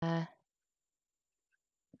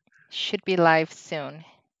Should be live soon.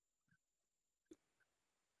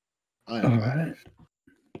 I All am right. live.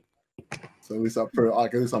 So at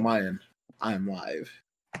least on my end, I am live.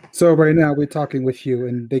 So right now we're talking with you,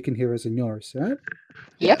 and they can hear us in yours, right?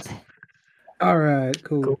 Yep. Yes. All right.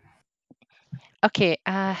 Cool. Okay,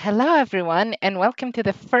 hello everyone, and welcome to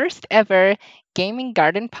the first ever Gaming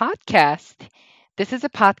Garden podcast. This is a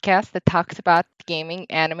podcast that talks about gaming,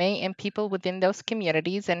 anime, and people within those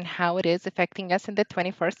communities and how it is affecting us in the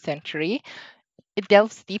 21st century. It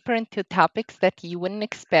delves deeper into topics that you wouldn't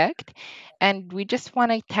expect, and we just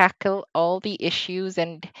want to tackle all the issues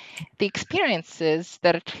and the experiences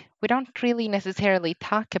that we don't really necessarily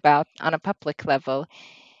talk about on a public level.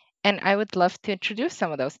 And I would love to introduce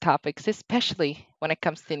some of those topics, especially when it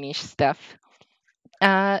comes to niche stuff.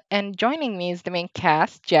 And joining me is the main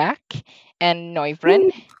cast, Jack and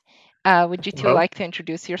Neuvren. Would you two Hello. like to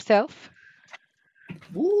introduce yourself?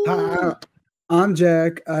 Woo! Hi, I'm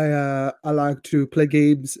Jack. I like to play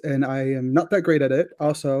games, and I am not that great at it.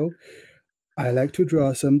 Also, I like to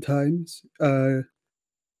draw sometimes.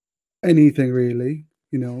 Anything really.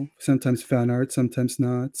 Sometimes fan art, sometimes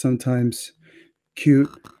not. Sometimes cute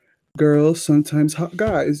girls, sometimes hot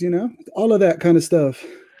guys. All of that kind of stuff.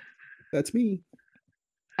 That's me.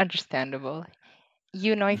 Understandable.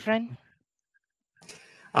 You, Neuvren?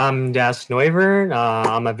 I'm Das Neuver.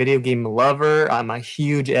 I'm a video game lover. I'm a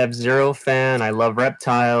huge F-Zero fan. I love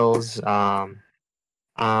reptiles. I'm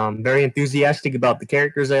very enthusiastic about the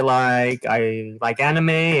characters I like. I like anime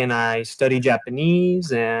and I study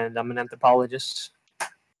Japanese, and I'm an anthropologist.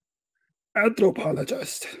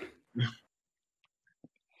 Anthropologist.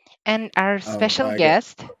 And our special I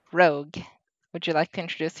guest, Rogue. Would you like to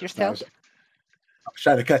introduce I yourself? was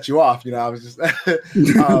trying to cut you off. I was just.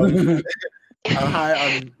 Hi,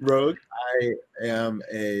 I'm Rogue. I am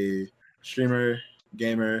a streamer,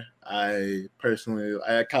 gamer. I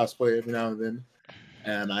cosplay every now and then,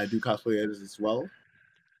 and I do cosplay as well.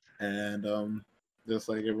 And just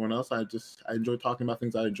like everyone else, I enjoy talking about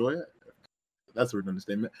things I enjoy. That's a redundant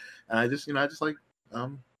statement. And I just like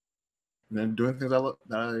doing things I love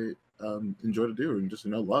that I enjoy to do and just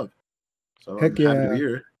love. So Heck I'm happy to yeah. be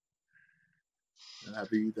here. And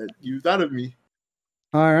happy that you thought of me.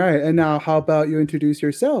 All right, and now how about you introduce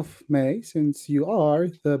yourself, May, since you are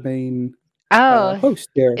the main Oh, host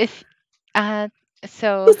here? if uh,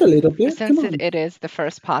 so Just a little bit. Come since on. it is the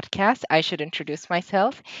first podcast, I should introduce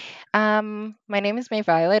myself. My name is May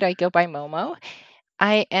Violet. I go by Momo.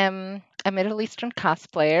 I am a Middle Eastern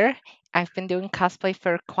cosplayer. I've been doing cosplay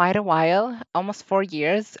for quite a while, almost 4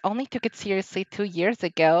 years. Only took it seriously 2 years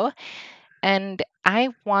ago. And I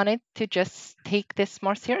wanted to just take this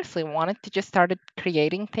more seriously, wanted to just started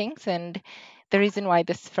creating things. And the reason why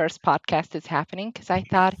this first podcast is happening, because I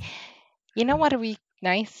thought, what would be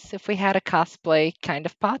nice if we had a cosplay kind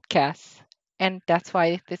of podcast? And that's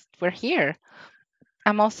why we're here.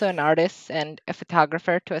 I'm also an artist and a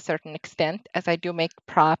photographer to a certain extent, as I do make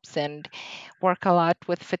props and work a lot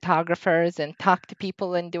with photographers and talk to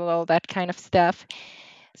people and do all that kind of stuff.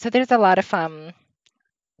 So there's a lot of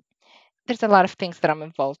things that I'm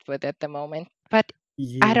involved with at the moment. But I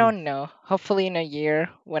Yeah. don't know. Hopefully in a year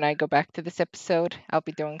when I go back to this episode, I'll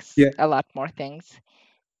be doing Yeah. a lot more things.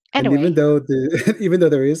 And Anyway, even though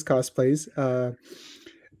there is cosplays,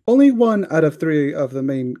 only one out of three of the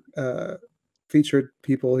main featured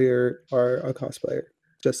people here are a cosplayer.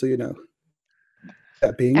 Just so you know.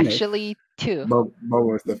 That being May. actually two. Mo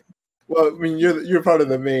was the. Well, I mean, you're part of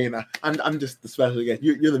the main. I'm just the special guest.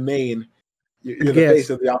 You're the main. You're the Yes. face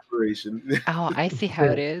of the operation. Oh, I see how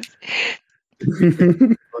it is.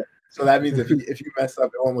 So that means if you mess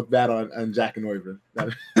up, it won't look bad on Jack and Oyvind.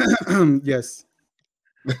 Yes.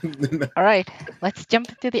 All right, let's jump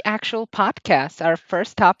into the actual podcast. Our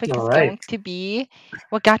first topic All is right. going to be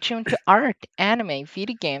what got you into art, anime,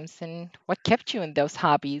 video games, and what kept you in those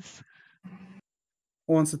hobbies.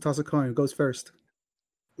 Who wants to toss a coin? Who goes first?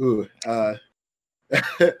 Ooh.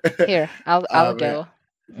 Here, I'll man. go.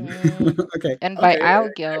 Okay. And by Okay,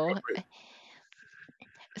 I'll yeah, go. go for it.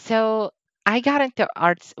 So I got into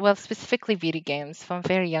arts, well, specifically video games from a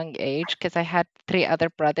very young age because I had three other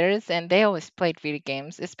brothers and they always played video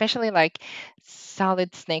games, especially like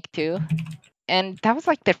Solid Snake 2. And that was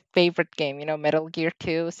like their favorite game, Metal Gear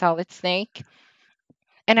 2, Solid Snake.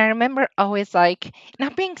 And I remember always like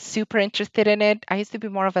not being super interested in it. I used to be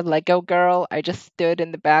more of a Lego girl. I just stood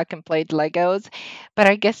in the back and played Legos. But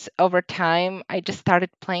I guess over time, I just started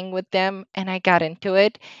playing with them and I got into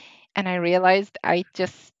it. And I realized I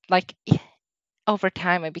just like over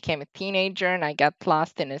time, I became a teenager and I got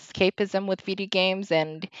lost in escapism with video games.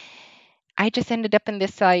 And I just ended up in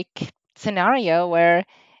this like scenario where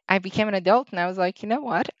I became an adult and I was like, you know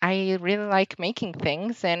what? I really like making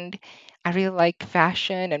things and I really like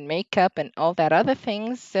fashion and makeup and all that other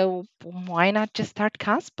things. So why not just start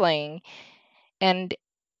cosplaying? And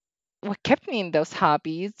what kept me in those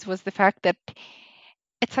hobbies was the fact that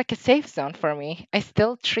it's like a safe zone for me. I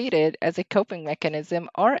still treat it as a coping mechanism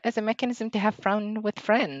or as a mechanism to have fun with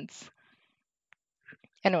friends.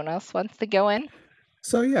 Anyone else wants to go in?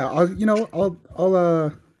 So yeah, I'll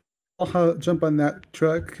jump on that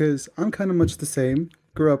truck because I'm kind of much the same.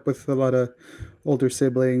 Grew up with a lot of older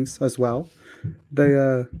siblings as well.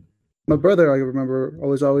 They my brother, I remember,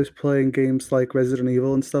 was always playing games like Resident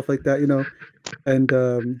Evil and stuff like that, and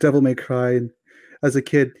Devil May Cry. And as a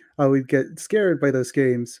kid, I would get scared by those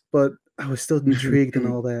games, but I was still intrigued and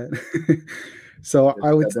all that. So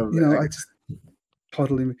I would, I just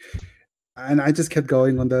totally, and I just kept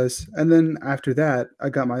going on those. And then after that, I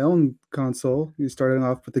got my own console. We started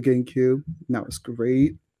off with the GameCube, and that was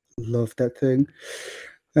great. Loved that thing.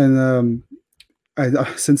 And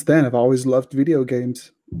since then, I've always loved video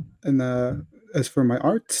games. And as for my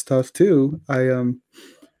art stuff too,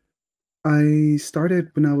 I started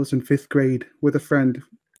when I was in fifth grade with a friend,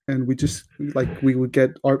 and we would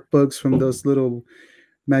get art books from those little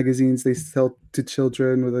magazines they sell to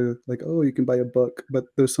children with a like, oh, you can buy a book, but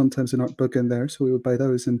there's sometimes an art book in there, so we would buy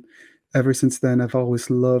those. And ever since then, I've always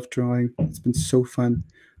loved drawing. It's been so fun.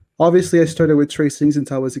 Obviously, I started with tracing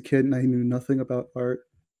since I was a kid, and I knew nothing about art.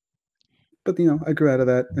 But I grew out of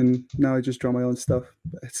that, and now I just draw my own stuff.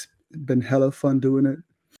 It's been hella fun doing it.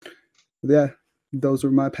 Yeah, those were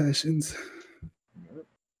my passions.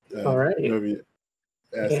 All right. Novi,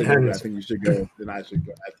 And I think you should go. Then I should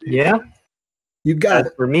go after you. yeah, You got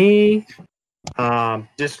it. for me,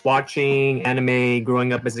 just watching anime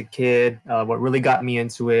growing up as a kid, what really got me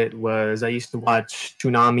into it was I used to watch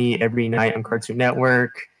Toonami every night on Cartoon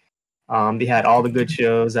Network. They had all the good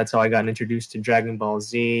shows. That's how I got introduced to Dragon Ball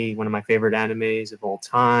Z, one of my favorite animes of all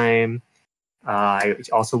time. I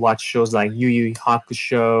also watched shows like Yu Yu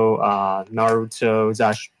Hakusho, Naruto,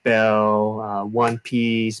 Zash Bell, One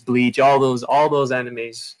Piece, Bleach, all those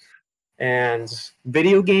animes. And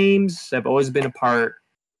video games have always been a part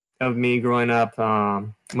of me growing up.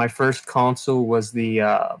 My first console was the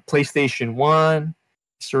PlayStation 1.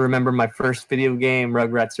 Still remember my first video game,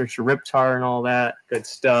 Rugrats Search for Riptar and all that good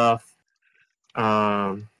stuff.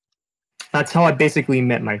 That's how I basically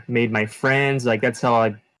made my friends. Like that's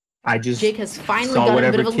how I just Jake has finally saw gotten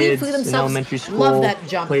a bit whatever of a lead kids for in themselves. elementary school Love that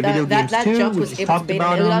jump. play video games That too. jump We was just able to talked bait an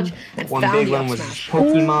about early them. dodge and One found big the one up was smash.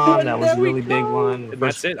 Pokemon. That was a There we really big go. one. The And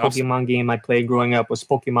first that's it. Pokemon game I played growing up was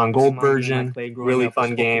Pokemon Gold version. Really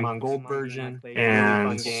fun game. And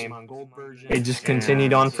it just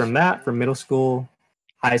continued on from that, from middle school,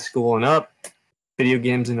 high school, and up. Video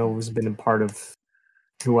games have always been a part of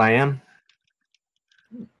who I am.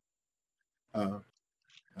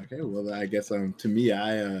 Okay, well, I guess to me,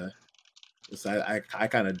 I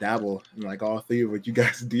kind of dabble in like all three of what you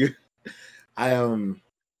guys do. I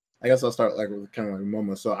guess I'll start like with kind of like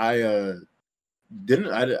Momo. So I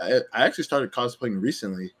actually started cosplaying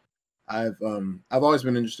recently. I've always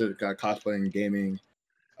been interested in cosplaying, gaming,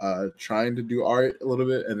 trying to do art a little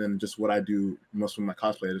bit, and then just what I do most of my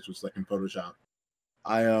cosplay is just like in Photoshop.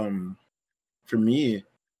 I For me,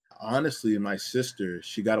 honestly, my sister,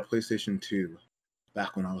 she got a PlayStation 2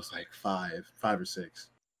 back when I was like five or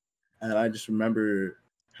six. And I just remember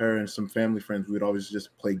her and some family friends, we would always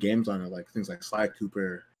just play games on it, like things like Sly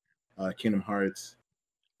Cooper, Kingdom Hearts.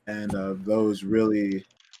 And those really,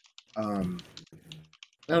 I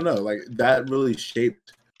don't know, like that really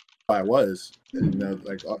shaped who I was. And,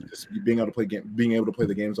 like just being able to play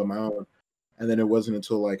the games on my own. And then it wasn't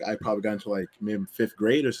until like I probably got into like maybe fifth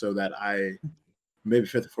grade or so that maybe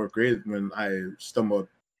fifth or fourth grade when I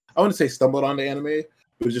wouldn't say stumbled onto anime. It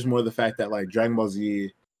was just more the fact that like Dragon Ball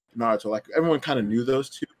Z, Naruto, like everyone kind of knew those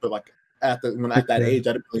two, but like at that age,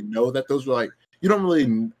 I didn't really know that those were like you don't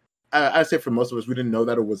really. I'd say for most of us, we didn't know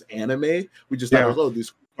that it was anime. We just thought it was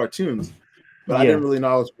these cartoons, but I didn't really know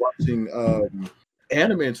I was watching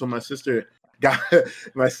anime until my sister got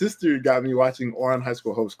me watching Ouran High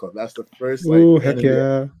School Host Club. That's the first like heck anime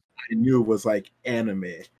yeah. I knew was like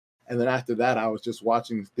anime. And then after that, I was just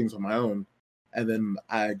watching things on my own. And then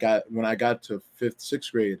when I got to fifth,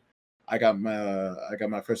 sixth grade, I got my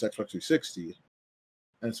first Xbox 360.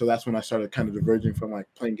 And so that's when I started kind of diverging from like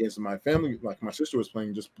playing games with my family, like my sister was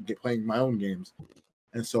playing, just playing my own games.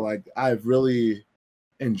 And so like I've really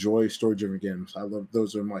enjoyed story-driven games. I love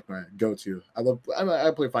those are like my go-to.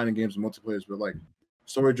 I play fighting games and multiplayers, but like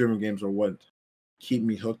story-driven games are what keep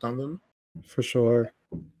me hooked on them. For sure.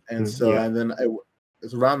 And so and then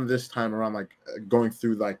it's around this time, around like going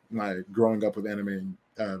through like my growing up with anime and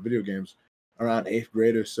video games around 8th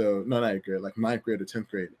grade or so. No, not 8th grade, like 9th grade or 10th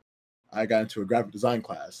grade. I got into a graphic design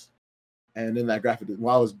class, and in that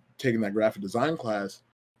while I was taking that graphic design class,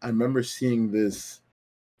 I remember seeing this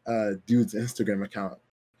dude's Instagram account.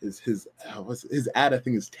 What's his ad? I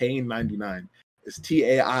think is Tane99. It's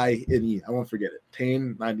Taine. I won't forget it.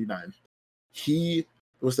 Tane99. It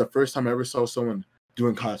was the first time I ever saw someone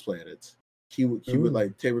doing cosplay edits. He would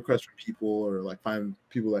like take requests from people or like find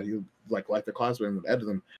people that he would like their cosplay and would edit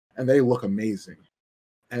them, and they look amazing.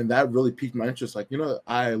 And that really piqued my interest. Like,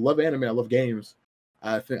 I love anime, I love games.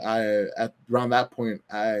 I think around that point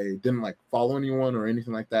I didn't like follow anyone or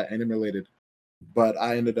anything like that anime related, but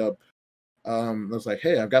I ended up I was like,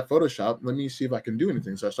 hey, I've got Photoshop. Let me see if I can do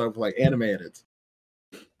anything. So I started with like anime edits,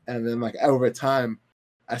 and then like over time,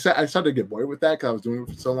 I started to get bored with that because I was doing it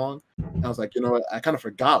for so long. And I was like, you know what? I kind of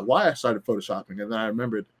forgot why I started photoshopping, and then I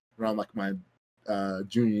remembered around like my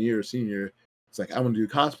junior year or senior year, it's like I want to do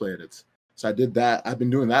cosplay edits. So I did that. I've been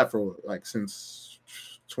doing that for like since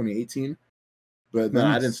 2018, but then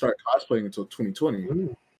I didn't start cosplaying until 2020.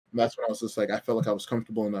 And that's when I was just like, I felt like I was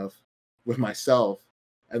comfortable enough with myself,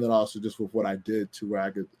 and then also just with what I did to where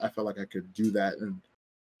I felt like I could do that and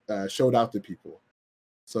show it out to people.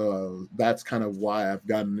 So that's kind of why I've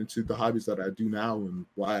gotten into the hobbies that I do now and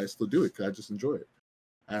why I still do it, because I just enjoy it.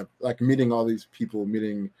 I like meeting all these people,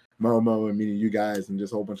 meeting Momo and meeting you guys and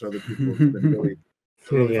just a whole bunch of other people. It's been really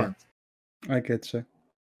fun. I get you.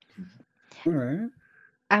 All right.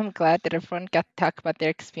 I'm glad that everyone got to talk about their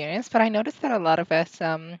experience, but I noticed that a lot of us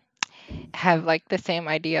have like the same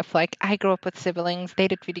idea of like I grew up with siblings, they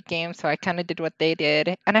did video games, so I kind of did what they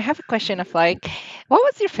did. And I have a question of like, what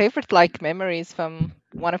was your favorite like memories from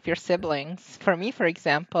one of your siblings? For me, for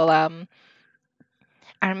example, I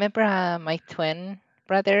remember my twin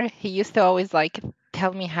brother. He used to always like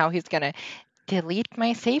tell me how he's gonna delete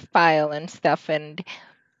my save file and stuff, and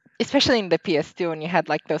especially in the PS2 when you had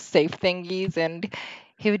like those save thingies, and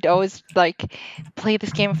he would always like play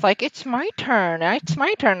this game of like it's my turn, it's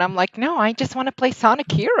my turn. I'm like, no, I just want to play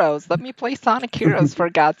Sonic Heroes. Let me play Sonic Heroes for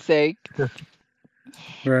God's sake.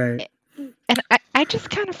 Right. And I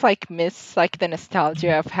just kind of like miss like the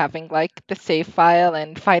nostalgia of having like the save file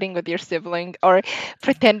and fighting with your sibling or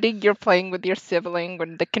pretending you're playing with your sibling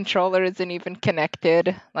when the controller isn't even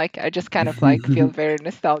connected. Like I just kind of like feel very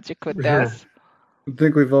nostalgic with those. I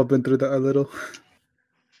think we've all been through that a little.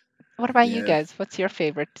 What about you Yeah. guys? What's your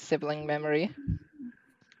favorite sibling memory?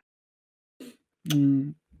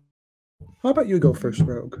 How about you go first,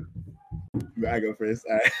 Rogue? I go first.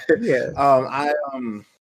 All right. Yeah.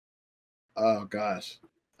 Oh gosh,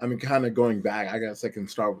 I mean, kind of going back, I guess I can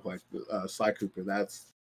start with like Sly Cooper.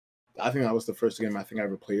 I think that was the first game I think I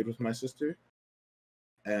ever played with my sister,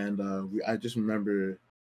 and I just remember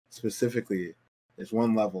specifically there's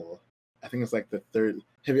one level. I think it's like the third.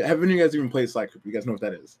 Have any of you guys even played Sly Cooper? You guys know what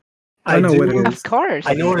that is? I know what it is. Of course.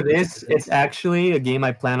 I know what it is. It's actually a game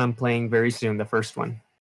I plan on playing very soon. The first one.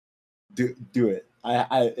 Do it.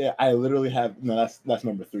 I literally have no. That's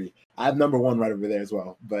number 3. I have number 1 right over there as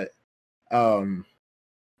well. But to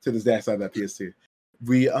this day I still have that PS2.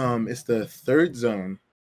 It's the third zone,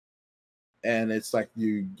 and it's like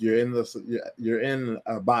you're in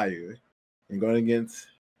a bayou and going against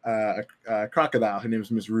a crocodile. Her name is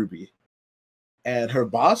Miss Ruby, and her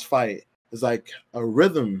boss fight is like a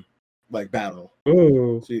rhythm like battle.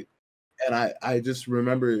 Oh. And I just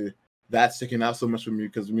remember that sticking out so much for me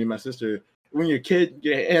because me and my sister, when you're a kid,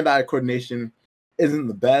 your hand-eye coordination isn't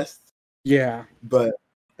the best. Yeah. But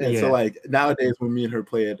so like nowadays when me and her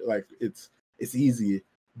play it, like it's easy.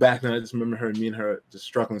 Back then I just remember me and her just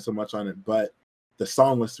struggling so much on it. But the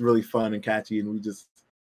song was really fun and catchy, and we just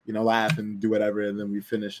laugh and do whatever, and then we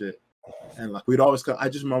finish it. And like we'd always I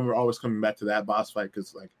just remember always coming back to that boss fight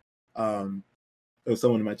because like there was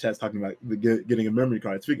someone in my chat talking about getting a memory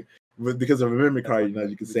card. Because of a memory card,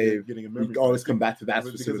 you can save. You always come back to that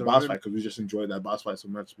specific boss fight because we just enjoyed that boss fight so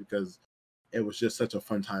much because it was just such a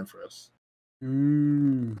fun time for us.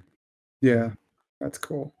 Yeah, that's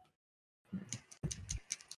cool.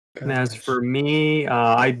 And as for me,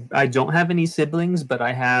 I don't have any siblings, but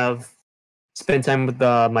I have spent time with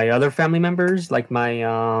my other family members, like my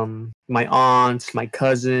aunts, my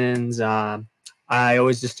cousins. I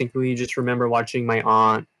always distinctly just remember watching my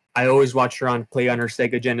aunt. I always watched her play on her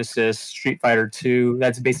Sega Genesis Street Fighter 2.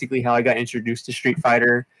 That's basically how I got introduced to Street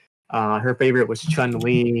Fighter. Her favorite was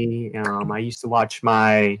Chun-Li. I used to watch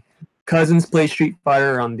my cousins play Street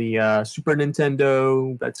Fighter on the Super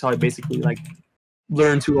Nintendo. That's how I basically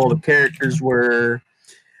learned who all the characters were.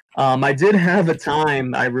 I did have a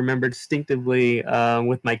time I remember distinctively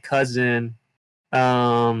with my cousin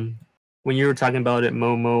when you were talking about it,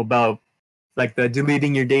 Momo, about like the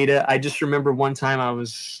deleting your data. I just remember one time I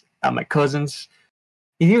was at my cousin's.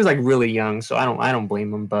 He was like really young, so I don't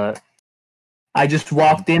blame him. But I just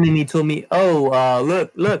walked in and he told me, "Oh,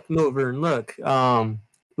 look, Novern,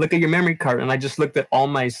 look at your memory card." And I just looked at all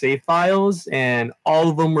my save files, and all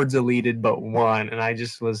of them were deleted but one. And I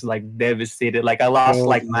just was like devastated. Like I lost Oh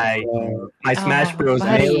like my god. my Smash Oh, Bros.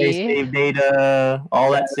 Melee buddy. save data,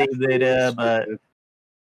 all Yeah, that save that's really data. But stupid.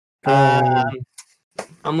 uh, God.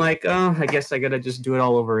 I'm like, oh, I guess I gotta just do it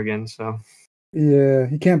all over again. So Yeah,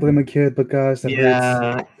 you can't blame a kid, but gosh, that hurts.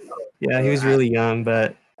 yeah, yeah, he was I, really young,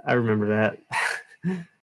 but I remember that.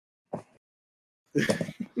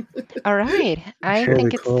 All right. I Holy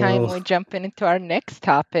think it's time cow. we jump into our next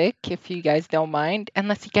topic, if you guys don't mind.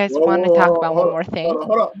 Unless you guys whoa, want whoa, to talk whoa, about one more thing.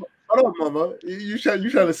 hold on, Mama. You trying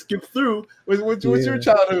to skip through? What's your Yeah.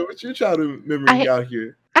 childhood? What's your childhood memory I out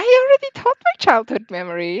here? I already told my childhood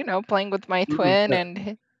memory, playing with my Mm-mm. twin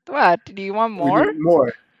and what? Do you want We more? need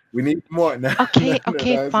more. We need more. No, no, Okay, no,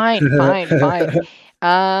 okay, no. fine, fine, fine.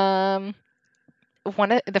 Um,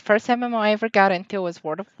 one of the first MMO I ever got into was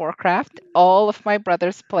World of Warcraft. All of my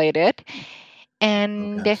brothers played it, Oh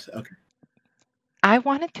and gosh. Okay. I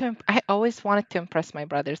always wanted to impress my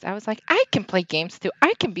brothers. I was like, I can play games too.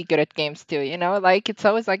 I can be good at games too, Like it's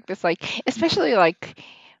always like this, like especially like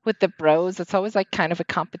with the bros, it's always like kind of a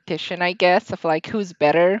competition, I guess, of like who's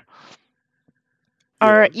better. Yeah.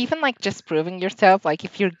 Or even like just proving yourself, like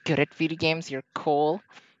if you're good at video games, you're cool.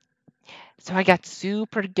 So I got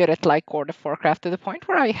super good at like World of Warcraft to the point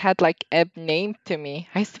where I had like a name to me.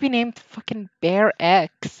 I used to be named fucking Bear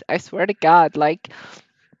X. I swear to God, like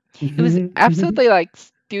it was absolutely like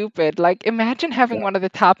stupid. Like imagine having one of the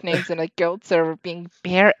top names in a guild server being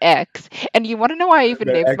Bear X. And you want to know why I even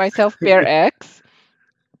The named X. myself Bear X?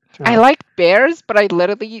 I Uh, liked bears, but I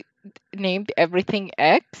literally named everything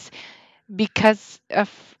X because of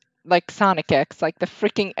like Sonic X, like the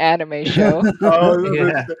freaking anime show. Oh,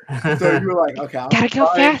 yeah. so you were like, okay, I'll Gotta go combine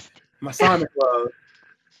fast. my Sonic love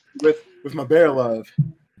with my bear love,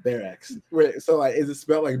 Bear X. Wait, so like, is it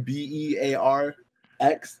spelled like BEARX?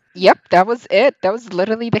 Yep, that was it. That was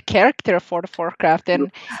literally the character of World of Warcraft,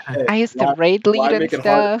 and Hey, I used to raid lead why and make it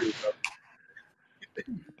hard for stuff. yourself?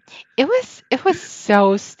 It was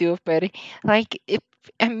so stupid. Like it,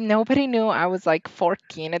 and nobody knew I was like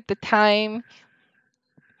 14 at the time,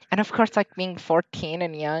 and of course, like being 14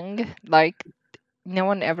 and young, like no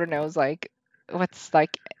one ever knows like what's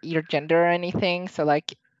like your gender or anything. So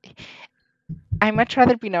like, I much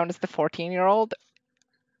rather be known as the 14-year-old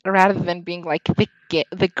rather than being like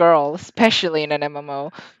the girl, especially in an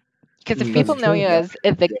MMO. Because if That's people Mm, know you true. yeah, as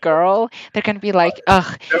the yeah. girl, they're gonna be like,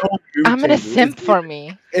 ugh, Their whole mood I'm gonna changes. simp for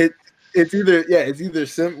me. It, it's either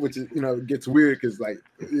simp, which is gets weird because like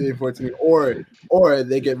unfortunately, or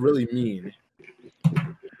they get really mean.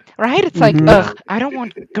 Right? It's like, Hmm. yeah. ugh, I don't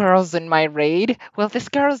want girls in my raid. Well, this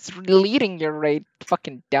girl's leading your raid,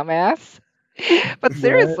 fucking dumbass. But Right.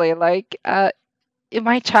 seriously, like, in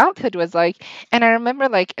my childhood was like, and I remember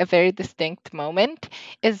like a very distinct moment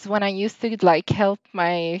is when I used to like help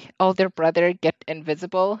my older brother get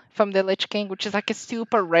invisible from the Lich King, which is like a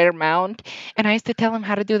super rare mount. And I used to tell him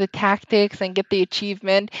how to do the tactics and get the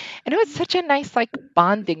achievement. And it was such a nice like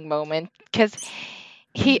bonding moment because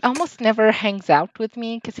he almost never hangs out with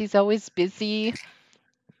me because he's always busy.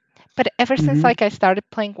 But ever since Hmm. like I started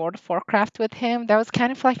playing World of Warcraft with him, that was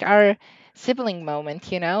kind of like our sibling moment.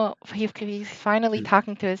 He's finally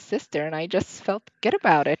talking to his sister, and I just felt good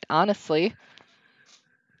about it. Honestly,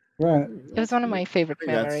 Right. it was That's one of good. my I favorite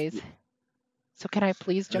think that's memories. So can I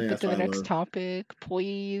please I think jump that's into the why I next love. topic,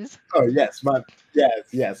 please? Oh yes,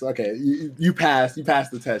 yes. Okay, you passed. You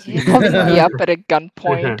passed the test. You He's can move holding me aside. up at a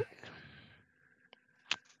gunpoint.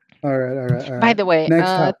 All right. All right. All By right. the way,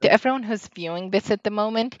 Next to topic. everyone who's viewing this at the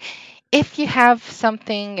moment, if you have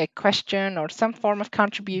something, a question, or some form of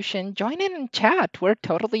contribution, join in and chat. We're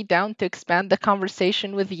totally down to expand the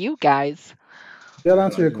conversation with you guys. They'll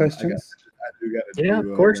Hold answer on, I your just want. questions. I do got to Yeah, of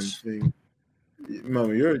do one course. thing.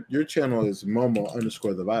 Momo, your channel is Momo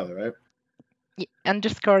underscore the Violet, right?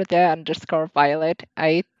 Underscore the underscore Violet.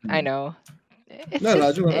 I Hmm. know. It's No, no,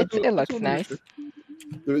 just it I just looks want to make sure. nice.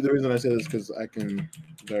 The reason I say this is because I can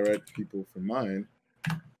direct people from mine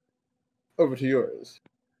over to yours.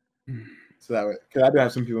 So that way, because I do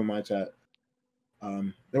have some people in my chat.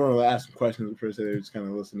 They want to ask some questions, but first they're just kind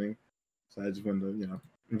of listening. So I just wanted to,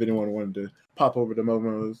 if anyone wanted to pop over to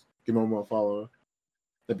Momo's, give Momo a follow,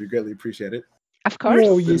 that'd be greatly appreciated. Of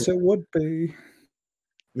Oh, course. yes, it would be.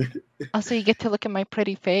 Also, you get to look at my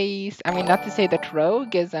pretty face. I mean, not to say that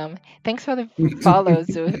Rogue is Thanks for the follows,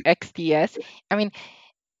 XDS. I mean,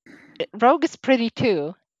 Rogue is pretty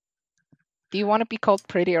too. Do you want to be called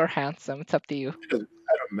pretty or handsome? It's up to you. It doesn't,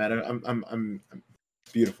 I don't matter. I'm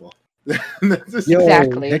beautiful. That's just, Yo,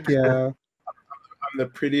 Exactly. heck yeah. I'm the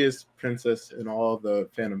prettiest princess in all the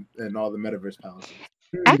fandom in all the metaverse palaces.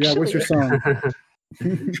 Yeah, where's your Actually, song?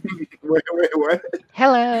 Wait, what?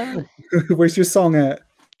 hello. Where's your song at?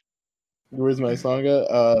 Where's my song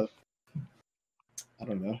at? I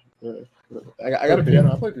don't know. I got a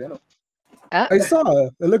piano. I play piano. I saw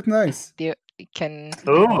it. It looked nice. You can.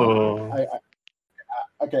 Oh,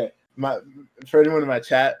 Okay. For anyone in my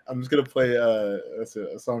chat, I'm just gonna play a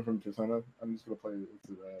song from Persona. I'm just gonna play it.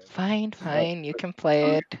 Fine. You can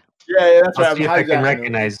play it. Yeah, that's right. I'll I'm see if I can hijacking it.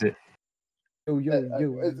 recognize it. Yo.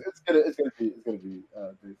 It's gonna be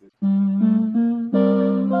basic.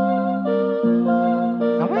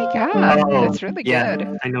 Oh my god, Oh, that's really yeah,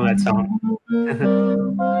 good. I know that song.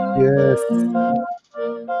 Yes.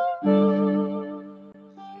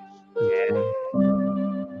 Yeah.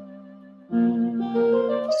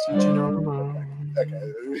 Okay.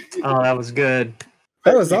 Oh, that was good.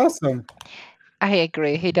 That was awesome. I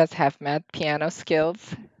agree. He does have mad piano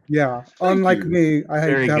skills. Yeah. Unlike you. me, I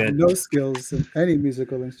Very have good. no skills in any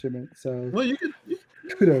musical instrument. So Well, you could.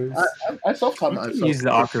 kudos. I self-taught You can myself. use the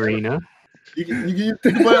ocarina. You can play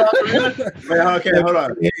ocarina. Wait, okay, hold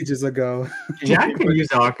on. Ages ago. Jack can use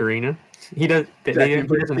the ocarina. He does. He Jack,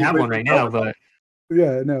 doesn't have one right now, but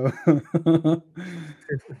Yeah, no.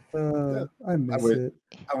 Yeah, I miss would. it.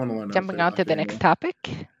 I want to learn. Jumping on to the next topic.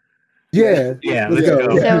 Yeah. yeah, Let's let's go.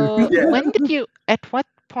 go. So, Yeah. at what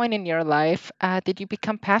point in your life did you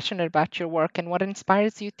become passionate about your work, and what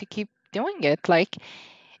inspires you to keep doing it? Like,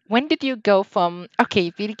 when did you go from, okay,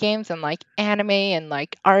 video games and like anime and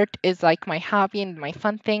like art is like my hobby and my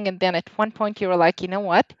fun thing, and then at one point you were like, you know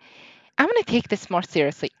what? I want to take this more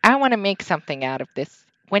seriously. I want to make something out of this.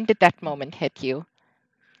 When did that moment hit you?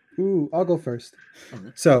 Ooh, I'll go first.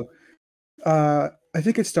 Okay. So, I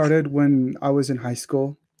think it started when I was in high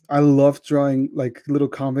school. I loved drawing like little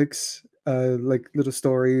comics, like little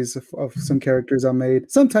stories of some characters I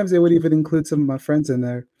made. Sometimes they would even include some of my friends in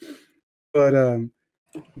there. But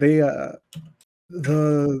they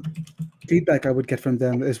the feedback I would get from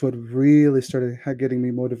them is what really started getting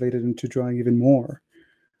me motivated into drawing even more.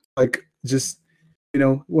 Like just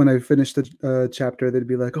when I finished the chapter, they'd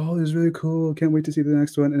be like, "Oh, this is really cool! Can't wait to see the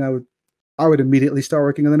next one." And I would immediately start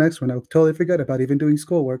working on the next one. I would totally forget about even doing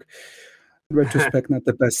schoolwork. In retrospect, not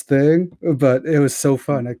the best thing, but it was so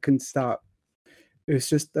fun. I couldn't stop. It's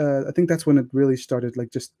just I think that's when it really started,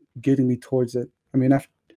 like just getting me towards it. I mean,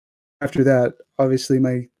 after that, obviously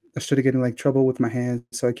I started getting like trouble with my hands,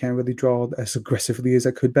 so I can't really draw as aggressively as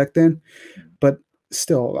I could back then. But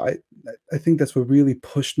still, I think that's what really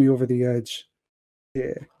pushed me over the edge.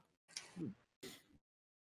 Yeah.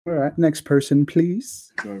 All right, next person,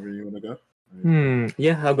 please. Wherever you want to go.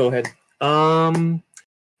 Yeah, I'll go ahead.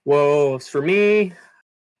 Well, for me,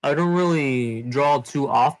 I don't really draw too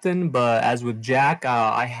often, but as with Jack,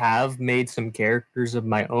 I have made some characters of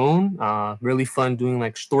my own. Really fun doing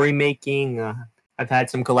like story making. I've had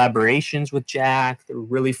some collaborations with Jack. They're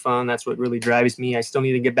really fun. That's what really drives me. I still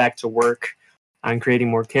need to get back to work on creating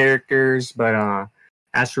more characters. But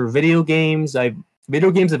as for video games have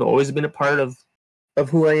always been a part of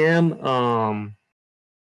who I am.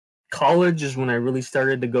 College is when I really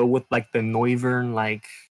started to go with like the Noivern like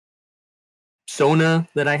Sona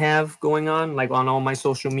that I have going on, like on all my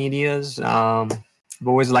social medias. I've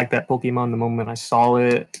always liked that Pokemon the moment I saw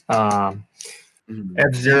it.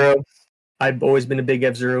 F-Zero. I've always been a big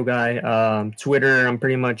F-Zero guy. Twitter, I'm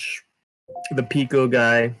pretty much the Pico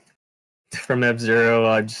guy from F-Zero.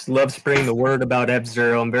 I just love spreading the word about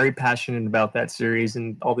F-Zero. I'm very passionate about that series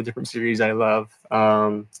and all the different series I love.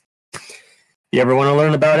 You ever want to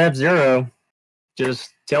learn about F-Zero,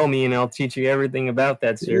 just tell me and I'll teach you everything about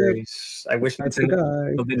that series. I wish That's the guy.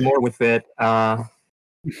 Nintendo did more with it.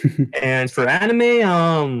 And for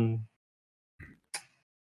anime,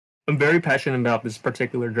 I'm very passionate about this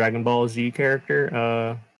particular Dragon Ball Z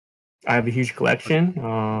character. I have a huge collection.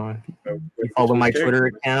 If you follow my Twitter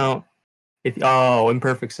account,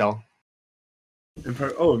 Imperfect Cell.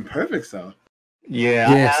 Imperfect Cell. Yeah,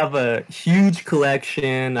 Yes. I have a huge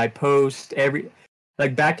collection. I post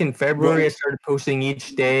back in February, I started posting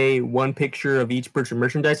each day one picture of each picture of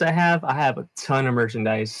merchandise I have. I have a ton of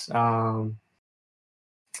merchandise.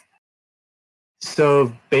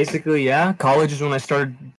 So basically, yeah, college is when I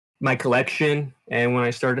started my collection and when I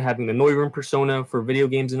started having the Noivern persona for video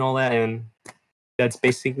games and all that, and that's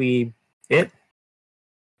basically it.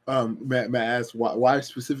 May I ask why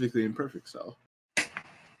specifically Imperfect Cell?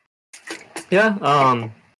 Yeah,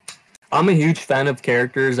 I'm a huge fan of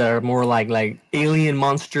characters that are more like alien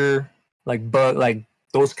monster, like bug, like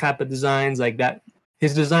those type of designs like that.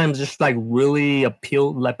 His designs just like really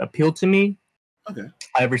appealed to me Okay.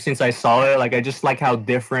 ever since I saw it. Like I just like how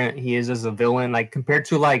different he is as a villain, like compared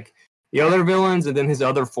to like the other villains and then his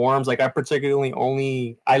other forms. Like I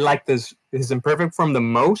particularly I like this his imperfect form the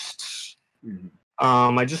most. Mhm.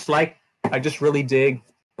 I just really dig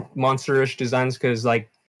monsterish designs because like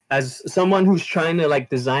as someone who's trying to like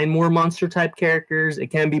design more monster type characters, it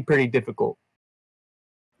can be pretty difficult.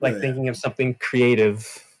 Like Oh, yeah. thinking of something creative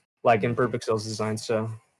like Imperfect Cell's design. So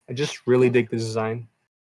I just really dig the design.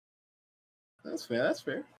 That's fair. That's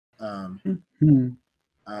fair. Hmm.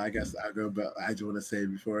 I guess I'll go. But I just want to say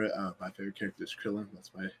before my favorite character is Krillin.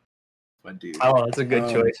 That's my dude. Oh, that's a good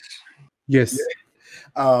choice. Yes.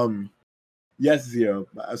 Yes, Zero.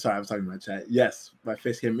 Sorry, I was talking about chat. Yes, my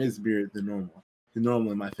face cam is bigger than normal.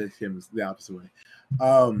 Normally, my face cam is the opposite way.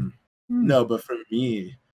 No, but for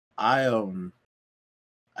me, I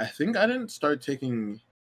think I didn't start taking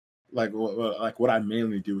like what I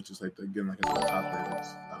mainly do, which is like again like as a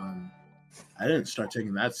cosplayer. I didn't start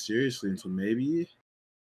taking that seriously until maybe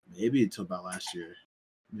until about last year,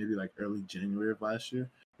 maybe like early January of last year.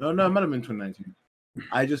 No, it might have been 2019.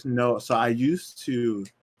 I just know. So I used to,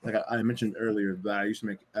 like I mentioned earlier, that I used to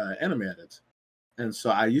make anime edits, and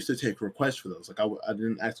so I used to take requests for those. Like I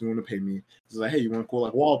didn't ask anyone to pay me. It's like, hey, you want cool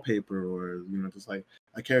like wallpaper or just like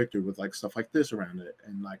a character with like stuff like this around it,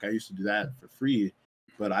 and like I used to do that for free.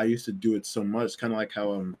 But I used to do it so much, kind of like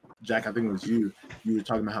how Jack, I think it was you. You were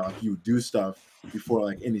talking about how like you would do stuff before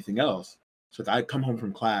like anything else. So like, I'd come home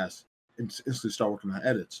from class and instantly start working on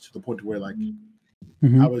edits to the point to where like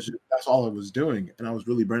that's all I was doing, and I was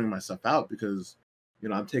really burning myself out because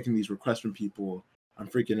I'm taking these requests from people. I'm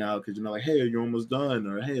freaking out because like, hey, you're almost done,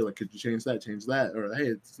 or hey, like, could you change that, or hey,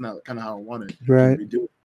 it's not kind of how I want it. Right. Redo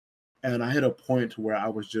it. And I hit a point where I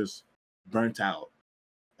was just burnt out,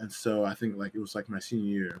 and so I think like it was like my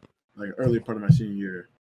senior year, like early part of my senior year,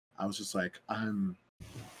 I was just like, I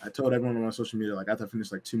told everyone on my social media like after I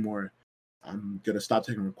finished like 2 more, I'm gonna stop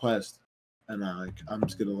taking requests, and I'm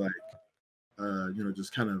just gonna like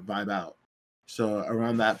just kind of vibe out. So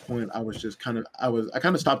around that point, I was just kind of I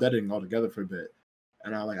kind of stopped editing altogether for a bit,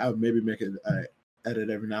 and I would maybe make it edit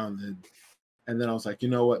every now and then I was like, you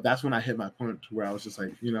know what? That's when I hit my point where I was just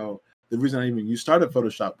like, the reason I even started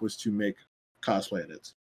Photoshop was to make cosplay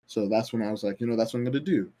edits. So that's when I was like, that's what I'm gonna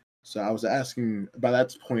do. So I was asking by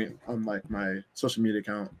that point on like my social media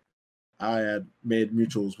account, I had made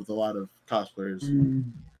mutuals with a lot of cosplayers,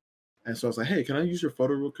 and so I was like, hey, can I use your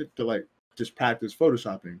photo real quick to like just practice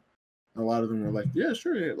photoshopping? And a lot of them were like, yeah,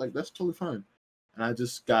 sure, like that's totally fine. And I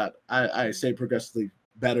just got I say progressively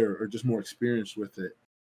better or just more experienced with it.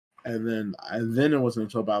 And then it wasn't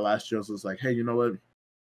until about last year I was like, hey, you know what?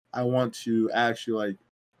 I want to actually like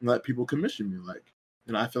let people commission me, like,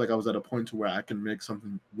 and I feel like I was at a point to where I can make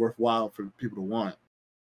something worthwhile for people to want.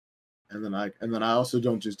 And then I also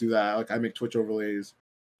don't just do that. Like I make Twitch overlays,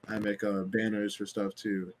 I make banners for stuff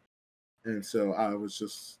too. And so I was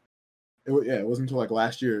just it wasn't until like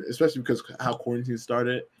last year, especially because how quarantine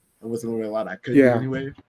started, there wasn't really a lot I could do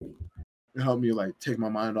anyway. It helped me like take my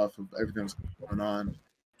mind off of everything that's going on,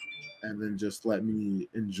 and then just let me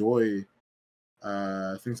enjoy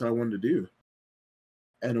things that I wanted to do.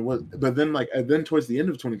 And it was, but then towards the end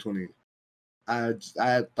of 2020, I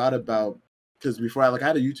had thought about because before I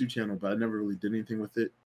had a YouTube channel, but I never really did anything with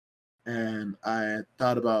it. And I had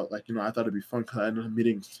thought about I thought it'd be fun because I ended up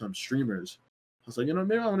meeting some streamers. I was like,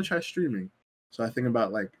 maybe I want to try streaming. So I think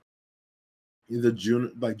about like either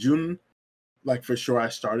June, like for sure I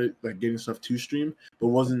started like getting stuff to stream, but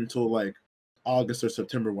it wasn't until like August or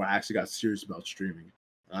September where I actually got serious about streaming.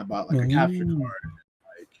 And I bought like a capture card,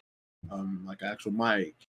 like an actual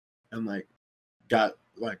mic, and like got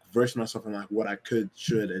like versed myself in like what I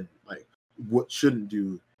should, and like what shouldn't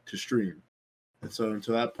do to stream. And so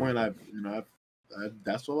until that point,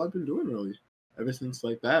 that's all I've been doing really. Ever since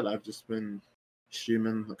like that, I've just been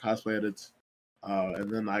streaming the cosplay edits.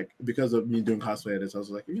 And then like because of me doing cosplay edits, I was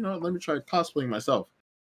like, let me try cosplaying myself.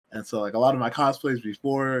 And so like a lot of my cosplays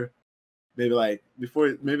maybe like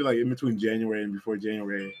in between January and before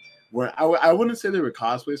January, where I wouldn't say they were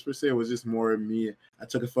cosplays per se. It was just more me. I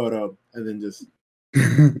took a photo and then just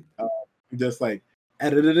like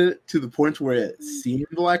edited it to the point where it seemed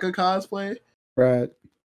like a cosplay. Right.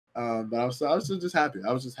 But I was just happy.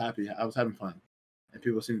 I was just happy. I was having fun, and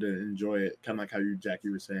people seemed to enjoy it. Kind of like how Jackie,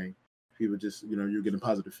 were saying. People just, you're getting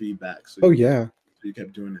positive feedback. So yeah. So you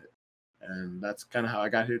kept doing it, and that's kind of how I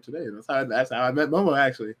got here today. That's how I met Momo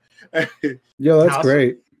actually. Yo, that's Awesome.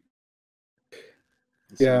 great.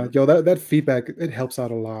 So, Yeah, yo, that feedback, it helps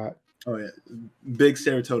out a lot. Oh yeah, big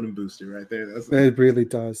serotonin booster right there. It really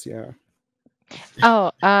does. Yeah.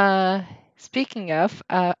 Oh, speaking of,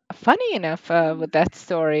 funny enough, with that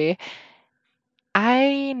story,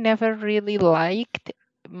 I never really liked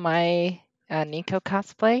my Nico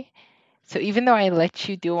cosplay. So even though I let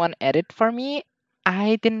you do one edit for me,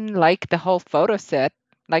 I didn't like the whole photo set,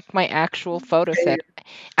 like my actual photo Pain, set.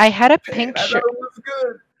 I had a pain. pink I thought shirt. it was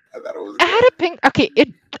good. I thought it was I had good. a pink. Okay, it.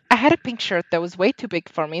 I had a pink shirt that was way too big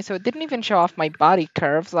for me, so it didn't even show off my body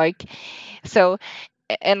curves. Like, so,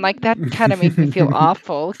 and like that kind of made me feel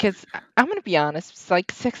awful because I'm gonna be honest. It's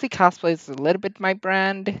like sexy cosplay is a little bit my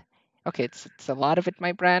brand. Okay, it's a lot of it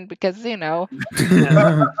my brand because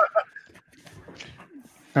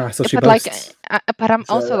So she but like boasts. but I'm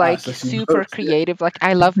So, also like so she super both. Yeah. creative. Like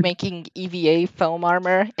I love making EVA foam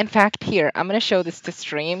armor. In fact, here I'm gonna show this to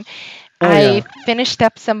stream. Oh I yeah, finished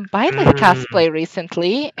up some Violet Mm. cosplay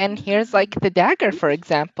recently, and here's like the dagger, for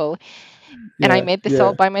example. And I yeah, made this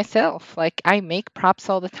all yeah. by myself. Like I make props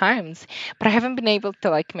all the times, but I haven't been able to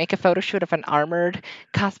like make a photo shoot of an armored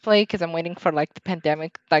cosplay because I'm waiting for like the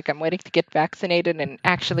pandemic. Like I'm waiting to get vaccinated and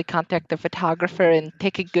actually contact a photographer and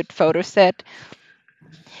take a good photo set.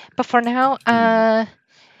 But for now, Hmm.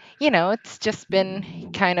 it's just been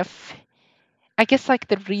kind of, I guess, like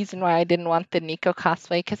the reason why I didn't want the Nico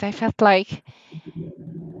cosplay because I felt like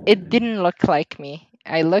it didn't look like me.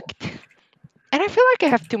 I looked, and I feel like I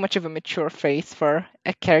have too much of a mature face for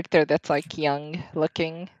a character that's like young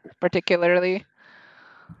looking, particularly.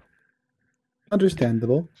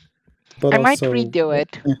 Understandable, but I might also, redo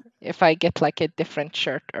it if I get like a different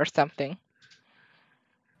shirt or something.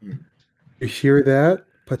 Hmm. you hear that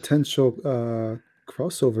potential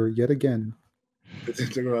crossover yet again.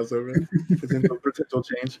 Potential crossover. Potential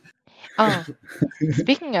change. Oh,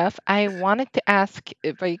 speaking of, I wanted to ask,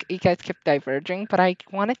 but you guys kept diverging, but I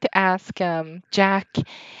wanted to ask Jack,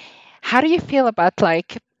 how did you feel about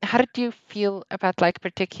like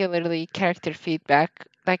particularly character feedback?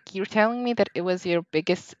 Like you're telling me that it was your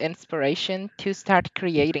biggest inspiration to start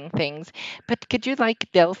creating things, but could you like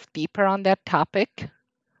delve deeper on that topic?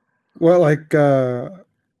 Well, like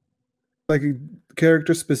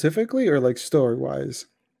character specifically, or like story wise.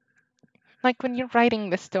 Like when you're writing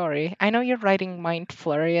the story, I know you're writing Mind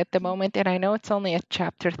Flurry at the moment, and I know it's only at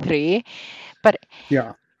chapter 3, but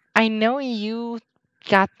Yeah. I know you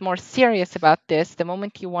got more serious about this the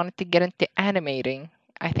moment you wanted to get into animating.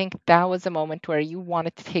 I think that was a moment where you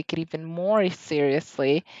wanted to take it even more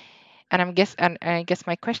seriously. And I guess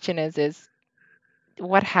my question is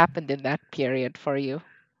what happened in that period for you?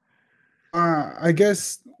 I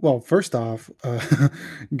guess. Well, first off,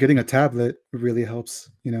 getting a tablet really helps.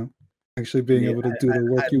 Actually I being need. able to do the I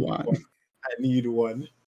work you need want. one. I need one.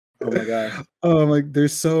 Oh my gosh. Like they're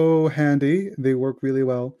so handy. They work really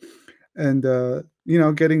well, and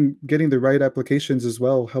getting the right applications as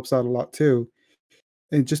well helps out a lot too.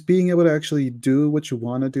 And just being able to actually do what you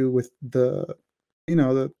want to do with the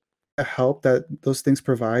help that those things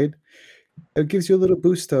provide, it gives you a little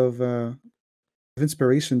boost of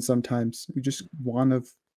inspiration. Sometimes you just want to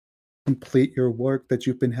complete your work that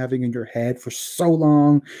you've been having in your head for so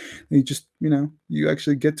long. And you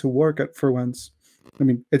actually get to work at for once. I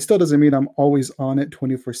mean, it still doesn't mean I'm always on it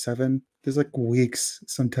 24/7. There's like weeks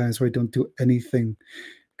sometimes where I don't do anything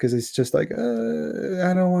because it's just like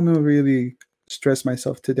I don't want to really stress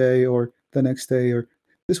myself today or the next day or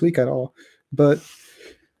this week at all. But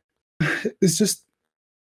it's just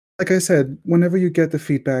like I said, whenever you get the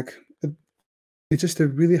feedback, it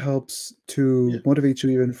really helps Yeah. to motivate you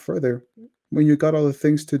even further. When you got all the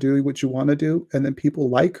things to do what you want to do, and then people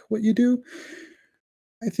like what you do,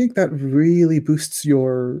 I think that really boosts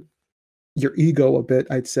your ego a bit,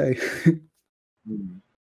 I'd say. Hmm.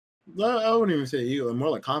 No, I wouldn't even say ego. More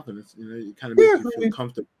like confidence. It kind of Yeah, makes you I feel mean,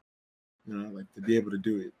 comfortable. Like to be able to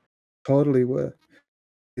do it. totally would.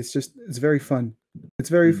 It's very fun. It's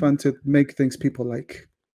very Hmm. fun to make things people like.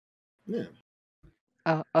 Yeah.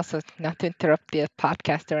 Also, not to interrupt the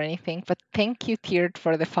podcast or anything, but thank you, Tiered,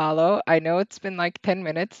 for the follow. I know it's been like 10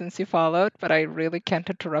 minutes since you followed, but I really can't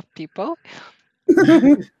interrupt people.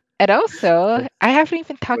 And also, I haven't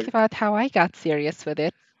even talked Like, about how I got serious with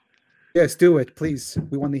it. Yes, do it, please.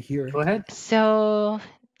 We want to hear Go it. ahead. So,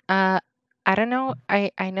 uh, I don't know.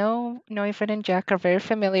 I know Neufred and Jack are very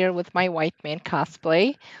familiar with my White Man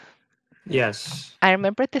cosplay. Yes. I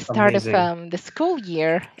remember at the start of Amazing. the school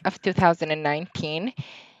year of 2019,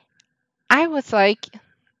 I was like,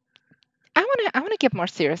 I wanna get more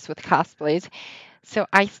serious with cosplays. So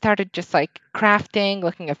I started just like crafting,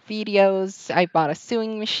 looking at videos. I bought a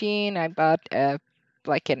sewing machine. I bought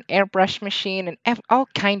like an airbrush machine and all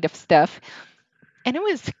kind of stuff. And it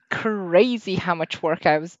was crazy how much work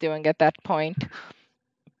I was doing at that point.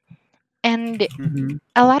 And Mhm.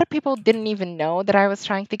 a lot of people didn't even know that I was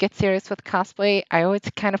trying to get serious with cosplay. I always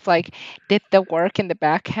kind of like did the work in the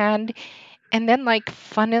backhand. And then, like,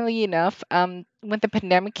 funnily enough, when the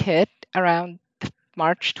pandemic hit around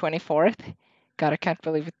March 24th, God, I can't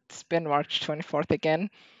believe it's been March 24th again.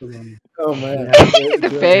 Oh man, Yeah. The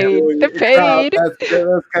Yeah. fade, the fade.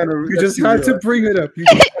 That's kind of You that's just too had to real. bring it up. You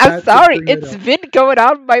just I'm had to sorry, bring it it's up. been going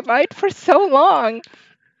on my mind for so long.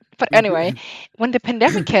 But You anyway, did. when the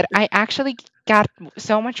pandemic hit, I actually got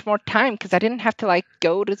so much more time because I didn't have to like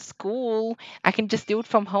go to school. I can just do it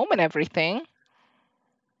from home and everything.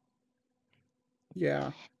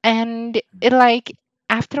 Yeah. And it like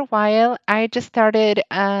after a while, I just started.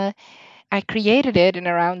 I created it, and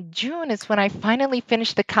around June is when I finally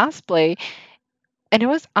finished the cosplay, and it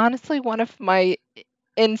was honestly one of my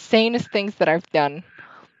insanest things that I've done.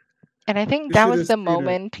 And I think You that should was have the seen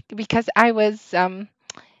it. moment because I was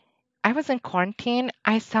in quarantine.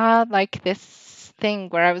 I saw like this thing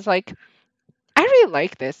where I was like, I really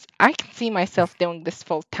like this. I can see myself doing this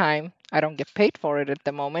full time. I don't get paid for it at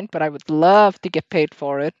the moment, but I would love to get paid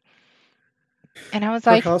for it. And I was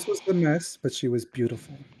Her like, house was a mess, but she was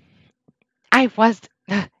beautiful. I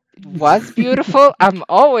was beautiful. I'm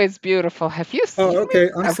always beautiful. Have you seen Oh, me? okay.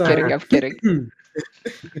 I'm I'm kidding. sorry. I'm kidding.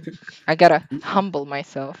 I gotta humble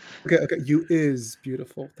myself. Okay, okay. You is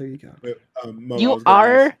beautiful. There you go. Wait, Mo, I You was gonna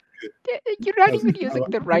ask. are. You're not I was, even I using was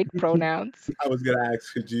the right pronouns. I was gonna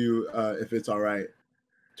ask, could you, if it's all right,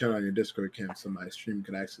 turn on your Discord cam so my stream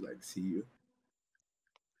could actually like see you?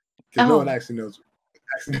 Because no one Oh, actually knows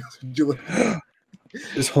what you look like.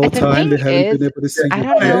 This whole the time they thing haven't been is, able to Yeah. see I your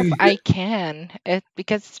don't Oh yeah. know if belly. I can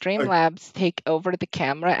because Okay. Streamlabs take over the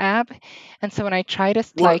camera app, and so when I try to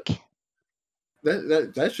Well, like,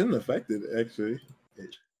 that shouldn't affect it. Actually,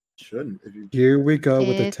 it shouldn't. If you, Here we go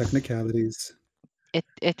with the it's technicalities.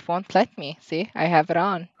 it won't let me. See, I have it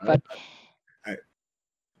on, all but right,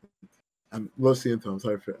 I'm low into.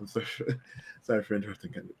 Sorry for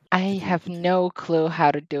interrupting. I Continue, have continue. no clue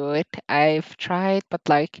how to do it. I've tried, but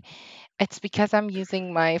like, it's because I'm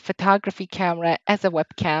using my photography camera as a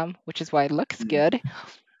webcam, which is why it looks Mm. good.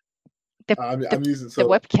 The the I'm using the so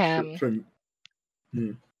webcam for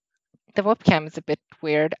mm. the webcam is a bit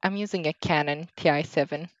weird. I'm using a Canon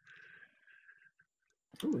TI7.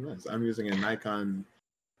 Oh nice. I'm using a Nikon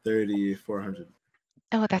 3400.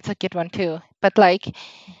 Oh, that's a good one too. But like,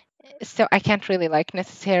 so I can't really like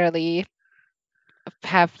necessarily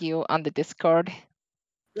have you on the Discord.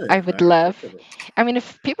 Yeah, I yeah, would I love. get it. I mean,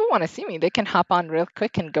 if people want to see me, they can hop on real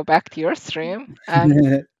quick and go back to your stream.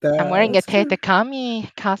 I'm wearing a That's true.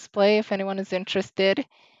 Tetakami cosplay if anyone is interested.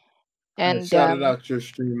 I And shouted out your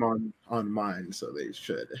stream on mine, so they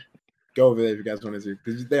should go over there if you guys want to see,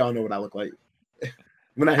 because they all know what I look like.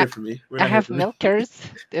 We're not I, here for me. We're I not here have for me. milkers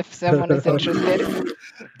if someone is interested.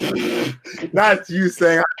 Not you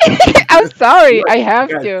saying I'm sorry, look, I have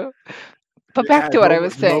guys, to. But back hey, to what I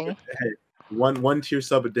was Momo, saying. hey, one tier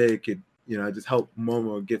sub a day could just help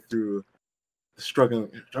Momo get through the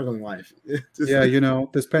struggling life. Just, Yeah,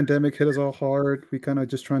 this pandemic hit us all hard. We kind of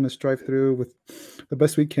just trying to strive through with the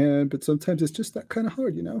best we can, but sometimes it's just that kind of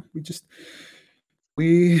hard.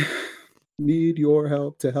 We need your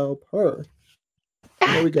help to help her.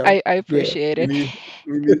 There we go. I Yeah. appreciate we it. need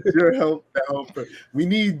we need your help to help her. We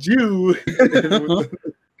need you. And with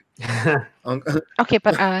Okay,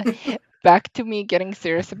 but back to me getting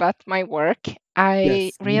serious about my work. I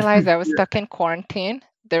Yes. realized I was yeah, stuck in quarantine.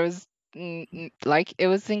 There was like it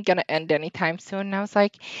wasn't gonna end anytime soon. And I was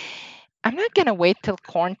like, I'm not gonna wait till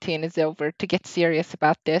quarantine is over to get serious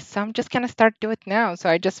about this. So I'm just gonna start do it now. So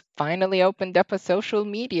I just finally opened up a social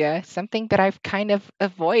media, something that I've kind of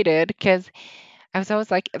avoided because I was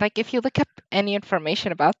always like if you look up any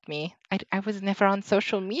information about me, I was never on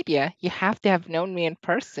social media. You have to have known me in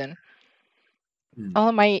person. Hmm. All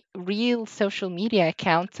of my real social media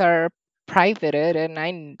accounts are privated,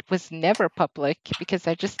 and was never public because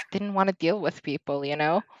I just didn't want to deal with people. Yeah.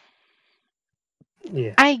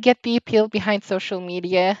 I get the appeal behind social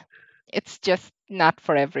media. It's just not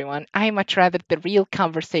for everyone. I much rather the real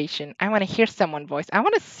conversation. I want to hear someone's voice. I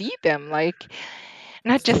want to see them, like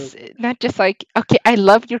not That's true. just like, okay, I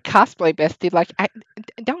love your cosplay, bestie. Like,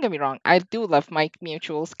 don't get me wrong, I do love my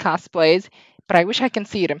mutuals cosplays, but I wish I can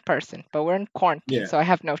see it in person. But we're in quarantine, yeah. so I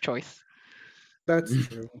have no choice. That's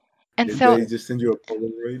true. And Did so they just send you a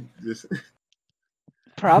Polaroid? Just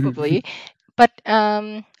probably, but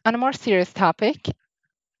on a more serious topic,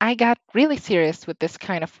 I got really serious with this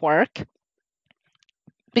kind of work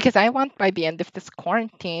because I want by the end of this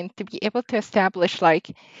quarantine to be able to establish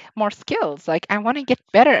like more skills. Like I want to get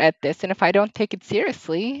better at this, and if I don't take it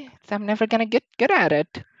seriously, I'm never gonna get good at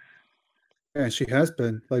it. Yeah, she has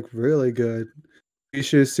been like really good. You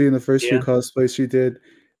should have seen the first few Yeah. cosplays she did.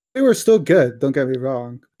 They were still good, don't get me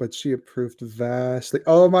wrong, but she improved vastly.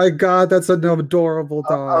 Oh my god, that's an adorable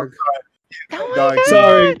I'm dog. Oh dog. my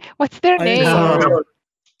Sorry. god! What's their I am name? sorry. No.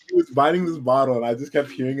 He was biting this bottle, and I just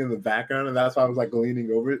kept hearing in the background, and that's why I was like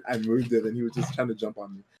leaning over it. I moved it, and he was just trying to jump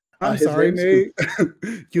on me. I'm His sorry, name's Cooper.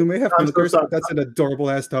 mate. You may have I'm so milkers, sorry. but that's an adorable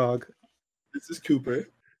ass dog. This is Cooper.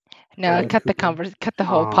 No, Oh, Cooper. cut the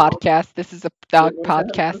whole Aw. podcast. This is a What dog was that? What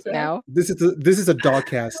was podcast that? now. This is a dog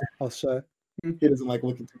cast. I'll show. He doesn't like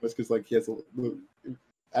looking too much because like he has a look,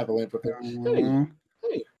 have a lamp with him. Hey, Aw,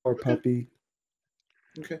 hey. poor puppy.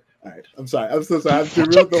 Okay. All right. I'm sorry. I'm so sorry. He's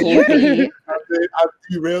I've such a derailed the whole thing. cutie. I've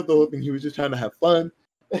derailed the whole thing. He was just trying to have fun.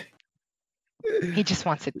 He just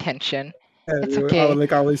wants attention. It's Anyway, okay.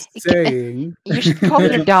 like I was You ca- saying. You should call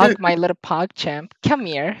your dog my little pog champ. Come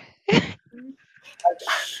here.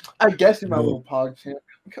 I guess you're my No. little pog champ.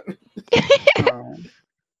 Aw.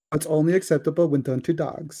 It's only acceptable when done to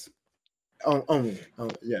dogs. Only.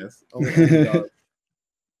 Yes. Only dog.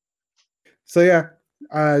 So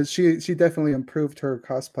yeah, she definitely improved her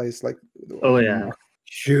cosplays like Oh yeah.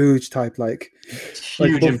 huge type like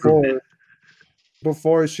Huge improvement.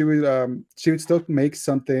 before she would still make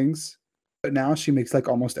some things, but now she makes like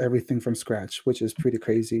almost everything from scratch, which is pretty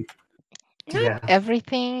crazy. Not Yeah.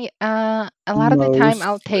 everything. A lot of the time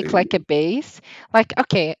I'll take like Mostly. a base. Like,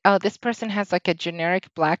 okay, oh, this person has like a generic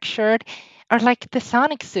black shirt. Or like the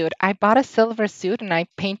Sonic suit. I bought a silver suit and I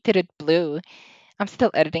painted it blue. I'm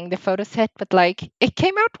still editing the photo set, but like it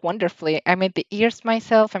came out wonderfully. I made the ears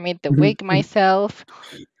myself, I made the wig myself.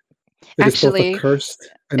 It is both a Actually, cursed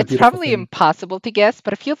and a it's beautiful probably thing. impossible to guess,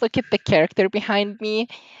 but if you look at the character behind me,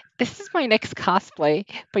 this is my next cosplay,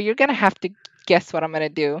 but you're gonna have to guess what I'm gonna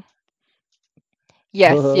do.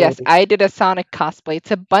 Yes, Oh. I did a Sonic cosplay.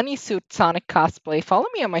 It's a bunny suit Sonic cosplay. Follow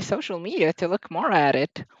me on my social media to look more at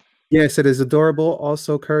it. Yes, it is adorable,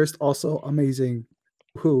 also cursed, also amazing.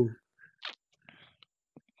 Who?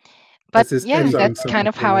 But That's just yeah, sorry. anything that's kind Sonic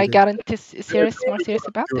of how I related. got into Yeah, more serious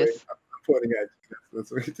about doing. this. I'm pointing at you.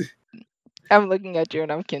 That's right. I'm looking at you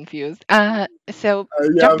and I'm confused. So Yeah,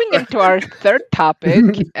 I'm jumping sorry. into our third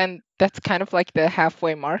topic, and that's kind of like the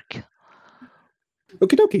halfway mark.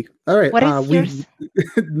 Okie dokie. All right. What is We yours?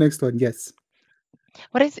 next one. Yes.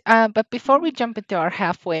 What is? But before we jump into our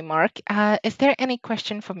halfway mark, is there any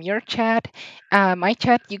question from your chat? My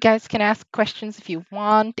chat, you guys can ask questions if you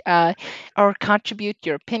want, or contribute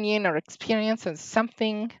your opinion or experience on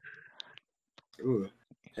something. Ooh.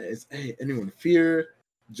 Hey, anyone fear?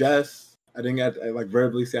 Jess, I didn't get to, like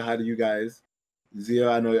verbally say hi to you guys. Zia,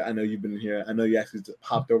 I know you've been here. I know you actually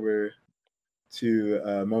hopped over to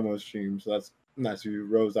Momo's stream, so that's not you.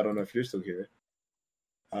 Rose, I don't know if you're still here.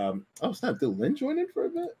 Oh snap, did Lynn join in for a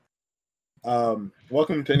bit?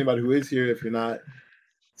 Welcome to anybody who is here. If you're not,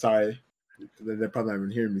 sorry, they're probably not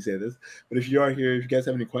even hearing me say this. But if you are here, if you guys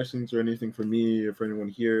have any questions or anything for me or for anyone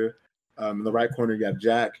here, in the right corner you have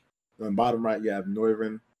Jack. In the bottom right you have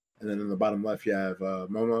Norvin, and then in the bottom left you have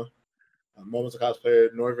Momo. Momo's a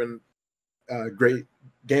cosplayer. Norvin, great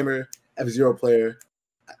gamer, F-Zero player,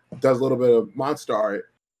 does a little bit of monster art.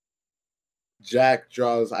 Jack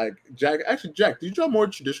draws. Jack, do you draw more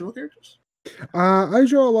traditional characters? I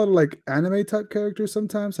draw a lot of like anime type characters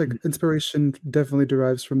sometimes. Like inspiration definitely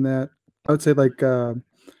derives from that. I would say like I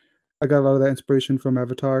got a lot of that inspiration from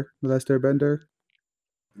Avatar, The Last Airbender,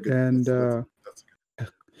 Good. and That's heck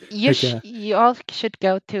yeah. You all should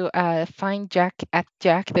go to find Jack at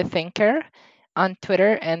Jack the Thinker on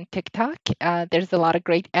Twitter and TikTok. There's a lot of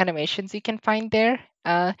great animations you can find there.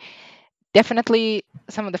 Definitely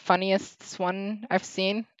some of the funniest one I've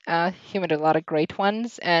seen. He made a lot of great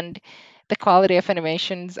ones, and the quality of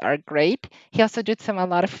animations are great. He also did a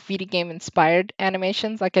lot of video game inspired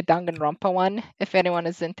animations, like a Danganronpa one. If anyone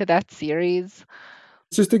is into that series,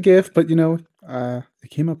 It's just a gift, but it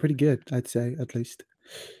came out pretty good. I'd say at least.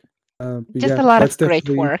 But just yeah, a lot of great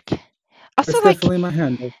work. Also, that's like definitely my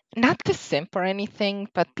handle. not to simp or anything,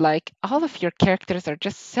 but like all of your characters are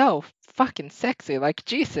just so fucking sexy. Like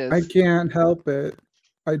Jesus. I can't help it.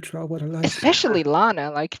 I draw what I like. Especially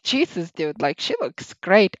Lana, like Jesus, dude, like she looks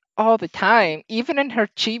great all the time, even in her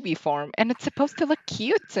chibi form, and it's supposed to look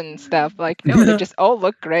cute and stuff. Like no, they just all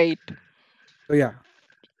look great. But yeah,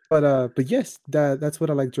 but yes, that's what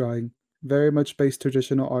I like drawing. Very much based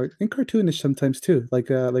traditional art and cartoonish sometimes too. Like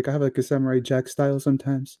I have like a Samurai Jack style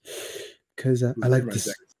sometimes, because I like Samurai this.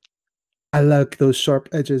 Jack. I like those sharp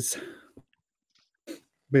edges.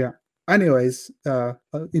 But yeah. Anyways,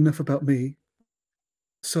 enough about me.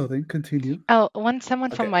 So then, continue. Oh,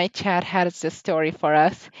 someone from Okay. my chat has this story for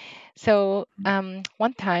us. So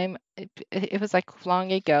one time it was like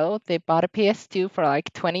long ago. They bought a PS2 for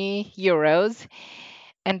like 20 euros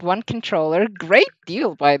and one controller. Great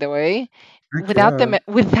deal, by the way. Heck yeah.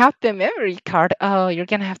 Without the memory card, oh, you're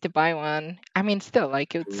gonna have to buy one. I mean, still,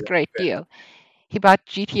 like it's a great deal. He bought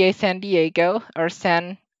GTA San Diego or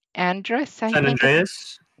San Andreas, I San think it's.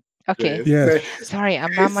 Andreas. Okay, Yes. sorry,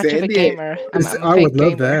 I'm not much of San a Diego. gamer. I'm a I would fake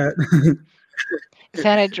love gamer. that.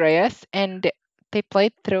 San Andreas, and they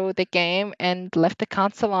played through the game and left the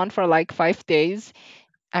console on for like 5 days.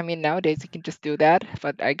 I mean, nowadays you can just do that,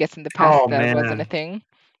 but I guess in the past Oh that wasn't a man, thing.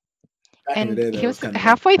 Back in the And day, he that was was kind of like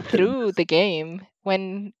halfway hit and through miss. the game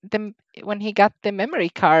when he got the memory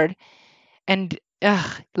card, and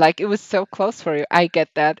like it was so close for you. I get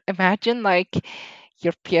that. Imagine like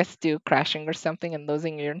your PS2 crashing or something and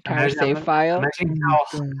losing your entire save file. imagine Oh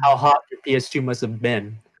my God. how hot your PS2 must have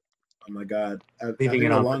been, Oh my god! I leaving think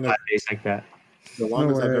it on for 5 days like that. the No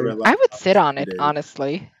longest I've ever way. left I would out sit was on 3 it, days.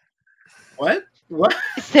 honestly. What? What?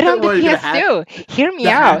 Sit on the What, you're gonna hatch, PS2. Hear me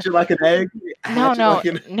gonna out. hatch it like an egg? No, Hatch it no, like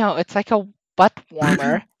an no. It's like a butt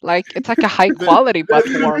warmer. Like it's like a high that, quality butt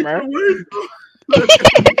that's gonna make warmer. it worse. Though. That's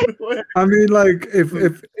gonna make it worse. I mean, like, if I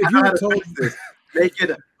if know you how were to told fix this. Make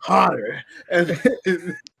it hotter. And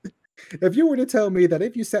if you were to tell me that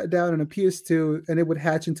if you sat down on a PS2 and it would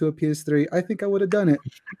hatch into a PS3, I think I would have done it.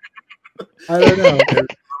 I don't know.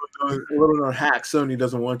 a little known hack Sony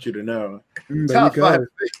doesn't want you to know. There you Top 5 go.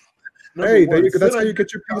 things. Number Hey, there one, you go. sit That's how on you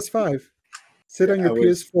get your PS5. Sit your. on I your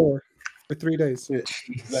wish. PS4 for 3 days.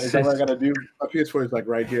 Is that what I gotta do? My PS4 is like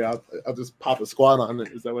right here. I'll just pop a squat on it.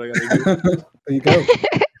 Is that what I gotta do? There you go.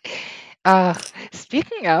 uh,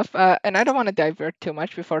 Speaking of, and I don't want to divert too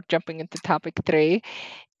much before jumping into topic 3.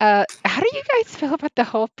 How do you guys feel about the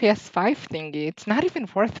whole PS5 thingy? It's not even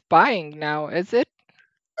worth buying now, is it?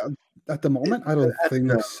 At the moment, I don't think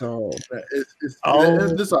No, so. Oh,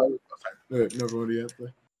 this. Never mind. Yeah.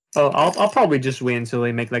 I'll probably just wait until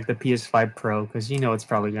they make like the PS5 Pro because it's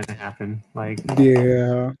probably gonna happen. Like,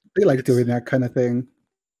 Yeah, they like It's- doing that kind of thing.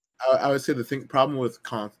 I would say the problem with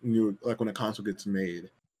like when a console gets made,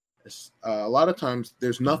 is, a lot of times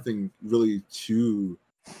there's nothing really to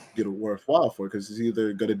get it worthwhile for because it's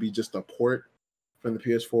either going to be just a port from the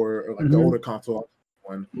PS4 or like the Mhm. older console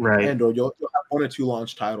one, right? and or you'll have 1 or 2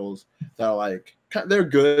 launch titles that are like they're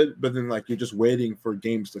good, but then like you're just waiting for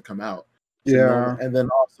games to come out. So Yeah. and then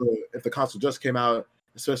also if the console just came out,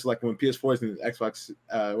 especially like when PS4s and Xbox,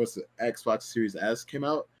 what's the Xbox Series S came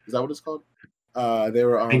out? Is that what it's called? They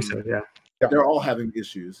were I think so. Yeah. they're all having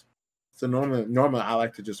issues. So normally I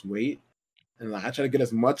like to just wait and I try to get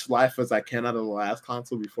as much life as I can out of the last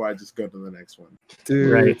console before I just go to the next one.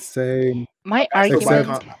 Dude, Right. same. My I still buy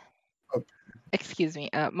argument, excuse me,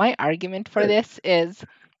 my argument for this is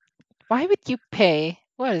why would you pay,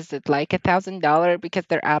 what is it, like $1,000 because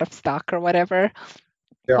they're out of stock or whatever?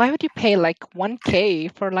 Yeah. Why would you pay like 1K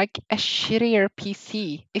for like a shittier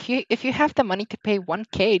PC? If you have the money to pay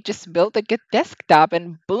 1K, just build a good desktop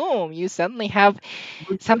and boom, you suddenly have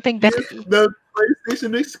something that the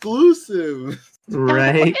PlayStation exclusive.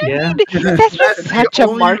 Right. Yeah. that's just The such a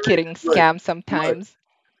only marketing look, scam sometimes.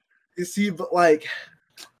 You see, but like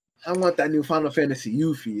I want that new Final Fantasy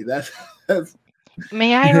Yuffie. That's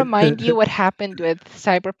May I remind you what happened with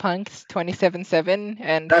Cyberpunk's 2077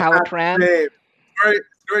 and how not it ran? the same.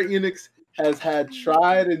 Square Enix has had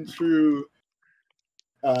tried and true.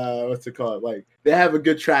 What's it called? Like they have a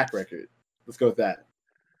good track record. Let's go with that.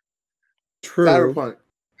 True. Cyberpunk.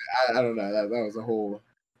 I don't know. That was a whole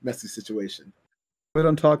messy situation. We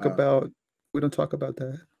don't talk about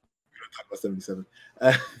that. Talk about 77.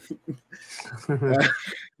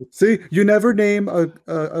 See, you never name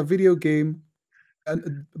a video game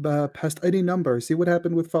past any number. See what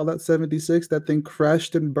happened with Fallout 76? That thing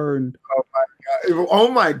crashed and burned. Oh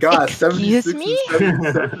my god! Excuse 76 me? and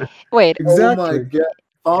 77. Wait, Oh my Exactly. god!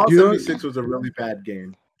 Fallout You don't- 76 was a really bad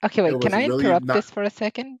game. okay, It wait, can was I really interrupt not. this for a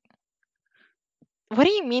second? What do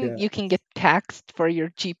you mean you can Yes. get taxed for your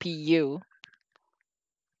GPU?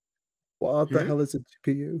 What the Hmm? hell is a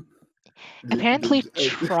GPU? Apparently,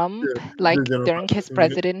 Trump, like during his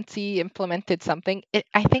presidency, implemented something.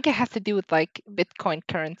 I think it has to do with like Bitcoin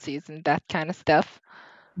currencies and that kind of stuff.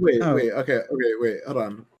 Wait, Oh. okay, wait, hold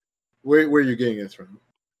on. Where are you getting this from?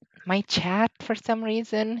 My chat, for some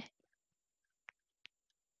reason.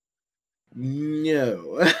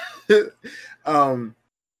 No.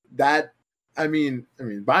 That I mean,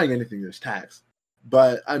 buying anything there's tax,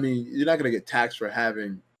 but I mean, you're not gonna get taxed for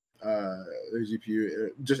having a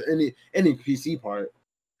GPU, just any PC part,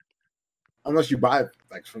 unless you buy it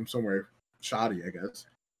like from somewhere shoddy, I guess.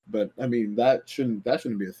 But I mean, that shouldn't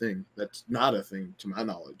be a thing. That's not a thing to my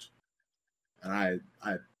knowledge. And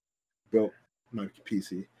I built my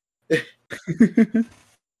PC.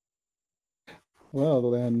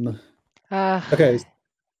 Well then, Uh, okay,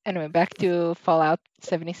 anyway, back to Fallout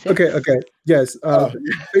 76. okay. Yes. Oh,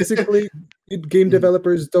 Basically, game Mhm.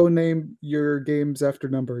 developers don't name your games after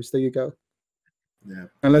numbers. There you go. yeah.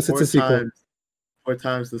 Unless it's Four a sequel. times, 4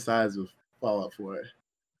 times the size of Fallout 4.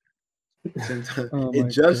 Sometimes Oh it my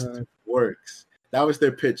just god. works. That was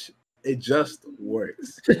their pitch. It just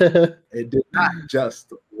works. It did not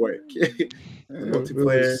just work. The It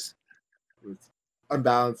multiplayer was was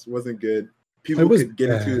unbalanced, wasn't good. it People was could get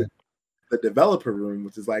into bad. the developer room,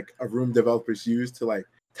 which is like a room developers use to like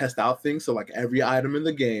test out things. So like every item in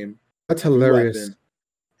the game, That's every hilarious. weapon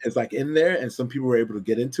is like in there, and some people were able to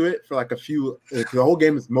get into it for like a few. Because the whole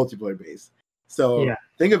game is multiplayer based. So Yeah.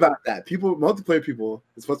 think about that. Multiplayer people,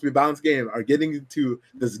 it's supposed to be a balanced game, are getting into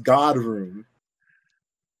this god room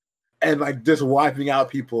and like just wiping out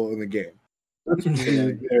people in the game. Like,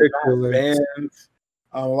 they're not Ridiculous. fans.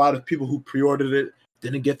 A lot of people who pre-ordered it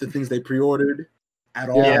didn't get the things they pre-ordered at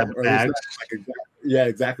all, Yeah. or at least not like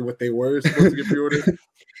exactly what they were supposed to get pre-ordered.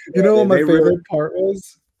 You know what my They favorite really part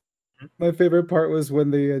was? My favorite part was when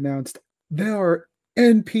they announced there are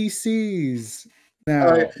NPCs yeah,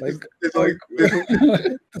 now. Like, that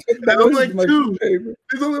there's only was like my two. favorite.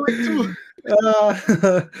 There's only like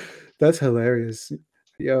two. That's hilarious.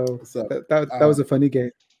 Yo, So that was a funny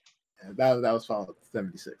game. that was Fallout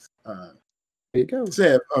 76. There you go.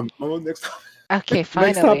 Say next topic. Okay, Next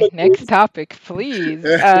finally. topic, Next please. topic, please.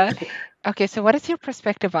 Okay, so what is your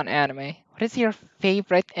perspective on anime? What is your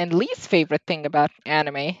favorite and least favorite thing about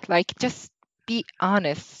anime? Like, just be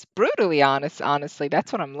honest, brutally honest, honestly.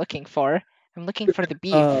 That's what I'm looking for. I'm looking for the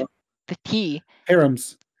beef, the tea.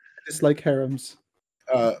 Harems. I dislike harems.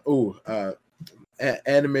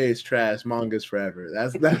 Anime is trash, manga's forever.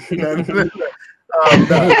 That's no.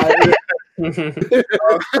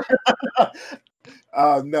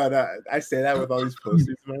 I say that with all these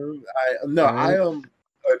posters in my room.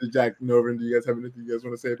 Jack Norman, do you guys have anything you guys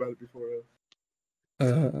want to say about it before?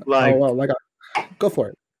 Like, Go for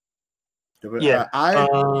it. yeah.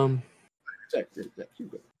 Jack, you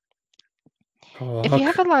go. If you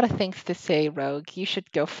have a lot of things to say, Rogue, you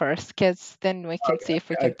should go first, because then we can see if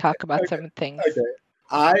we can talk about some things. Okay.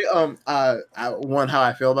 One, how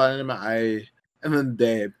I feel about anime. End of the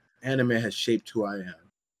day, anime has shaped who I am.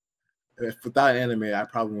 If without anime, I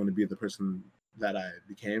probably wouldn't be the person that I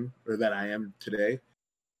became or that I am today.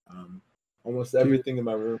 Almost everything in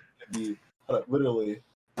my room can be literally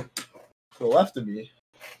to the left of me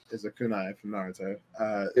is a kunai from Naruto.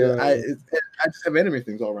 I just have anime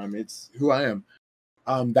things all around me. It's who I am.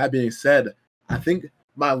 That being said, I think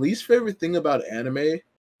my least favorite thing about anime,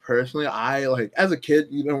 personally, I like as a kid,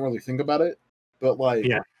 you don't really think about it, but like,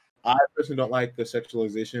 I personally don't like the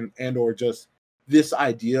sexualization and or just this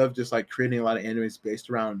idea of just like creating a lot of animes based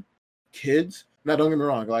around kids. Now, don't get me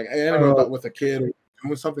wrong, like anime about with a kid or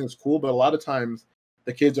doing something that's cool, but a lot of times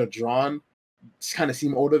the kids are drawn kind of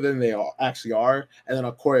seem older than they actually are, and then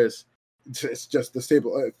of course it's just the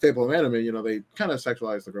stable of anime. You know, they kind of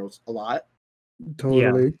sexualize the girls a lot.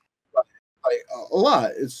 Totally. Like a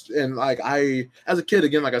lot. It's and like I as a kid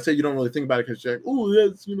again, like I said, you don't really think about it because you're like, oh,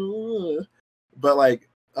 that's but like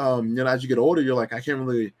as you get older, you're like, I can't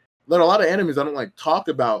really. There are a lot of animes I don't like talk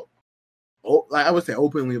about. Like I would say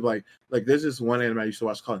openly, like there's this one anime I used to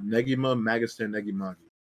watch called Negima Magister Negimagi,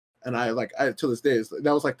 and I to this day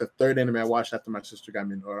that was like the third anime I watched after my sister got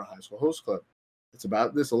me into our high school host club. It's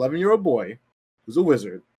about this 11-year-old boy who's a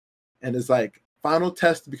wizard, and his like final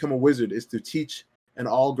test to become a wizard is to teach an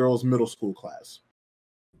all-girls middle school class.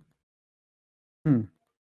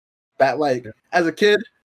 That as a kid,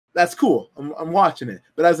 that's cool. I'm watching it,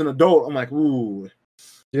 but as an adult, I'm like, ooh,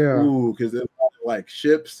 because there's like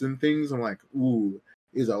ships and things. I'm like, ooh,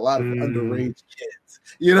 there's a lot of underage kids,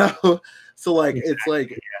 So like, it's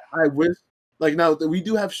like I wish now we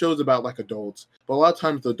do have shows about like adults, but a lot of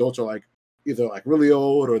times the adults are like either like really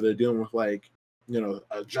old or they're dealing with like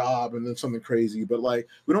a job and then something crazy. But like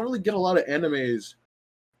we don't really get a lot of animes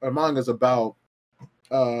or mangas about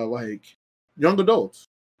like young adults.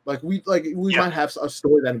 Like we might have a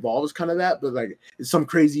story that involves kind of that, but like it's some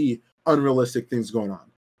crazy unrealistic things going on.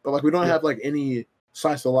 But like we don't have like any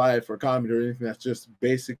slice of life or comedy or anything that's just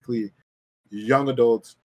basically young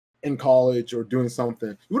adults in college or doing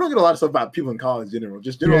something. We don't get a lot of stuff about people in college in general.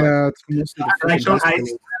 Just general. Yeah, it's mostly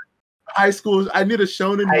the high schools. I need a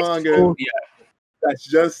shonen manga. That's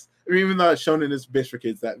just even though shonen is based for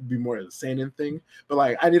kids, that would be more of a seinen thing. But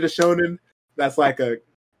like I need a shonen that's like a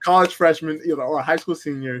college freshman, or a high school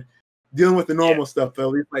senior dealing with the normal stuff, but at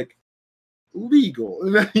least like legal.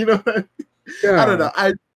 I don't know.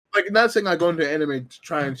 I like not saying I go into anime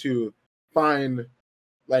trying to find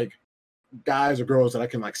like guys or girls that I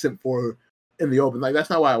can like simp for in the open. Like that's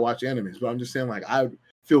not why I watch animes, but I'm just saying like I would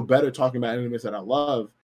feel better talking about animes that I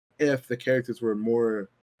love if the characters were more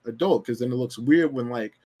adult, because then it looks weird when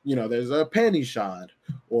like there's a panty shot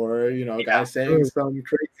or a guy saying some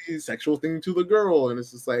crazy sexual thing to the girl, and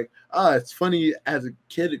it's just like it's funny as a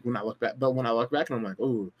kid when I look back, but when I look back and I'm like,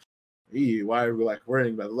 oh, why are we like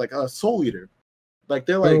worrying about it? Like Soul Eater, like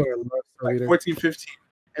they're like, I love Soul Eater. 14, 15,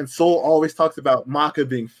 and Soul always talks about Maka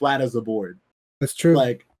being flat as a board. That's true.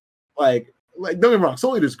 Like don't get me wrong,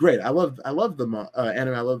 Soul Eater is great. I love the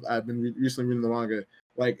anime. I've been recently reading the manga.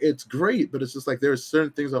 Like it's great, but it's just like there's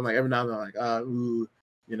certain things I'm like every now and then I'm like ooh,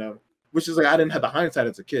 which is like I didn't have the hindsight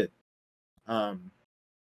as a kid. But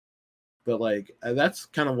like that's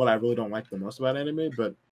kind of what I really don't like the most about anime.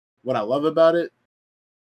 But what I love about it,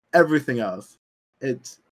 everything else, you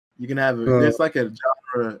can have there's like a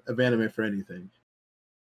genre of anime for anything.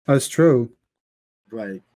 That's true.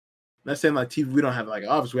 Like, not saying like TV, we don't have like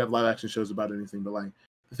obviously we have live action shows about anything, but like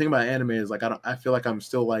the thing about anime is like I feel like I'm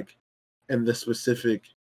still like in this specific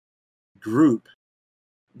group,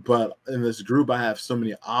 but in this group I have so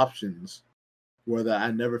many options where that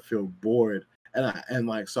I never feel bored, and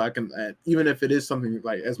like so I can even if it is something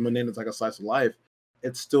like as mundane as like a slice of life,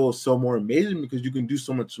 it's still so more amazing because you can do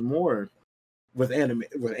so much more with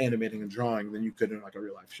animating and drawing than you could in like a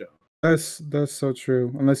real life show. That's so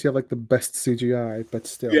true. Unless you have like the best CGI, but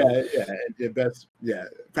still. Yeah, best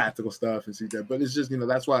practical stuff and CGI. But it's just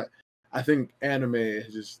that's why I think anime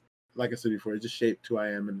is just like I said before, it just shaped who I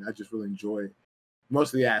am, and I just really enjoy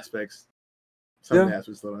most of the aspects. Some of the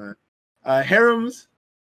aspects that I have. Harems,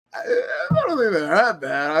 I don't think they're that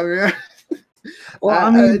bad. I mean,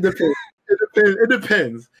 well, it depends. It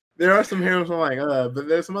depends. There are some harems I'm like, but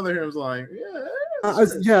there's some other harems I'm like,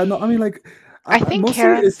 no, I mean like. I think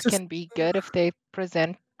harems just... can be good if they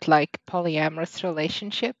present like polyamorous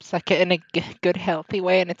relationships, like in a good, healthy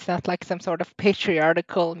way, and it's not like some sort of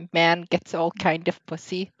patriarchal man gets all kind of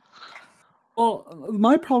pussy. Well,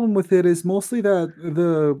 my problem with it is mostly that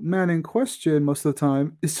the man in question, most of the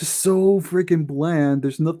time, is just so freaking bland.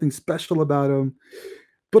 There's nothing special about him,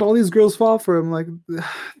 but all these girls fall for him. Like,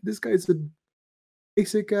 this guy's a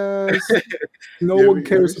basic ass, no one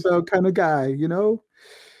cares about kind of guy, you know?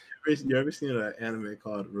 You ever seen an anime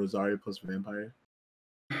called Rosario Plus Vampire?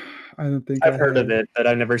 I don't think I've heard of it, but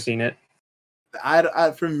I've never seen it.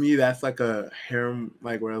 For me, that's like a harem,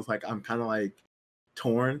 like where it's like I'm kind of like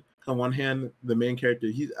torn. On one hand, the main character,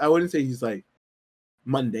 I wouldn't say he's like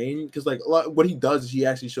mundane, because like what he does is he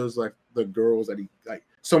actually shows like the girls that he like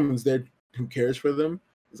someone's there who cares for them.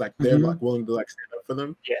 It's like they're like willing to like stand up for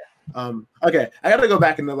them. Yeah. Okay, I gotta go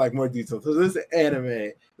back into like more detail. So this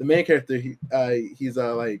anime, the main character, he's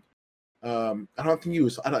like I think he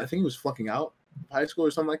was flunking out of high school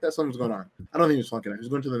or something like that. Something was going on. I don't think he was flunking out. He was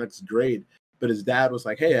going to the next grade. But his dad was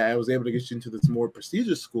like, "Hey, I was able to get you into this more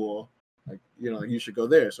prestigious school. Like, you should go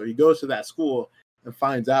there." So he goes to that school and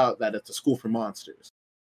finds out that it's a school for monsters.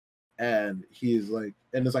 And he's like,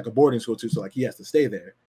 and it's like a boarding school too. So like he has to stay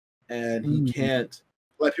there, and he can't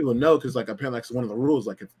let people know because like apparently like one of the rules,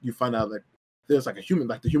 like if you find out that there's like a human,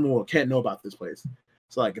 like the human world can't know about this place.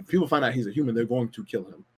 So like if people find out he's a human, they're going to kill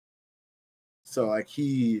him. So like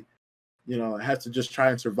he, has to just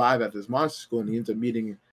try and survive at this monster school, and he ends up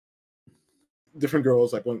meeting different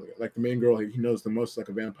girls. Like the main girl he knows the most, like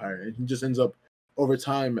a vampire, and he just ends up over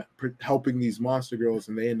time helping these monster girls,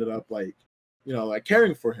 and they ended up like, like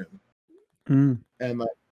caring for him, and like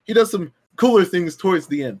he does some cooler things towards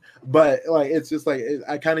the end. But like it's just like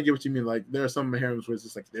I kind of get what you mean. Like there are some harems where it's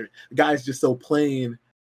just like the guy's just so plain.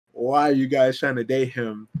 Why are you guys trying to date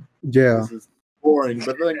him? Yeah. This is boring.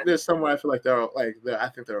 But like there's somewhere I feel like I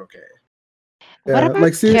think they're okay. What about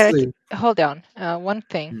like seriously? Hold on. One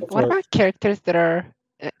thing. What about characters that are?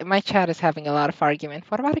 My chat is having a lot of argument.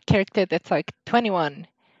 What about a character that's like 21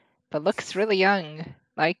 but looks really young?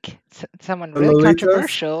 Like someone really Lolitas?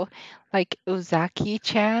 controversial, like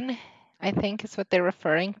Uzaki-chan, I think is what they're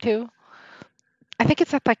referring to. I think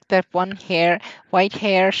it's like that white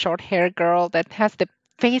hair, short hair girl that has the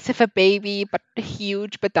face of a baby but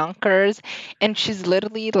huge badonkers, and she's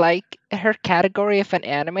literally like her category of an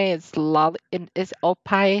anime is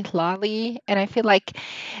opai lolly, and I feel like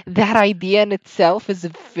that idea in itself is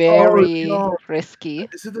very risky.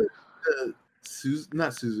 Is it the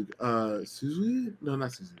not Suzuki? Suzuki? No,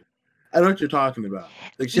 not Suzuki. I know what you're talking about.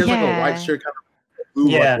 Like she has like a white shirt, kind of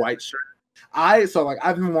blue like white shirt. I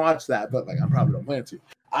haven't watched that, but like I probably don't plan to.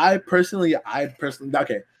 I personally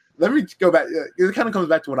okay. Let me go back. It kind of comes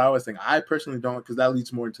back to what I was saying. I personally don't, because that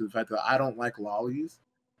leads more into the fact that I don't like lollies.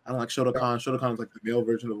 I don't like Shotokan. Shotokan is like the male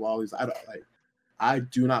version of lollies. I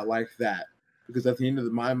do not like that. because at the end of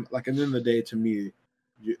the day, to me,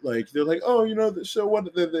 they're like, oh, so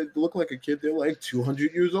what? They look like a kid. They're like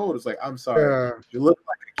 200 years old. It's like, I'm sorry, Yeah, if you look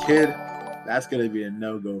like a kid, that's gonna be a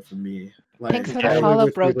no go for me. Like, Thanks for the totally follow,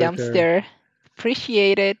 with you bro right there. dumpster.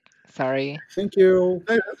 Appreciate it. Sorry. Thank you.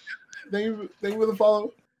 thank you for the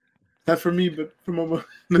follow. Not for me, but for Momo.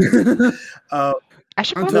 I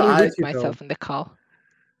should I'm probably totally I- with introduce you though. myself in the call.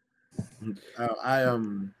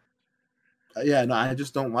 I yeah, no, I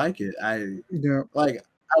just don't like it. Yeah, Like,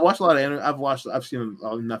 I watch a lot of anime. I've seen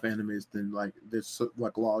enough animes. Then like there's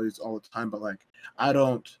like lollies all the time, but like I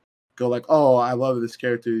don't go like, oh, I love this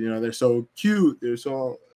character. They're so cute. They're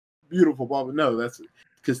so beautiful. Blah blah. No, that's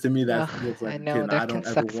because to me that Ugh, looks like I a kid, know and I that can don't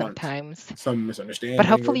ever suck want sometimes. some But misunderstanding or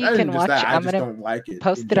hopefully you not even can just watch. that. I I'm just gonna don't like it in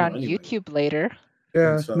post it general on anyway. YouTube later. And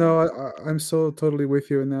yeah. so No, I'm so totally with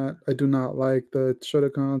you in that. I do not like the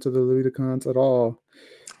Shotacons or the Ludicons at all.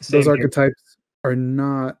 Those Same here. archetypes are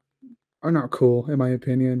not cool in my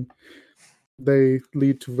opinion. They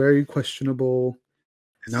lead to very questionable,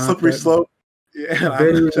 it's a not slippery that slope. Yeah, I'm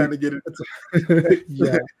very. not trying to get it.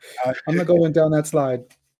 Yeah, I'm not going down that slide.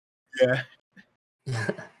 Yeah.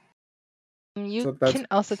 You So that's can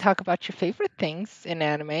also talk about your favorite things in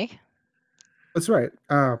anime. right.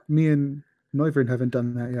 Me and Neuvern haven't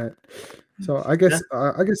done that yet. So I Yeah.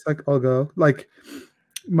 guess like I'll go. Like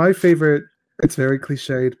my favorite. It's very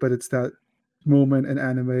cliched, but it's that moment in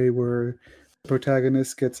anime where the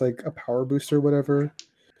protagonist gets like a power boost or whatever.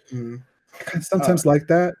 Mhm. I sometimes like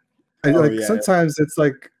that. Oh Like yeah, sometimes it's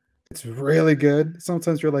like it's really good.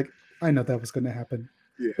 Sometimes you're like, I know that was going to happen.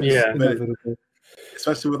 yeah. It's Yeah. But inevitable.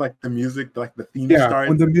 especially with like the music, like the theme Yeah, when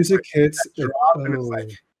starts, the music hits, drop, and it's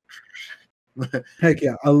like, heck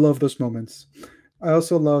yeah, I love those moments. I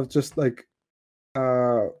also love just like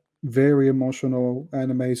uh very emotional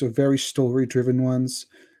animes or very story driven ones.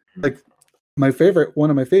 Like one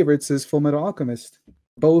of my favorites is Full Metal Alchemist.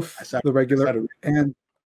 Both the I regular started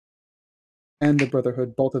and the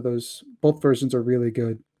Brotherhood, both versions are really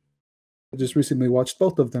good. I just recently watched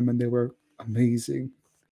both of them and they were amazing.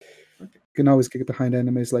 You can always get behind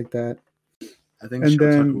animes like that. I think And Shotaku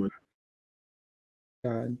then was.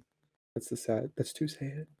 God, that's too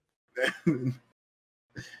sad. And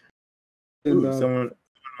Ooh, someone in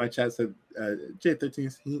my chat said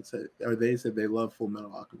J13. He said, or they said they love Full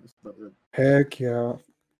Metal Alchemist. But heck yeah,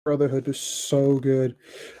 Brotherhood is so good.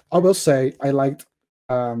 I will say I liked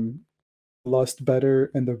um Lust better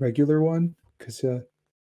in the regular one because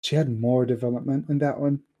she had more development in that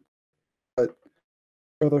one. But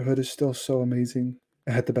Brotherhood is still so amazing.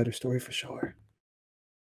 It had the better story for sure.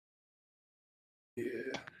 Yeah.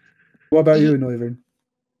 What about Ye- you, Noivern?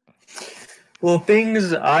 Well,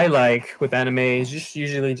 things I like with anime is just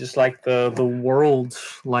usually just like the world,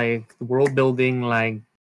 like the world building, like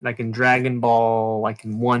in Dragon Ball, like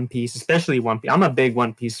in One Piece, especially One Piece. I'm a big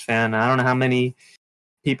One Piece fan. I don't know how many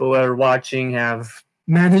people that are watching have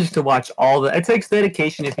managed to watch all the. It takes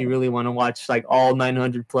dedication if you really want to watch like all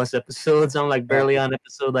 900 plus episodes. I'm like barely on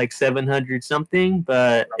episode like 700 something,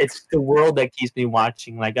 but it's the world that keeps me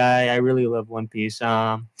watching. Like I really love One Piece.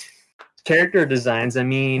 Character designs. I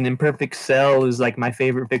mean, Imperfect Cell is like my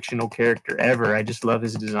favorite fictional character ever. I just love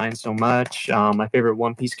his design so much. My favorite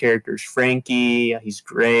One Piece character is Frankie. He's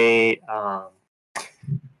great.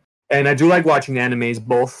 And I do like watching animes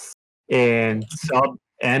both in sub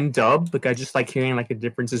and dub. Like I just like hearing like the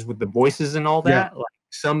differences with the voices and all Yeah. that. Like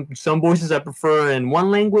some voices I prefer in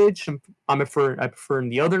one language. I prefer in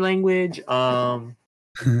the other language.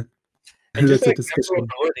 And just That's a like discussion.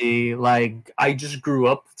 memorability, like I just grew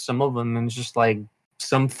up with some of them, and just like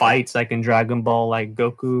some fights, like in Dragon Ball, like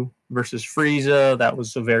Goku versus Frieza, that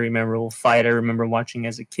was a very memorable fight. I remember watching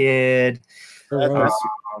as a kid, There was.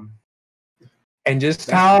 um, and just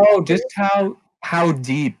That's how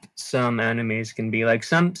deep some animes can be. Like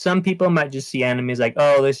some people might just see animes like,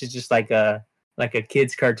 oh, this is just like a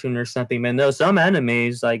kid's cartoon or something. But no, some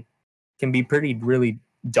animes like can be pretty really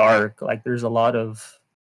dark. Like there's a lot of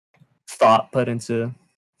thought put into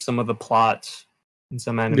some of the plots in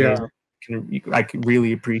some animes. Yeah. I can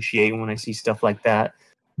really appreciate when I see stuff like that.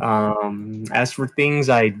 As for things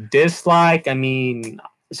I dislike, I mean,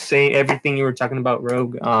 say everything you were talking about,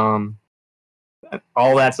 Rogue.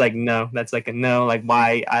 All that's like no, that's like a no. Like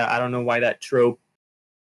why? I don't know why that trope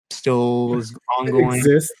still is It ongoing.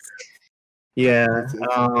 exists. Yeah.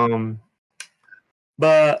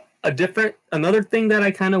 But another thing that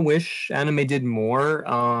I kind of wish anime did more.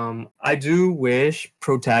 I do wish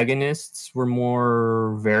protagonists were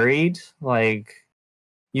more varied. Like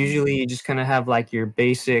usually you just kind of have like your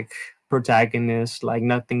basic protagonist, like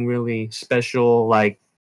nothing really special. Like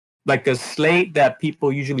like a slate that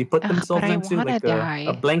people usually put Ugh, but themselves I into, wanna like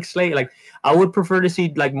a die. blank slate. Like I would prefer to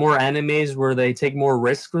see like more animes where they take more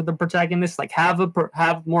risks with the protagonist. Like have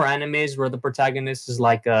more animes where the protagonist is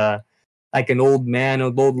like an old man,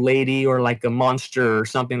 an old lady, or like a monster or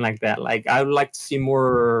something like that. Like I would like to see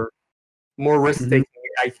more risk Mhm. taking.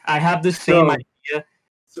 I have the same So, idea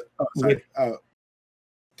oh, with. sorry.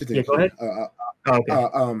 Continue, Yeah, go continue. ahead. Oh,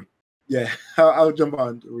 okay. Yeah, I'll jump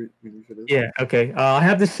on when you finish. Yeah, okay. I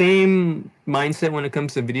have the same mindset when it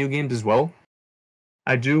comes to video games as well.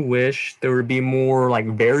 I do wish there would be more like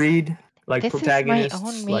varied like This is my own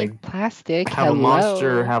protagonists, made like plastic. have a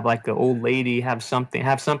monster, Hello. have like an old lady, have something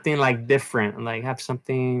like different, like have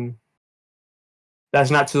something that's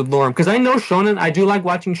not to the norm. Because I know shonen, I do like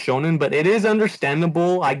watching shonen, but it is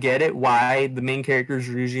understandable. I get it why the main characters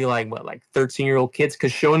are usually like what, like 13-year-old kids.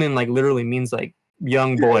 Because shonen like literally means like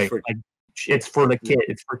young Yeah, it's boy, for like it's for the yeah. kid,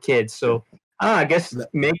 it's for kids. So I don't know, I guess That,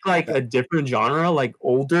 make like that. a different genre, like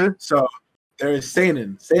older. So there is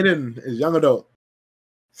seinen. Seinen is young adult.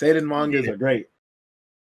 Seinen mangas Yeah, are great.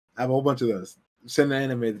 I have a whole bunch of those. Seinen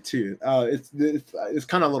animated too. It's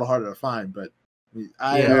kind of a little harder to find, but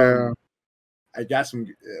I yeah. Yeah. I got some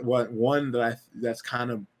one that that's kind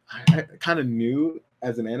of new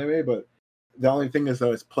as an anime, but the only thing is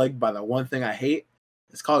though it's plagued by the one thing I hate.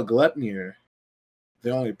 It's called Glepnir.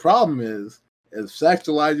 The only problem is it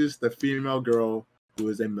sexualizes the female girl who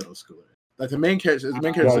is a middle schooler. Like the main character is a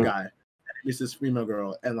Wow. guy, and he meets this female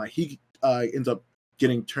girl, and like he ends up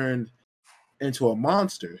getting turned into a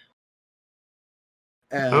monster,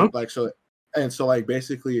 Huh? and like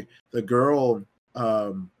basically the girl,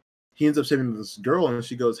 um, he ends up saving this girl, and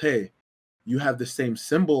she goes, "Hey, you have the same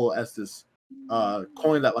symbol as this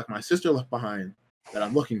coin that like my sister left behind that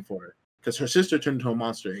I'm looking for," because her sister turned into a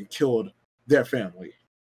monster and killed their family.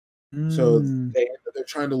 So Mm. they're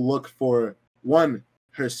trying to look for one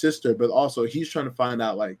her sister, but also he's trying to find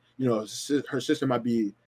out like her sister might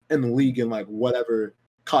be in the league and like whatever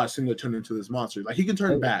caused him to turn into this monster. Like he can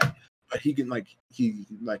turn Okay. back, but he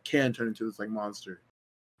like can turn into this like monster.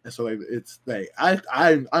 And so like it's like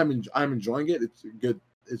I'm enjoying it. It's good.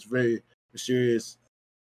 It's very mysterious,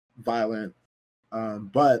 violent.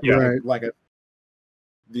 But Yeah. Right.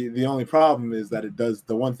 the only problem is that it does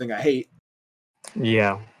the one thing I hate,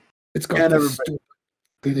 Yeah. It's got and this everybody.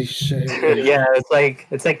 stupid cliche. Yeah, it's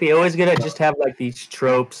like they always gotta just have like these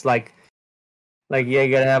tropes, like yeah,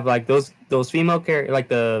 you gotta have like those female characters, like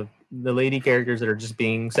the lady characters that are just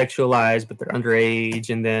being sexualized, but they're underage,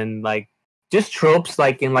 and then like just tropes,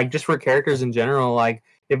 like in like just for characters in general, like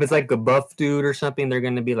if it's like a buff dude or something, they're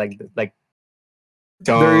gonna be like They're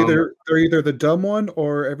dumb. either the dumb one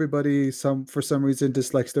or everybody for some reason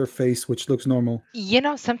dislikes their face, which looks normal.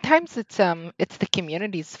 Sometimes it's the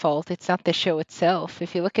community's fault. It's not the show itself.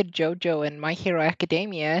 If you look at JoJo and My Hero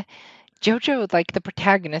Academia, JoJo, like the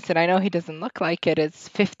protagonist, and I know he doesn't look like it, is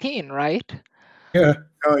 15, right? Yeah.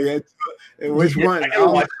 Oh yeah, which Yeah, I one?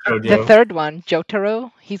 gotta watch The JoJo. third one,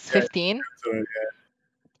 Jotaro, he's Yeah, 15. so,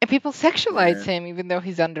 And people sexualize yeah. him even though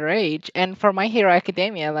he's underage. And for My Hero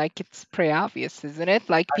Academia, like it's pretty obvious, isn't it?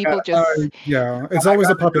 Like I people got, just Yeah. It's I always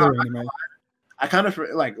a got to popular anime. I kind of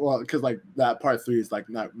like because like that part 3 is like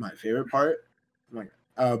not my favorite part. Like,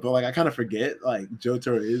 but like I kind of forget like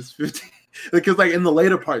Jotaro is 15 because like in the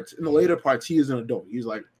later parts he is an adult. He's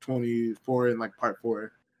like 24 in like part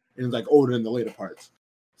 4, and he's like older in the later parts.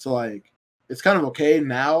 So like it's kind of okay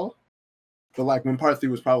now, but like when part 3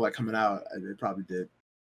 was probably like coming out, it probably did.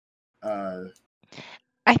 Uh,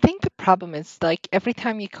 I think the problem is like every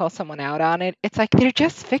time you call someone out on it, it's like they're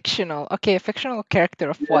just fictional. Okay, a fictional character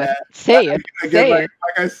of what? yeah, Say it. again, Say it.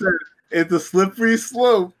 like I said, it's a slippery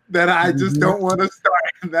slope that I just Mhm. don't want to start.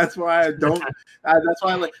 And that's why I don't. That's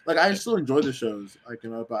why like I still enjoy the shows, like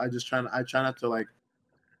but I try not to like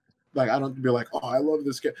I don't be like, oh, I love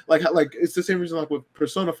this game. Like it's the same reason like with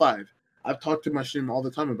Persona 5. I've talked to my stream all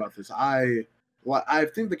the time about this. I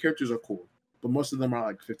think the characters are cool, but most of them are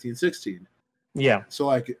like 15, 16. Yeah, So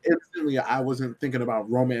like instantly I wasn't thinking about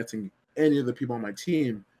romancing any of the people on my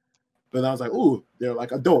team. But I was like, ooh, they're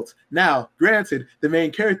like adults. Now, granted, the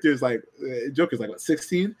main character is like Joker's like what,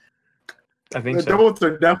 16? I think The so. adults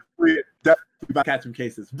are definitely about catching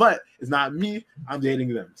cases, but it's not me. I'm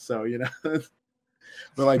dating them, so but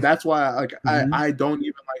like that's why like Mhm. I don't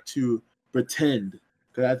even like to pretend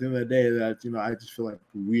because at the end of the day that I just feel like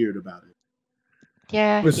weird about it.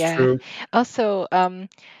 Yeah, It's yeah. true. Also,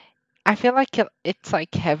 I feel like it's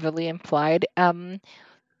like heavily implied. A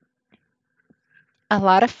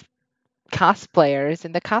lot of cosplayers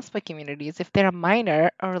in the cosplay communities, if they're a minor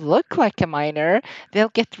or look like a minor, they'll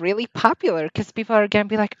get really popular because people are gonna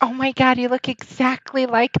be like, "Oh my god, you look exactly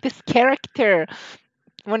like this character."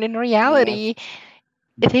 when in Yeah, reality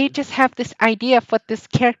they just have this idea of what this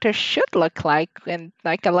character should look like, and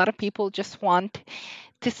like a lot of people just want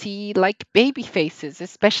to see like baby faces,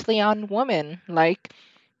 especially on women. Like,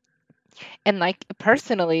 and like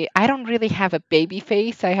personally, I don't really have a baby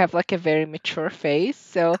face. I have like a very mature face.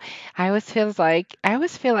 So I always feel like,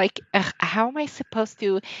 ugh, how am I supposed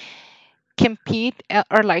to compete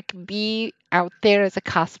or like be out there as a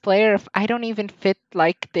cosplayer if I don't even fit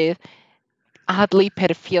like the oddly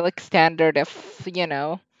pedophilic standard of, I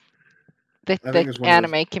the think it's one of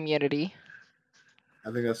those. anime community.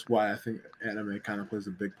 I think that's why I think anime kind of plays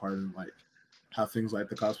a big part in like how things like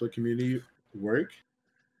the cosplay community work.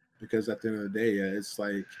 Because at the end of the day, it's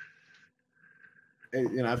like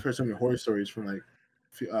I've heard so many horror stories from like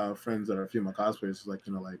friends that are female cosplayers. Like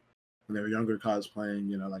like when they were younger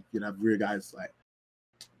cosplaying, like you'd have weird guys like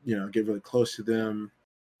get really close to them,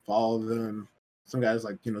 follow them. Some guys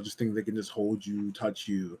like just think they can just hold you, touch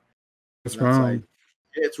you, That's and that's like wrong.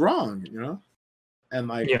 it's wrong. And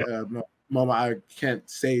like Yeah. Mama, I can't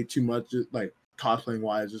say too much like cosplaying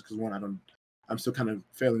wise, just because one, I'm still kind of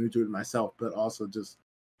fairly new to it myself, but also just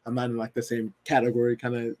I'm not in like the same category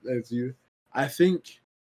kind of as you. I think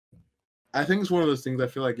I think it's one of those things. I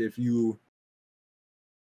feel like if you,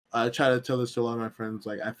 I try to tell this to a lot of my friends.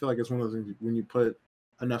 Like I feel like it's one of those things when you put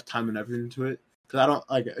enough time and effort into it. Because I don't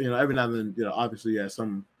like every now and then obviously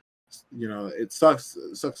some it sucks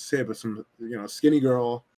to say, but some skinny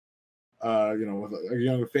girl with a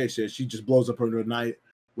younger face, she just blows up overnight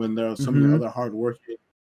when there are so many Hmm. other hardworking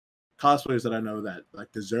cosplayers that I know that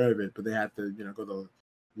like deserve it, but they have to go the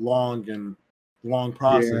long and long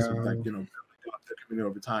process of like Yeah, building up their community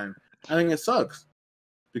over time. I think it sucks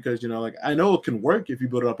because like I know it can work if you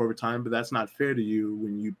build it up over time, but that's not fair to you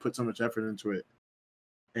when you put so much effort into it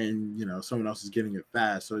and someone else is getting it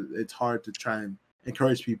fast. So it's hard to try and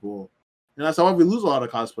encourage people. And that's why we lose a lot of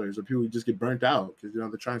cosplayers, or people just get burnt out because they're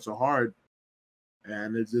trying so hard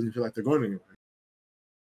and it doesn't feel like they're going anywhere.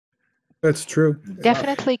 that's true. It's tough.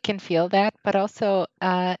 Definitely can feel that, but also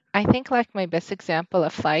I think like my best example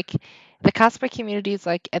of like the cosplay community is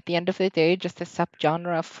like at the end of the day just a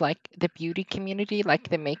subgenre of like the beauty community, like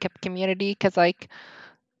the makeup community, because like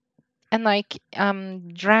and like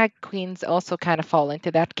drag queens also kind of fall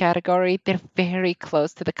into that category. They're very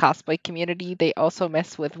close to the cosplay community. They also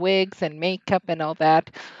mess with wigs and makeup and all that.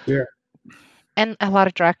 Yeah. And a lot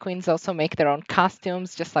of drag queens also make their own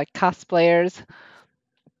costumes, just like cosplayers.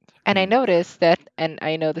 And I Mm. noticed that, and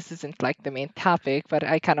I know this isn't like the main topic, but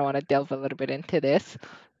I kind of want to delve a little bit into this,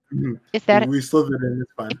 Mhm. is that We slid it in.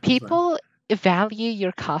 It's fine. It's fine. people value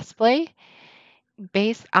your cosplay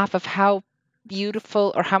based off of how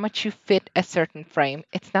beautiful or how much you fit a certain frame.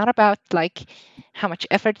 It's not about like how much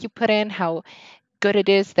effort you put in, how good it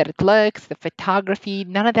is that it looks, the photography,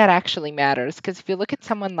 none of that actually matters. Because if you look at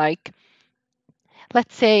someone like,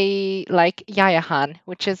 let's say, like Yaya Han,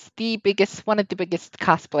 which is one of the biggest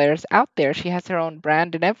cosplayers out there, she has her own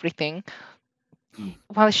brand and everything. Mm.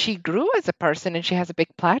 While she grew as a person and she has a big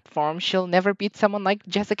platform, she'll never beat someone like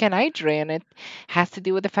Jessica and Idri. And it has to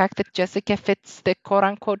do with the fact that Jessica fits the quote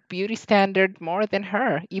unquote beauty standard more than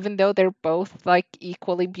her, even though they're both like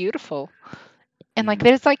equally beautiful. And Mm.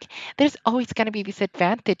 like there's always going to be these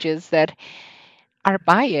advantages that are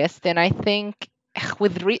biased. And I think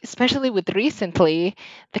especially with recently,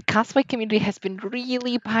 the cosplay community has been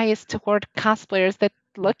really biased toward cosplayers that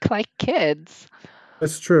look like kids.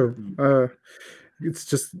 That's true. Mm. It's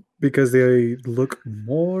just because they look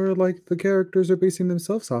more like the characters are basing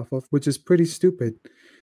themselves off of, which is pretty stupid. So,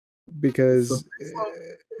 Because,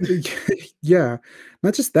 yeah,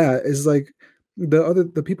 not just that is like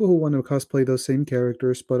the people who want to cosplay those same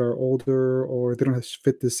characters but are older or they don't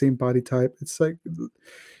fit the same body type. It's like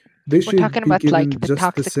they We're should talking be about like given the just the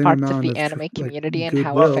toxic same parts of amount the of anime like community and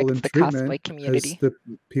how it goodwill affects and the treatment cosplay as community. the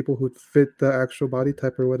people who fit the actual body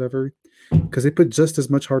type or whatever, because they put just as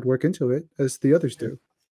much hard work into it as the others yeah, do.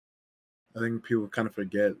 I think people kind of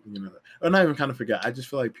forget, or not even kind of forget. I just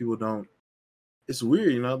feel like people don't. It's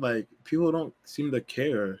weird, like people don't seem to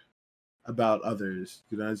care about others.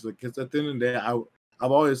 It's like because at the end of the day,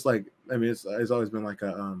 I've always like. I mean, it's always been like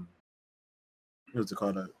a what's it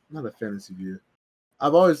called? Not a fantasy view.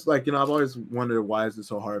 I've always like I've always wondered why is it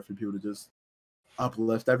so hard for people to just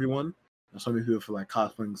uplift everyone. And so many people feel like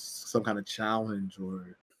cosplaying some kind of challenge, or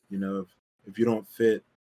if you don't fit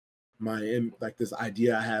like this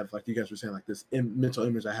idea I have, like you guys were saying, like this mental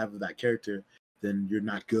image I have of that character, then you're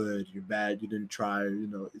not good, you're bad, you didn't try.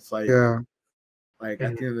 It's Yeah, like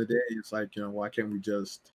at Mhm. the end of the day, it's like why can't we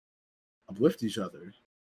just uplift each other?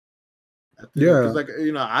 Because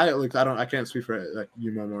yeah, I can't speak for like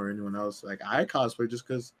you, Momo, or anyone else. Like I cosplay just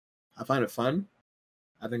because I find it fun.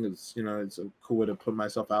 I think it's a cool way to put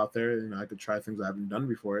myself out there. I could try things I haven't done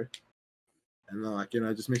before, and then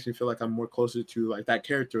it just makes me feel like I'm more closer to like that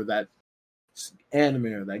character, that anime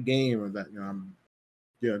or that game or that I'm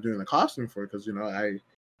doing the costume for, because I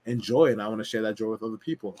enjoy it and I want to share that joy with other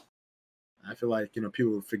people. I feel like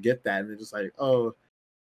people forget that and they're just like, oh,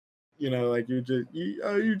 like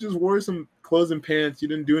you just wore some clothes and pants, you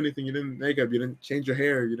didn't do anything, you didn't makeup, you didn't change your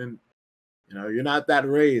hair, you didn't, you're not that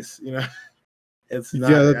race. It's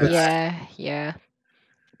not. Yeah, that's Yeah, yeah.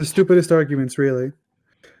 the stupidest arguments, really.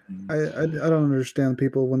 Mm. I don't understand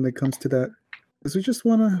people when it comes to that. Because we just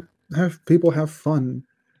want to have people have fun.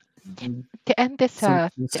 And To end this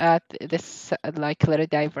sometimes. this like little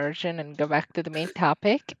diversion and go back to the main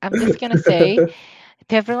topic, I'm just gonna say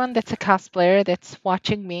to everyone that's a cosplayer that's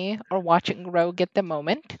watching me or watching Rogue at the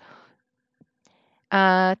moment,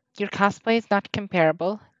 your cosplay is not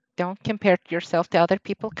comparable. Don't compare yourself to other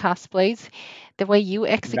people cosplays. The way you That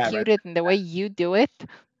right execute it and the way you do it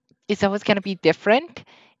is always going to be different.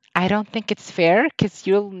 I don't think it's fair because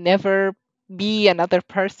you'll never be another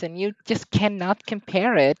person. You just cannot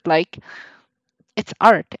compare it. Like, it's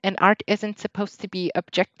art, and art isn't supposed to be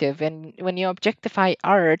objective. And when you objectify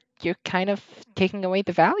art, you're kind of taking away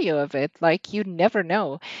the value of it. Like, you never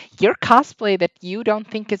know. Your cosplay that you don't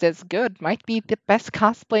think is as good might be the best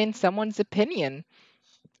cosplay in someone's opinion.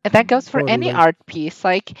 And that goes for any Totally. art piece.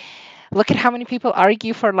 Like, look at how many people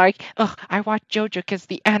argue for like, oh, I watch JoJo because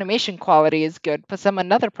the animation quality is good, but some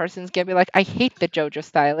another person's gonna be like, I hate the JoJo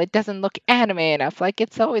style. It doesn't look anime enough. Like,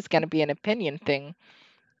 it's always gonna be an opinion thing.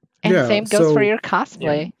 And Yeah, same goes for so your Yeah.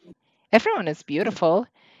 cosplay. Everyone is beautiful.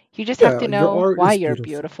 You just have yeah, to your know art why is you're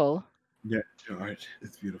beautiful. beautiful. Yeah, your art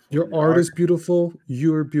is beautiful. Your Your art art. is beautiful.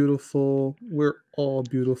 You're beautiful. We're all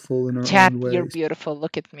beautiful in our Chat, own you're ways. beautiful.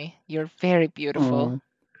 Look at me. You're very beautiful.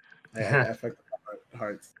 Aw, I affect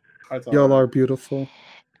hearts all y'all are around. beautiful.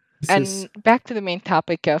 This is And back to the main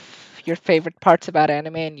topic of your favorite parts about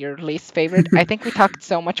anime and your least favorite. I think we talked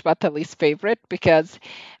so much about the least favorite because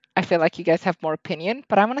I feel like you guys have more opinion,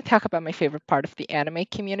 but I want to talk about my favorite part of the anime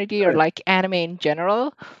community or Good. like anime in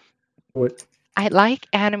general. what. I like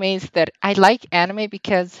anime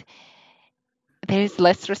because there's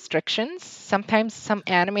less restrictions. Sometimes some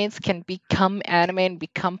animes can become anime and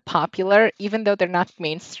become popular, even though they're not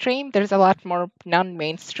mainstream. There's a lot more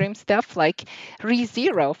non-mainstream stuff, like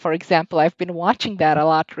ReZero, for example. I've been watching that a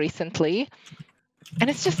lot recently, and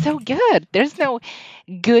it's just so good. There's no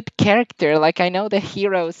good character. Like, I know the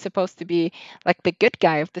hero is supposed to be like the good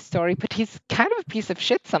guy of the story, but he's kind of a piece of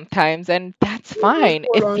shit sometimes, and that's fine.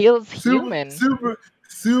 Hold It on. feels human.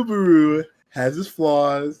 Subaru has his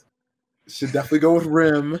flaws. Should definitely go with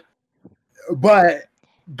Rim, but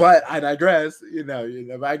I digress. I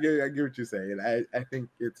get what you're saying. I think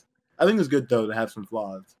it's good though to have some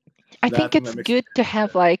flaws. I I think think it's that makes good to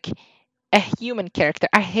have like a human character.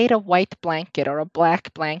 I hate a white blanket or a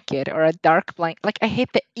black blanket or a dark blanket. Like, I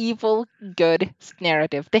hate the evil good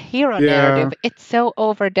narrative, the hero Yeah, narrative. It's so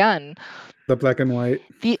overdone. the black and white.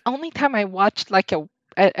 The only time I watched like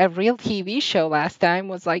a real TV show last time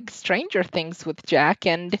was like Stranger Things with Jack,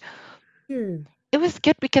 and Yeah. it was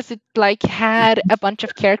good because it like had a bunch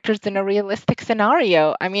of characters in a realistic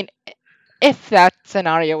scenario. I mean, if that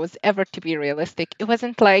scenario was ever to be realistic, it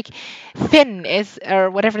wasn't like Finn is, or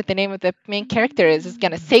whatever the name of the main character is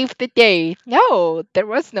gonna save the day. No, there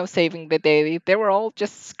was no saving the day. They were all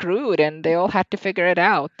just screwed and they all had to figure it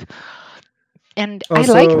out. And I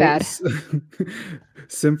like Also, that.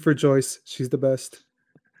 Sim for Joyce. She's the best.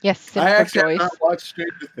 Yes, Sim I for actually have not Joyce. watched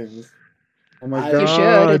Stranger Things. Oh my I You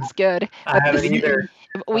should, god. it's good. I But haven't this, either.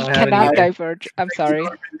 we I haven't cannot I either. diverge. I'm sorry.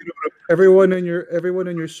 Everyone in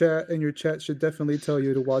your chat should definitely tell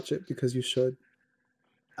you to watch it because you should.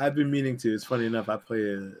 I've been meaning to. It's funny enough. I play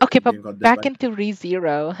Okay, a but game called Dead back by. into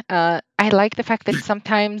ReZero. I like the fact that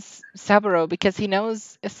sometimes Saburo, because he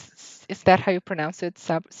knows, is that how you pronounce it?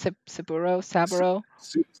 Saburo? Saburo? Subaru.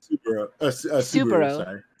 Subaru. Subaru.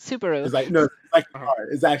 Sorry. Subaru. It's like no. It's like the Uh-huh. car.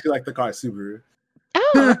 It's actually like the car Subaru.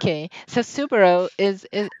 Oh, okay. So Subaru is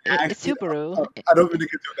Actually, Subaru. I don't mean to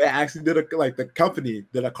get to it. They actually did the company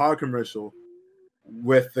did a car commercial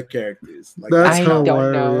with the characters. Like That's that's I how.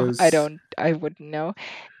 don't know. hilarious. I wouldn't know.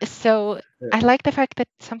 So Yeah. I like the fact that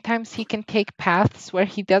sometimes he can take paths where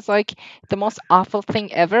he does like the most awful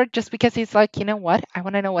thing ever just because he's like, you know what? I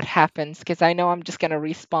want to know what happens because I know I'm just going to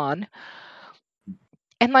respawn.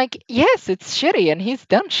 And like, yes, it's shitty and he's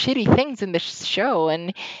done shitty things in the show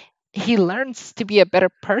and he learns to be a better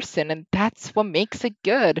person and that's what makes it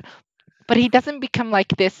good. But he doesn't become like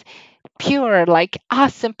this pure, like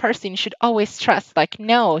awesome person you should always trust. Like,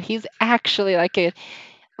 no, he's actually like a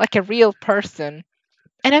real person.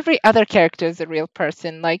 And every other character is a real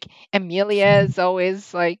person. Like Amelia is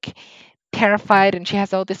always like terrified and she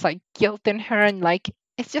has all this like guilt in her and like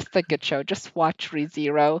it's just a good show. Just watch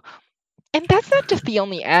ReZero. And that's not just the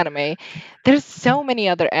only anime. There's so many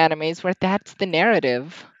other animes where that's the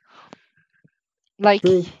narrative. Like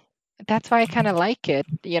True. that's why I kind of like it,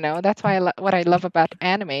 That's why what I love about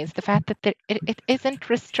anime is the fact that it isn't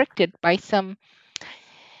restricted by some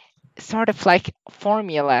sort of like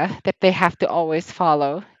formula that they have to always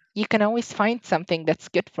follow. You can always find something that's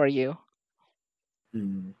good for you.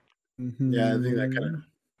 Mm. Mm-hmm. Yeah, I think that kind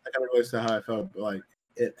of relates to how I felt. Like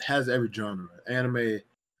it has every genre. Anime,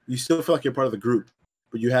 you still feel like you're part of the group,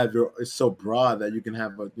 but you have it's so broad that you can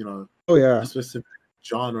have Oh yeah, a specific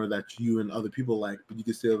genre that you and other people like, but you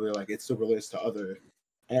can still be like it still relates to other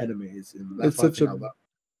animes, and that's it's what I such think a I love.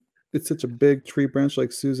 it's such a big tree branch,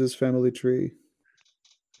 like Sousa's family tree.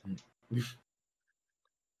 It's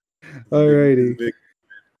a Alrighty, big,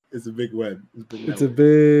 it's a big web. It's a big it's a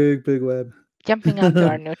network. big web. Jumping on to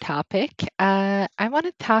our new topic, I want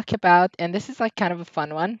to talk about, and this is like kind of a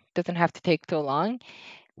fun one, doesn't have to take too long.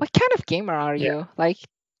 What kind of gamer are Yeah. you? Like,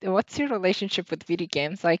 what's your relationship with video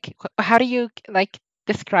games? Like, how do you like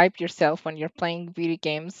describe yourself when you're playing video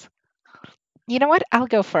games? You know what? I'll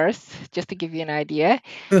go first, just to give you an idea.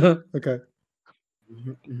 Okay.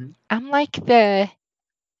 Mm-hmm. I'm like the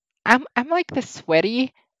I'm like the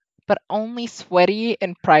sweaty, but only sweaty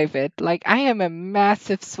in private. Like I am a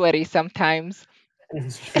massive sweaty sometimes, Sure,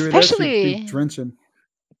 that should be especially drenching.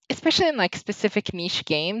 especially in like specific niche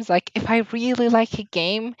games. Like if I really like a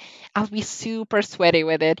game, I'll be super sweaty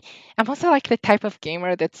with it. I'm also like the type of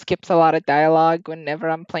gamer that skips a lot of dialogue whenever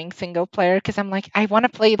I'm playing single player because I'm like I want to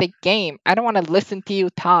play the game. I don't want to listen to you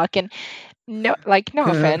talk. And no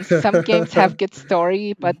offense, some games have good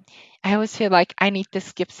story, but I always feel like I need to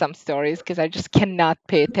skip some stories because I just cannot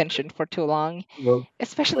pay attention for too long, Well,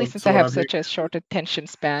 especially since I so what have I'm hearing, such a short attention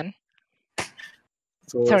span.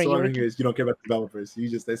 so Sorry, so you what I'm were. hearing is you don't care about developers. You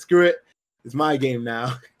just say screw it. It's my game now.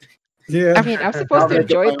 I Yeah. mean, I'm I'll supposed to make up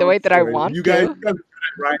enjoy my it the own way that I story. want You guys, to. you guys are good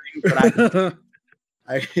at writing, but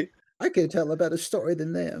I I can tell a better story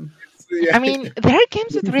than them. yeah. I mean, there are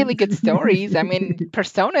games with really good stories. I mean,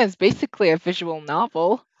 Persona is basically a visual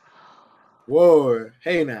novel. Whoa,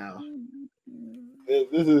 hey now.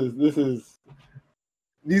 This is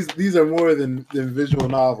these are more than visual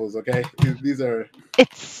novels. Okay, these are.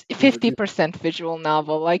 It's These 50% visual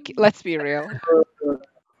novel. Like, let's be real. I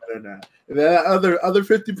don't know. The other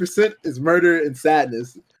 50% is murder and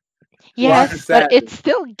sadness. Lots of Yes, but it's sadness.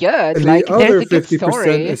 still good. And the Like, there's other a good 50%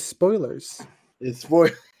 story. is spoilers. It's for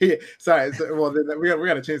sorry. Well, then we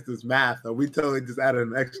got to change this math. We totally just added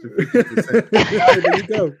an extra 50%. There you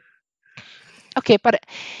go. Okay, but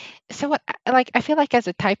so what? Like, I feel like as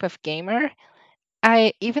a type of gamer,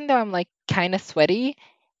 I even though I'm like kind of sweaty,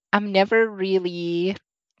 I'm never really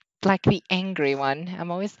like the angry one. I'm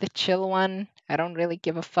always the chill one. I don't really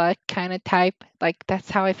give a fuck kind of type. Like that's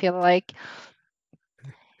how I feel like.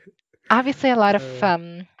 Obviously, a lot of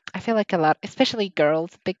I feel like a lot, especially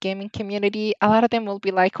girls, the gaming community, a lot of them will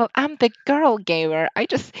be like, "Well, I'm the girl gamer." I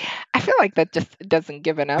feel like that just doesn't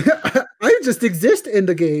give enough. I just exist in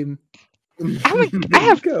the game. I There you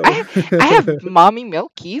have, I go. have, I have mommy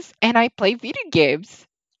milkies, and I play video games.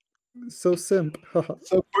 So simp.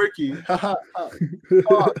 So quirky. I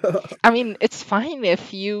mean, it's fine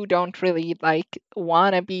if you don't really like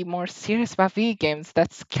want to be more serious about video games.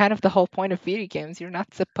 That's kind of the whole point of video games. You're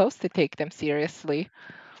not supposed to take them seriously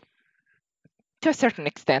to a certain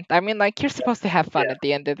extent. I mean, like you're supposed to have fun Yeah. at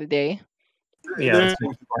the end of the day. Yeah, There- that's the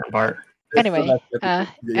most important part. there's still Anyway, yeah.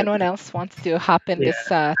 anyone else wants to hop in Yeah,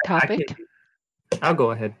 this I can. topic? I'll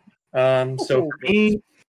go ahead. So for me,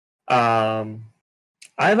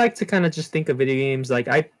 I like to kind of just think of video games like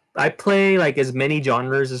I play like as many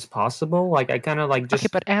genres as possible. Like I kind of like Okay,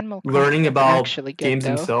 just but Animal learning Crossing is about actually good games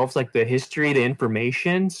though. themselves, like the history, the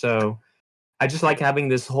information. So I just like having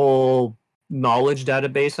this whole knowledge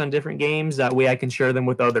database on different games. That way I can share them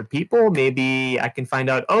with other people. Maybe I can find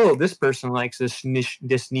out, oh, this person likes this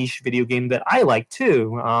niche video game that I like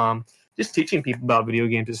too. Just teaching people about video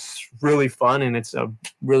games is really fun, and it's a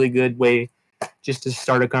really good way just to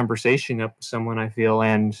start a conversation up with someone, I feel.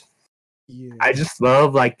 And Yeah. I just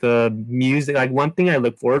love like the music. Like one thing I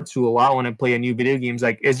look forward to a lot when I play a new video game is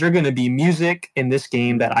like, is there going to be music in this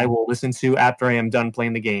game that I will listen to after I am done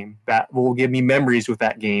playing the game that will give me memories with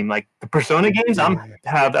that game? Like the Persona games,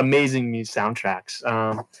 have amazing soundtracks.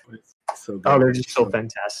 So good. Oh, they're just so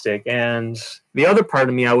fantastic. And the other part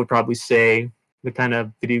of me, I would probably say, the kind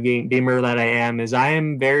of video game gamer that I am, is I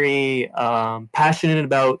am very passionate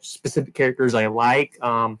about specific characters I like.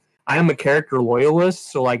 I am a character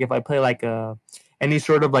loyalist, so like if I play like any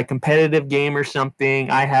sort of like competitive game or something,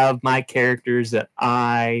 I have my characters that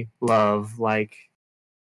I love. Like,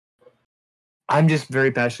 I'm just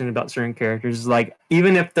very passionate about certain characters. Like,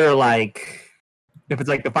 even if they're like, if it's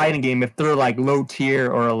like the fighting game, if they're like low tier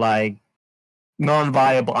or like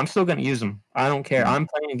non-viable, I'm still gonna use them. I don't care. I'm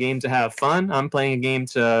playing a game to have fun. I'm playing a game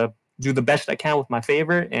to do the best I can with my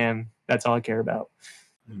favorite, and that's all I care about.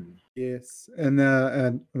 Yes, and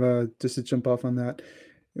just to jump off on that,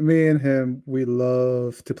 me and him, we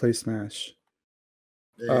love to play Smash.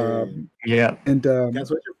 Hey, Yeah. And guys,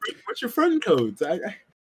 what's your friend codes?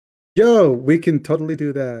 yo, we can totally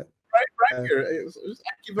do that. Right here, just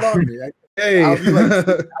keep it on me. Hey, I'll be like sitting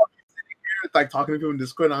here, like talking to people in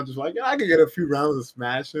Discord, and I'm just like, yeah, I can get a few rounds of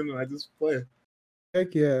smashing, and I just play.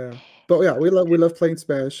 heck yeah! But yeah, we love playing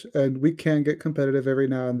Smash, and we can get competitive every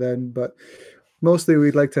now and then. But mostly,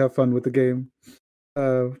 we'd like to have fun with the game.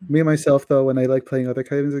 Me and myself, though, when I like playing other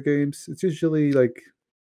kinds of games, it's usually like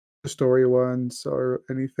the story ones or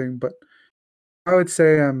anything. But I would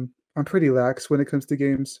say I'm pretty lax when it comes to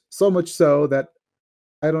games. So much so that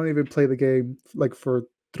I don't even play the game like for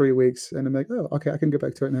 3 weeks, and I'm like, oh, okay, I can get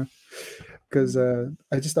back to it now. Because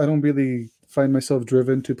I don't really find myself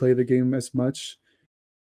driven to play the game as much.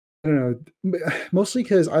 I don't know, mostly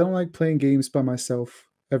because I don't like playing games by myself.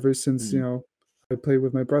 Ever since I play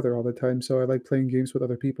with my brother all the time, so I like playing games with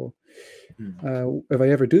other people. If I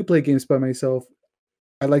ever do play games by myself,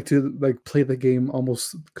 I like to like play the game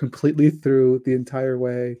almost completely through the entire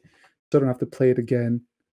way, so I don't have to play it again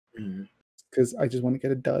because I just want to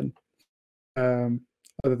get it done. Um,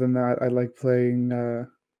 Other than that, I like playing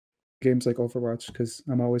games like Overwatch because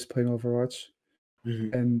I'm always playing Overwatch,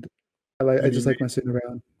 and I just like messing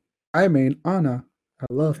around. I main Ana. I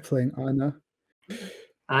love playing Ana.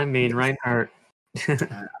 I mean Reinhardt.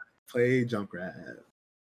 I play Junkrat.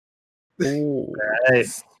 Oh, Right.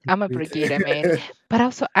 I'm a sweet. Brigida main, but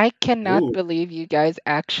also I cannot Ooh. believe you guys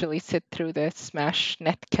actually sit through the Smash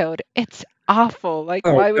netcode. It's awful. Like,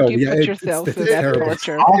 Oh why would no, you yeah, put it's yourselves in it's that terrible.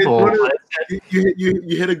 torture? It's one Awful. of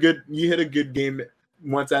you hit a good game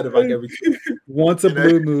once out of like every two, Once a you know?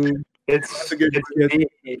 blue moon, That's a good it's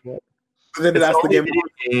game. But then it's that's the the only game.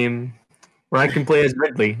 video game where I can play as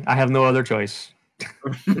Ridley. I have no other choice.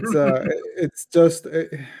 it's it's just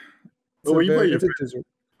But when you play your it's a desert.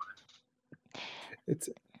 It's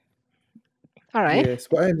All right. yes,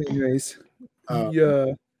 but anyways, um, yeah.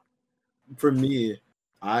 for me,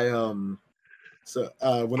 I when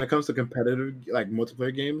it comes to competitive like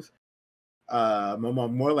multiplayer games, I'm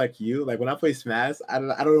more like you. Like when I play Smash, I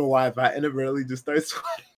don't know why, if I inadvertently just start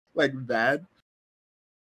sweating like bad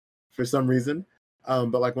for some reason.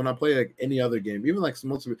 But like when I play like any other game, even like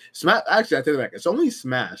multiple Smash, actually I take it back. It's only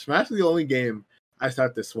Smash. Smash is the only game I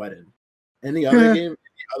start to sweat in. Any other game,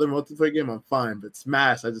 any other multiplayer game, I'm fine. But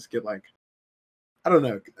Smash, I just get like I don't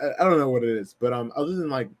know. I don't know what it is. But other than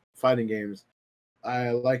like fighting games,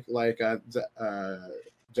 I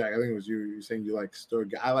Jack, I think it was you saying you like story.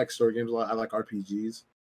 I like story games a lot. I like RPGs.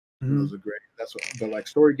 And Mhm. those are great. That's what. But like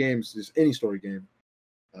story games, just any story game,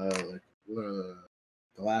 like The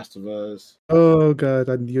Last of Us. Oh god,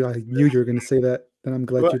 I knew you were gonna say that, and I'm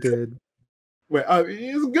glad What? you did. Wait,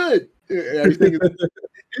 it's good. Everything is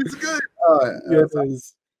it's good.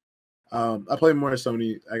 Yes. I play more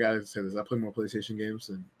Sony. I gotta say this. I play more PlayStation games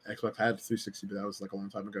than Xbox. I had 360, but that was like a long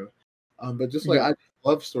time ago. But just like Yeah. I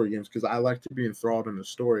love story games because I like to be enthralled in a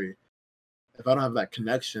story. If I don't have that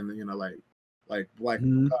connection,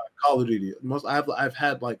 Mhm. Call of Duty. I've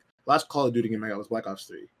had like last Call of Duty game I got was Black Ops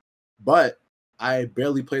 3, but I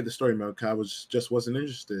barely played the story mode because I wasn't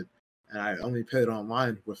interested, and I only played it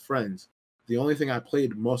online with friends. The only thing I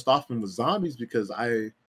played most often was zombies because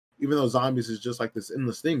even though zombies is just like this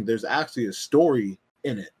endless thing, there's actually a story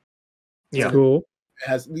in it. It's Yeah. And it cool.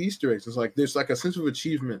 has the Easter eggs. It's like there's like a sense of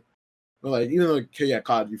achievement. But like even though okay, yeah,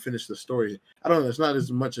 COD, you finished the story. I don't know. It's not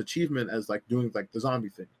as much achievement as like doing like the zombie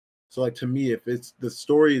thing. So like to me, if it's the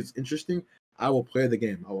story is interesting, I will play the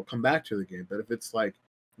game. I will come back to the game. But if it's like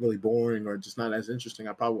really boring or just not as interesting,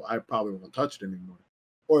 I probably won't touch it anymore.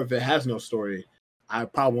 Or if it has no story, I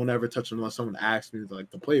probably won't ever touch it unless someone asks me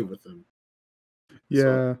to play with them. So,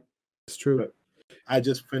 Yeah, it's true. but I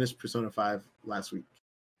just finished Persona 5 last week.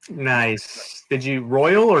 Nice. Did you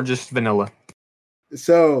Royal or just vanilla?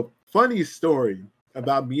 So funny story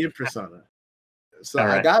about me and Persona. So All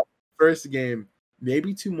I right. got first game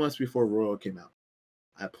maybe 2 months before Royal came out.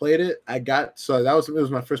 I played it. It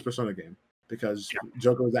was my first Persona game because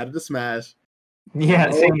Joker was added to Smash. Yeah,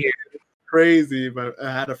 Oh, same here. crazy! But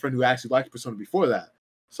I had a friend who actually liked Persona before that,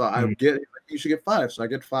 so you should get 5. So I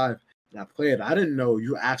get 5 and I play it. I didn't know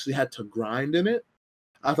you actually had to grind in it.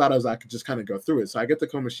 I thought I could just kind of go through it. So I get the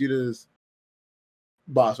Komoshitas.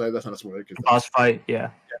 boss, right? That's not a spoiler because Boss fight, yeah.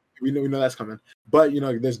 we know that's coming. But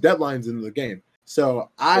there's deadlines in the game, so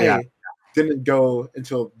Yeah. I didn't go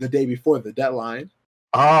until the day before the deadline.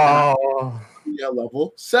 Oh,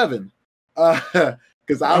 Level 7,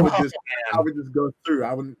 because I would just man. go through.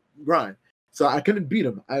 I wouldn't grind, so I couldn't beat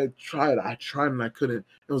him. I tried, and I couldn't.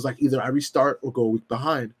 It was like either I restart or go a week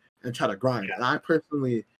behind and try to grind. And I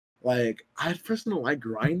personally like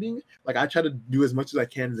grinding. Like I try to do as much as I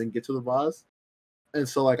can and then get to the boss. And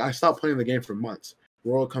so like I stopped playing the game for months.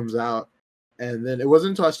 World comes out, and then it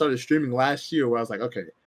wasn't until I started streaming last year where I was like, okay,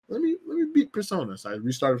 let me beat Persona. So I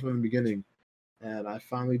restarted from the beginning, and I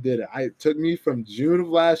finally did it. It took me from June of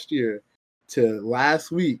last year to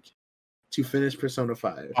last week to finish Persona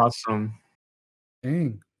 5. Awesome.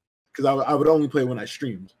 Dang. Because I would only play when I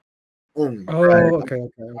streamed. Only. Oh, right? okay.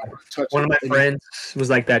 One of my friends was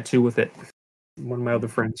like that too with it. One of my other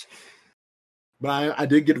friends. But I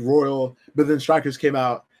did get Royal, but then Strikers came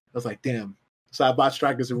out. I was like, damn. So I bought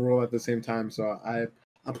Strikers and Royal at the same time. So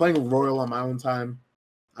I'm playing Royal on my own time.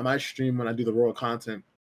 I might stream when I do the Royal content.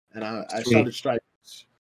 And I started Strikers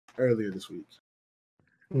earlier this week.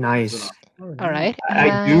 Nice. All right.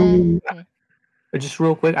 I do. Just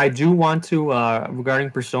real quick, I do want to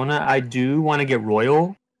regarding Persona. I do want to get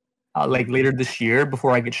Royal, like later this year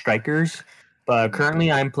before I get Strikers. But currently,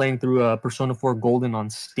 I'm playing through Persona 4 Golden on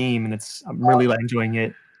Steam, and I'm really enjoying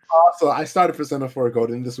it. So I started Persona 4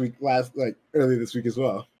 Golden this week, earlier this week as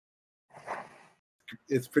well.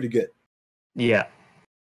 It's pretty good. Yeah.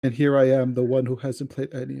 And here I am, the one who hasn't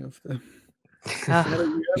played any of them.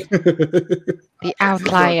 The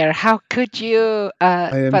outlier. How could you?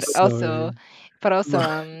 I am But sorry.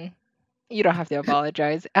 also, you don't have to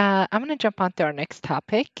apologize. I'm gonna jump on to our next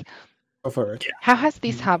topic. Go for it. How has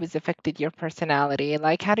these hobbies affected your personality?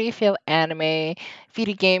 Like, how do you feel anime,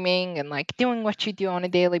 video gaming, and like doing what you do on a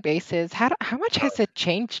daily basis? How much has it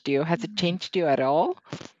changed you? Has it changed you at all?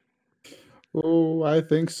 Oh, I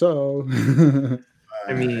think so.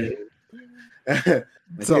 I mean, my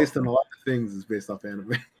taste in a lot of things is based off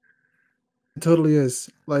anime. It totally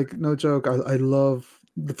is. Like, no joke. I love,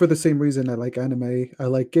 for the same reason I like anime, I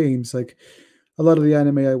like games. Like, a lot of the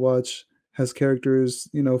anime I watch has characters,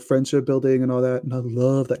 friendship building and all that. And I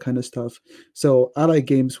love that kind of stuff. So I like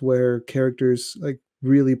games where characters like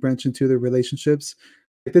really branch into their relationships.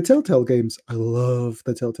 Like the Telltale games. I love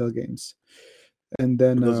the Telltale games. And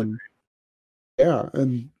then, yeah,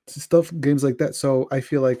 and games like that. So I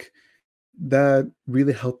feel like that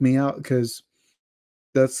really helped me out because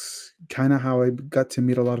that's kind of how I got to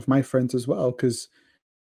meet a lot of my friends as well. Because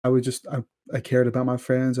I cared about my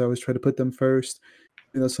friends. I always try to put them first.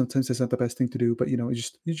 Sometimes it's not the best thing to do, but you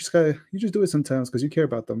just do it sometimes because you care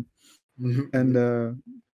about them. And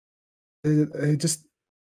it just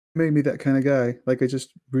made me that kind of guy. Like I just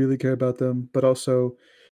really care about them, but also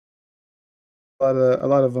a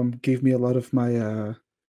lot of them gave me a lot of my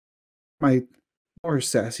more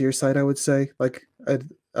sassier side, I would say. Like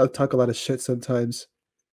I'll talk a lot of shit sometimes.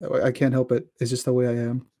 I can't help it. It's just the way I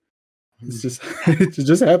am. It's just it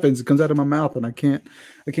just happens. It comes out of my mouth, and I can't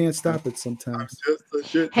stop it sometimes. I'm just a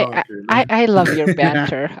shit Hey, talker. I love your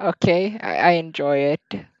banter. Okay, I enjoy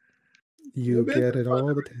it. You get it all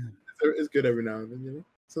the time. It's good every now and then,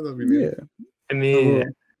 Sometimes we Yeah. I mean,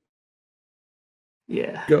 Oh,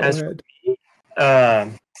 yeah. go As ahead.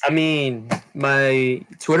 I mean, my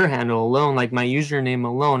Twitter handle alone, like my username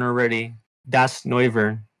alone already, that's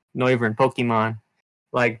Noivern Pokemon.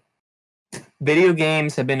 Like, video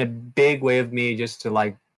games have been a big way of me just to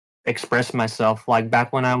like express myself. Like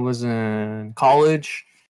back when I was in college,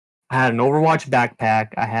 I had an Overwatch backpack.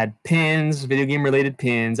 I had pins, video game related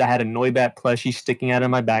pins. I had a Noibat plushie sticking out of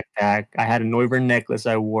my backpack. I had a Noivern necklace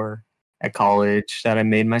I wore at college that I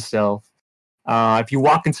made myself. If you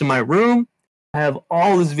walk into my room, I have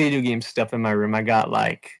all this video game stuff in my room. I got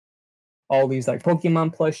like all these like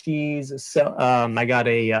Pokemon plushies. I got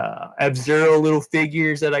a F-Zero little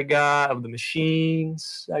figures that I got of the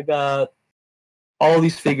machines. I got all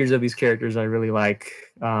these figures of these characters I really like.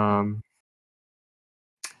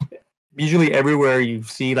 Usually everywhere you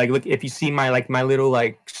see, like, look, if you see my little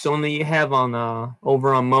like stone that you have on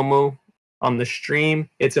over on Momo on the stream,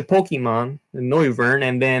 it's a Pokemon, a Noivern,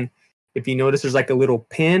 and then if you notice, there's like a little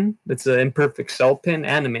pin that's an imperfect cell pin.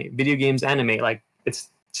 Anime, video games, anime, like it's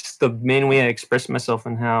just the main way I express myself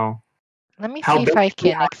and how. Let me see if I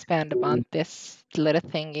can expand upon this little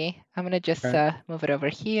thingy. I'm gonna just move it over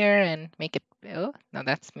here and make it. Oh no,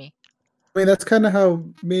 that's me. I mean, that's kind of how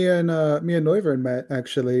me and Noivern met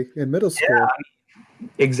actually in middle school. Yeah,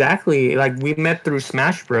 exactly. Like we met through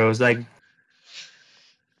Smash Bros. Like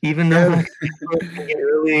even though Yeah. like, it can get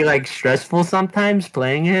really like stressful sometimes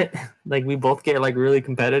playing it. Like we both get like really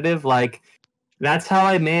competitive. Like that's how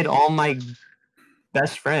I made all my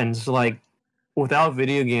best friends. Like without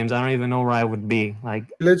video games, I don't even know where I would be. Like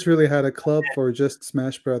Literally had a club for just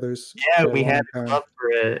Smash Brothers yeah, for a we had long a time. club for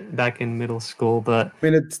it back in middle school, but I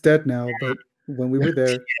mean, it's dead now, but when we were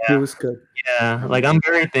there, it was good. yeah, like I'm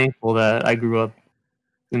very thankful that I grew up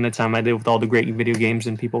in the time I did with all the great video games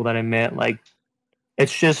and people that I met. Like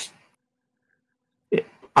it's just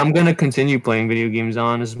I'm gonna continue playing video games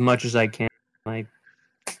on as much as I can. Like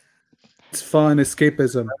It's fun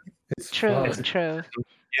escapism. It's True, fun. true.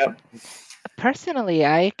 yep. Personally,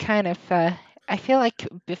 I kind of I feel like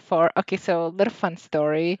before, okay, so a little fun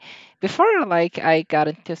story. Before like I got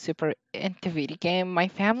into super into video game, my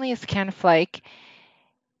family is kind of like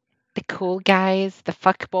the cool guys, the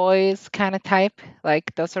fuck boys kind of type.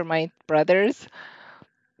 Like those are my brothers.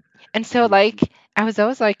 And so like I was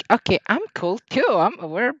always like, okay, I'm cool too.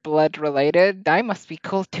 We're blood related. I must be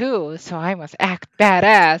cool too. So I must act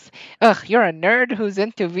badass. Ugh, you're a nerd who's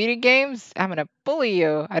into video games? I'm gonna bully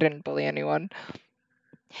you. I didn't bully anyone.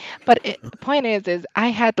 But the point is I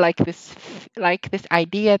had like this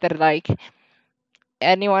idea that like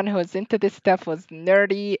anyone who was into this stuff was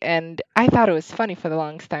nerdy, and I thought it was funny for the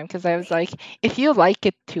longest time because I was like, if you like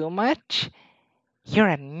it too much, you're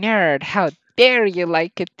a nerd. How dare you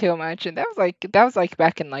like it too much? And that was like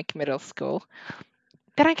back in like middle school.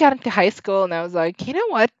 Then I got into high school and I was like, you know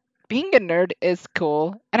what? Being a nerd is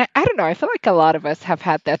cool. And I don't know, I feel like a lot of us have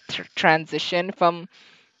had that transition from,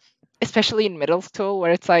 especially in middle school,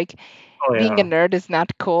 where it's like Oh being a yeah. nerd is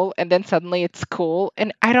not cool and then suddenly it's cool.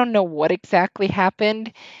 And I don't know what exactly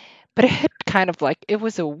happened, but it hit kind of like it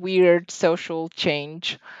was a weird social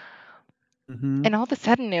change. Hmm. And all of a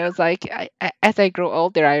sudden it was like as I grew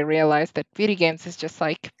older, I realized that video games is just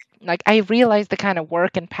like I realized the kind of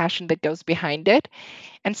work and passion that goes behind it.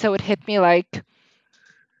 And so it hit me like,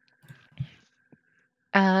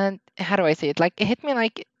 how do I say it? Like it hit me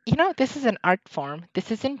like, this is an art form.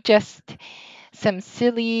 This isn't just some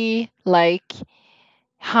silly like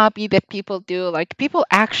hobby that people do. Like people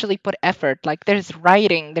actually put effort. Like there's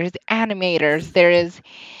writing, there's animators, there is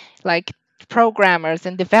like programmers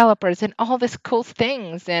and developers and all these cool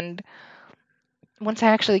things. And once I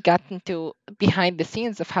actually got into behind the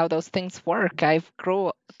scenes of how those things work, I've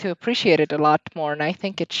grew to appreciate it a lot more. And I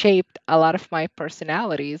think it shaped a lot of my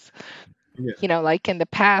personalities. Yeah. Like in the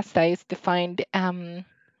past, I used to find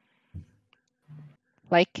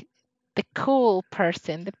like the cool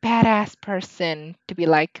person, the badass person to be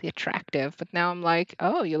like the attractive. But now I'm like,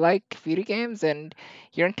 oh, you like video games and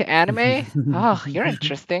you're into anime? Oh, you're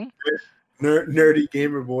interesting. Nerdy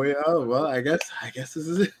gamer boy. Oh well, I guess this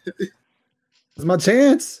is it. It's my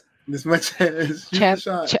chance. This is my chance. Shoot the Chat,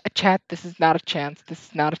 shot. chat. This is not a chance. This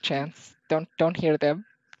is not a chance. Don't hear them.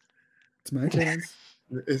 It's my chance.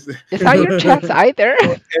 It's It's not your chance either.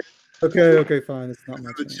 Okay, fine. It's not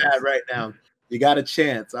my the chance. chat right now. You got a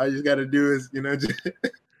chance. All you just got to do is, just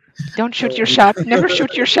Don't shoot your shot. Never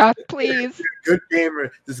shoot your shot, please. good gamer.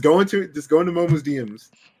 Just go into Momo's DMs.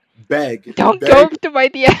 Beg. Don't Beg. go to my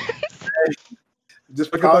DMs.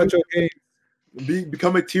 Just Talk probably about your game.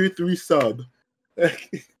 become a tier 3 sub.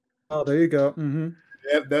 Oh, there you go. Mm-hmm.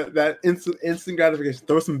 Yeah, that instant gratification.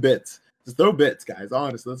 Throw some bits. Just throw bits, guys.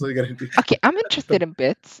 Honestly, that's all you gotta do. Okay, I'm interested in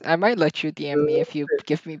bits. I might let you DM me if you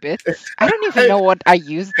give me bits. I don't even know what I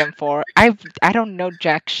use them for. I don't know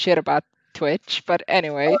jack shit about Twitch, but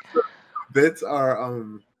anyway. Bits are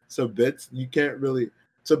so bits you can't really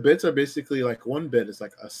so bits are basically like one bit is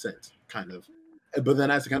like a cent kind of, but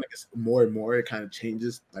then as it kind of gets more and more, it kind of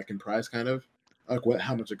changes like in price, kind of like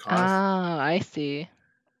how much it costs. Ah, I see.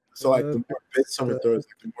 So like the more bits someone throws,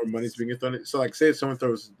 like, the more money's being thrown in. So like say if someone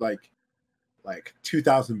throws like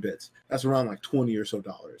 2,000 bits, that's around like $20 or so.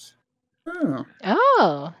 Oh.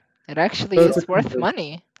 Oh, it actually So it's is a worth conversion.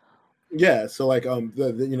 money. Yeah, so like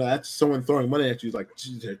the that's someone throwing money at you, like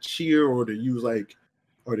to cheer or to use like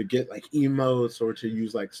or to get like emotes or to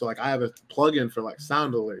use like, so like I have a plugin for like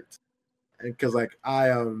sound alerts, and because like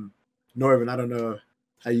Norvin, I don't know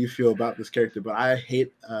how you feel about this character, but I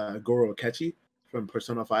hate Goro Akechi from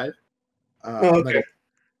Persona 5. Okay.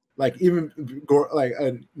 Like even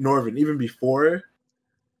Norvin, even before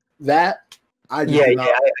that, I just Yeah, did yeah, not.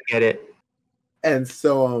 I get it. And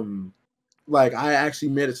so like I actually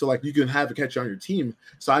made it so like you can have a catcher on your team.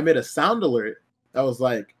 So I made a sound alert that was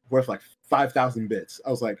like worth like 5,000 bits. I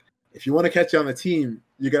was like, if you want to catch you on the team,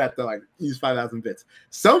 you're gonna have to like use 5,000 bits.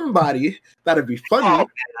 Somebody that'd be funny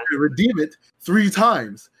to redeem it 3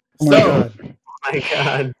 times. Oh my god. Oh my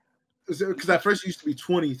god. Because at first it used to be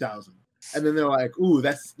 20,000. And then they're like, "Ooh,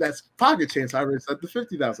 that's pocket change." So I raised that to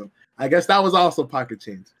 50,000. I guess that was also pocket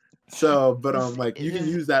change. So, but like you can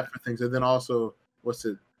use that for things, and then also what's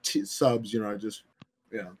it? Subs, just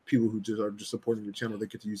people who just are just supporting your channel. They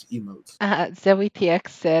get to use emotes. Zoe TX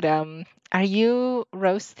said, "Are you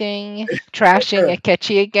roasting, trashing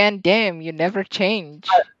Akechi again? Damn, you never change."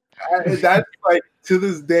 That's like to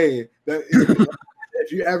this day. That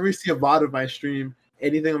if you ever see a VOD of my stream,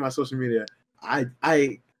 anything on my social media, I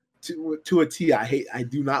to a T, I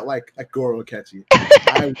do not like Goro Akechi.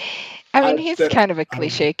 I mean, I've he's said kind of a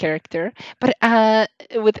cliche character, but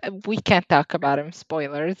with we can't talk about him.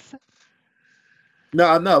 Spoilers.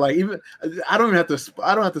 no, like even I don't have to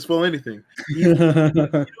spoil anything.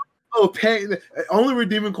 Only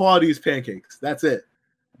redeeming quality is pancakes. That's it.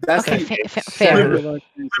 That's Okay, the fair.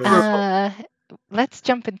 Sure. Let's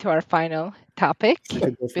jump into our final topic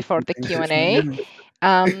Could go for before the pancakes.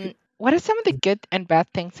 Q&A. What are some of the good and bad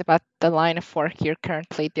things about the line of work you're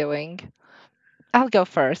currently doing? I'll go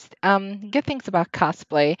first. Good things about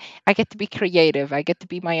cosplay. I get to be creative. I get to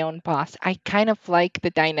be my own boss. I kind of like the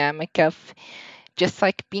dynamic of just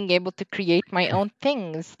like being able to create my own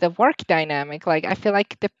things, the work dynamic. Like I feel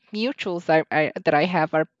like the mutuals that I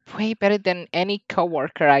have are way better than any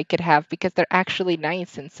coworker I could have because they're actually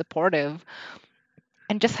nice and supportive.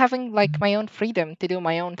 And just having like my own freedom to do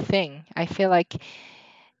my own thing. I feel like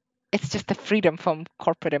it's just the freedom from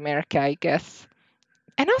corporate America, I guess.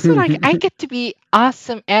 And also, like, I get to be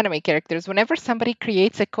awesome anime characters. Whenever somebody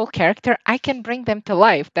creates a cool character, I can bring them to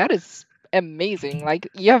life. That is amazing. Like,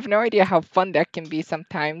 you have no idea how fun that can be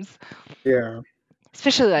sometimes, Yeah.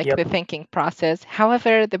 especially like Yep. the thinking process.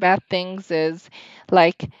 However, the bad things is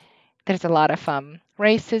like there's a lot of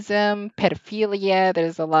racism, pedophilia,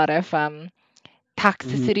 there's a lot of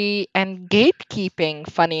toxicity and gatekeeping.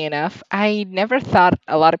 Funny enough, I never thought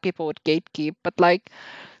a lot of people would gatekeep, but like,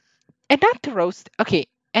 and not to roast, okay,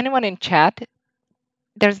 anyone in chat,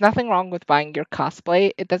 there's nothing wrong with buying your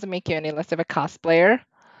cosplay. It doesn't make you any less of a cosplayer.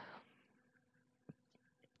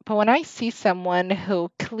 But when I see someone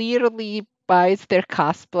who clearly buys their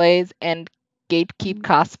cosplays and gatekeep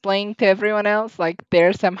cosplaying to everyone else, like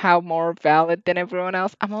they're somehow more valid than everyone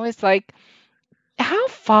else, I'm always how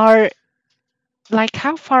far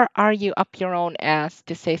how far are you up your own ass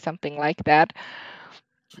to say something like that?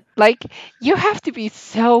 Like you have to be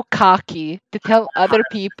so cocky to tell other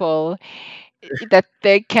people that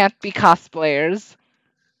they can't be cosplayers.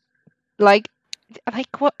 Like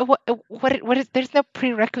what is there's no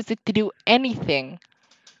prerequisite to do anything.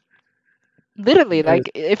 Literally, That is,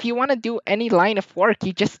 like if you want to do any line of work,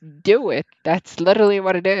 you just do it. That's literally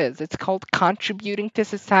what it is. It's called contributing to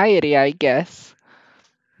society, I guess.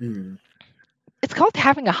 Hmm. It's called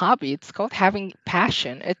having a hobby. It's called having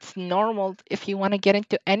passion. It's normal if you want to get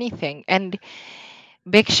into anything. And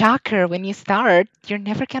big shocker, when you start, you're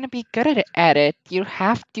never going to be good at it. You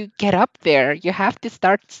have to get up there. You have to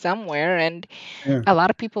start somewhere. And yeah. a lot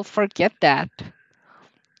of people forget that.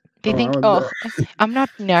 They Oh, I think, would, oh, I'm not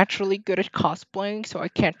naturally good at cosplaying, so I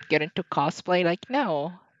can't get into cosplay. Like,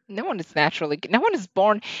 no. No one is naturally good. No one is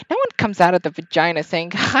born. No one comes out of the vagina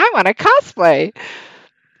saying, I want to cosplay.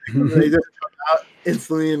 They just come out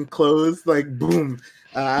instantly in clothes, like boom.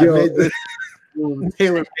 I Yo. made this boom,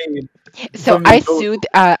 tailor made. So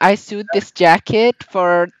I sewed this jacket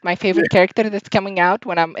for my favorite character that's coming out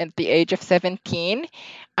when I'm at the age of 17.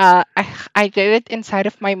 I did it inside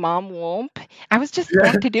of my mom womb. I was just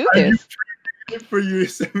born to do this. For your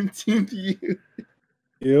 17th year.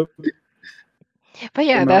 Yep. But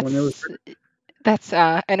yeah, Came out when it was. that's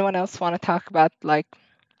anyone else want to talk about like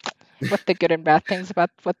what the good and bad things about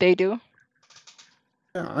what they do?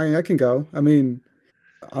 Yeah, I can go. I mean,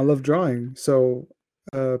 I love drawing, so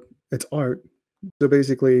uh, it's art. So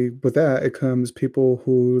basically, with that, it comes people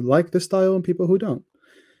who like the style and people who don't.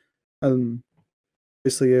 Um,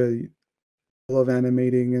 Obviously, I love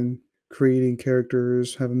animating and creating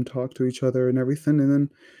characters, have them talk to each other and everything, and then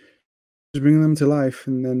just bringing them to life.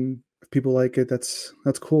 And then if people like it, that's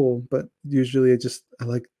cool. But usually, I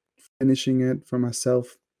like finishing it for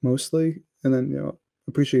myself mostly, and then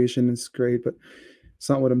appreciation is great, but it's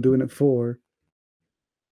not what I'm doing it for.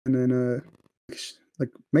 And then, like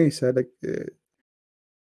May said, like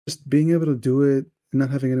just being able to do it and not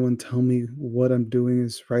having anyone tell me what I'm doing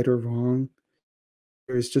is right or wrong,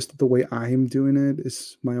 or it's just the way I'm doing it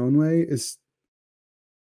is my own way. Is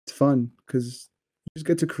It's fun because you just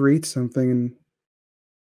get to create something and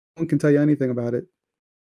no one can tell you anything about it.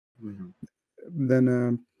 Mhm.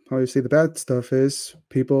 Then, obviously, the bad stuff is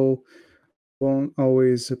people won't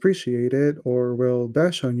always appreciate it or will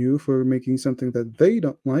bash on you for making something that they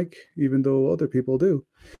don't like, even though other people do.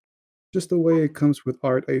 Just the way it comes with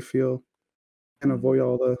art, I feel. Can't avoid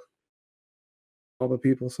all the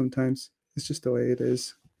people sometimes. It's just the way it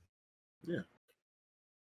is. Yeah.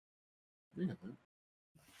 Yeah.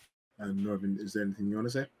 Norvin, is there anything you want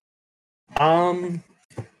to say? Um,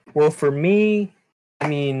 well, for me, I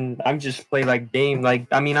mean, I'm just play like game. Like,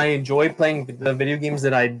 I mean, I enjoy playing the video games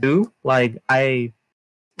that I do. Like, I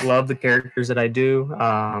love the characters that I do.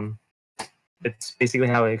 It's basically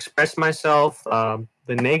how I express myself. The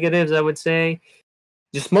negatives, I would say,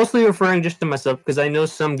 just mostly referring just to myself because I know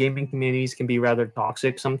some gaming communities can be rather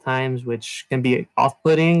toxic sometimes, which can be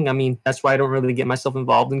off-putting. I mean, that's why I don't really get myself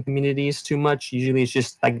involved in communities too much. Usually, it's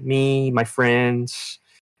just like me, my friends,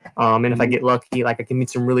 and if I get lucky, like I can meet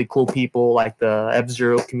some really cool people, like the F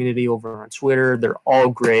Zero community over on Twitter. They're all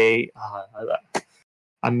great.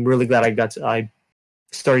 I'm really glad I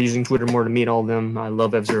started using Twitter more to meet all of them. I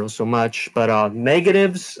love F Zero so much. But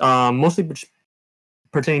negatives, mostly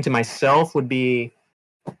pertaining to myself, would be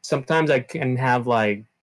sometimes I can have like,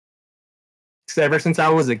 ever since I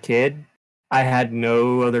was a kid, I had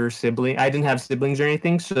no other sibling. I didn't have siblings or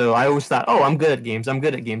anything, so I always thought, "Oh, I'm good at games. I'm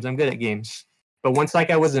good at games. I'm good at games." But once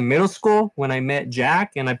like I was in middle school, when I met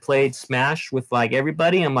Jack and I played Smash with like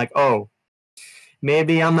everybody, I'm like, "Oh,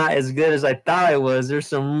 maybe I'm not as good as I thought I was. There's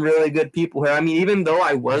some really good people here." I mean, even though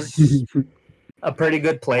I was a pretty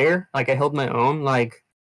good player, like I held my own, like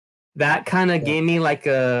that kind of gave me like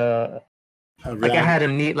I had to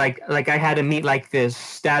meet like I had to meet like this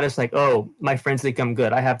status like, oh, my friends think I'm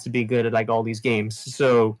good. I have to be good at like all these games.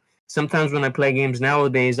 So sometimes when I play games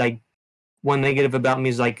nowadays, like one negative about me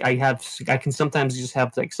is like I can sometimes just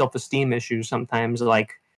have like self-esteem issues sometimes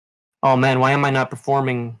like, oh man, why am I not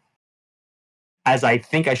performing as I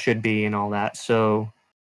think I should be and all that. So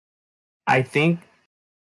I think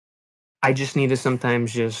I just need to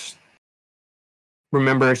sometimes just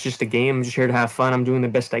remember it's just a game. I'm just here to have fun. I'm doing the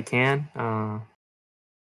best I can.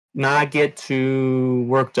 Not get too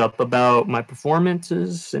worked up about my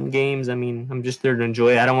performances in games. I mean, I'm just there to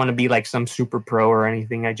enjoy it. I don't want to be like some super pro or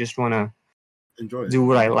anything. I just want to Enjoy it. do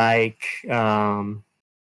what I like.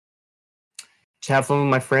 Just have fun with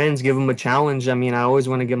my friends. Give them a challenge. I mean, I always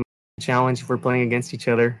want to give them a challenge if we're playing against each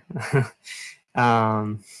other.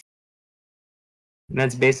 um,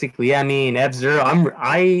 that's basically. Yeah, I mean, F Zero.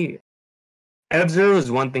 F Zero is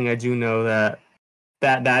one thing I do know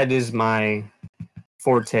that is my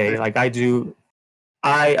forte. Like I do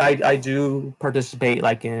participate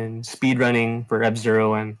like in speed running for F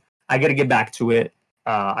Zero, and I got to get back to it.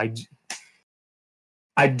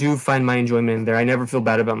 I do find my enjoyment in there. I never feel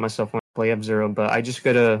bad about myself when I play F Zero, but I just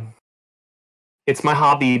gotta. It's my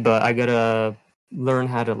hobby, but I gotta learn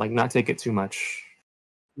how to like not take it too much.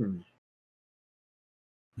 Hmm.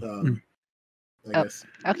 Hmm. I Oh, guess.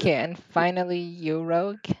 okay, and finally, you,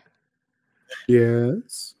 Rogue.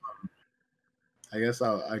 Yes. I guess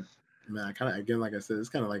man, I kind of again, like I said, it's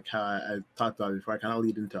kind of like how I talked about before. I kind of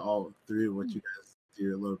lead into all three of what you guys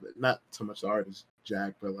do a little bit. Not so much the artist,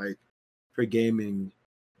 Jack, but like for gaming,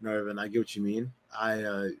 Norvin, I get what you mean.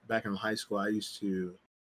 I back in high school, I used to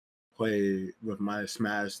play with my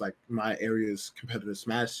Smash, like my area's competitive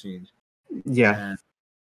Smash scene, Yeah, and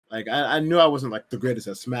like I knew I wasn't like the greatest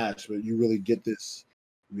at Smash, but you really get this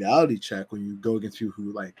reality check when you go against people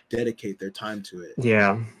who like dedicate their time to it.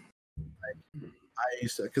 yeah, I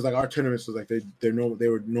used to because like our tournaments was like they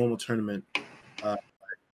were normal tournament, uh,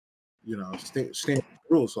 standard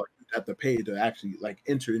rules. So like you have to pay to actually like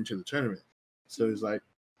enter into the tournament. So it's like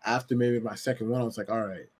after maybe my second one, I was like, all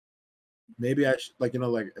right, maybe I should like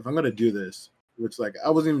like if I'm gonna do this, which like I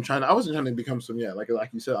wasn't trying to become some like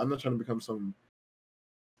you said, I'm not trying to become some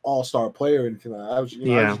all-star player or anything like that. I was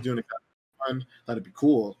yeah, just doing it kind of fun, thought it'd be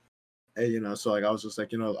cool. And so like I was just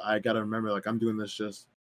like, I gotta remember like I'm doing this just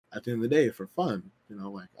at the end of the day for fun.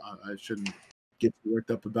 Like I shouldn't get too worked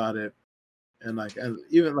up about it. And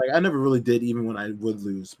even like I never really did even when I would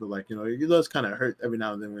lose, but like, it does kind of hurt every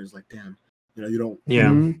now and then when it's like, damn, you don't yeah,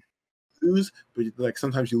 Mhm. lose, but like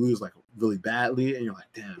sometimes you lose like really badly and you're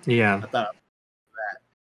like, damn, yeah. I thought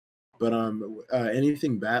but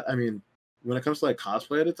anything bad, I mean, when it comes to like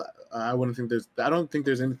cosplay edits, I don't think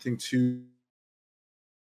there's anything too.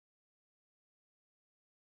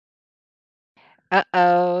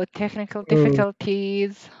 Uh-oh, technical Oh,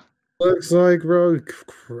 difficulties. looks like Rogue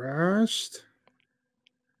crashed.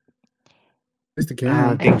 At least I again.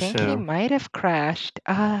 I think think he so. might have crashed.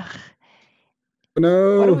 Ugh,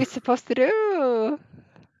 Oh, what are no. we supposed to do?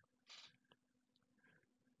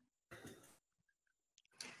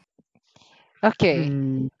 Okay,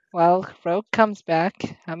 Hmm. well, Rogue comes back.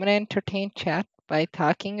 I'm gonna entertain chat by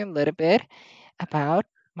talking a little bit about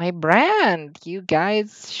my brand. You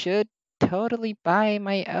guys should totally buy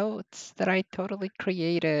my oats that I totally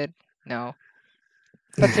created. No.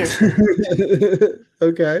 But seriously,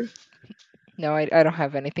 Okay. no, I don't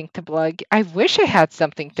have anything to plug. I wish I had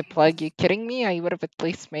something to plug. You kidding me? I would have at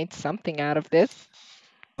least made something out of this.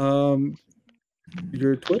 Um,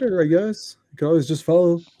 your Twitter, I guess. You can always just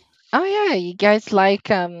follow. Oh yeah, you guys like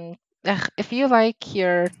if you like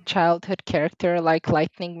your childhood character like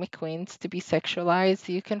Lightning McQueen's to be sexualized,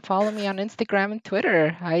 you can follow me on Instagram and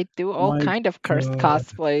Twitter. I do all My kind of cursed God.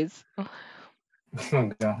 cosplays.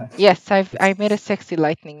 Oh god. Yes, I made a sexy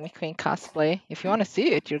Lightning McQueen cosplay. If you want to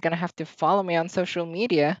see it, you're gonna have to follow me on social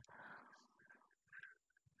media.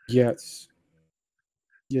 Yes.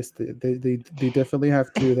 Yes, they definitely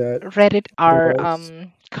have to do that. Reddit r Otherwise,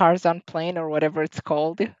 cars on plane or whatever it's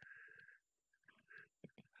called. Do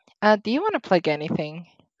you want to plug anything,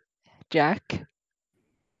 Jack?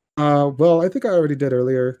 well, I think I already did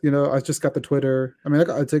earlier. I just got the Twitter. I mean, I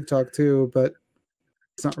got a TikTok too, but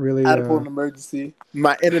it's not I really. had to pull an emergency.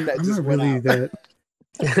 My internet I'm just not went really out. that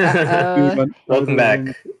dude Uh-oh. on Welcome either of back.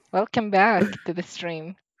 them. Welcome back to the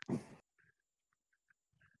stream.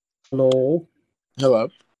 Lol. Hello.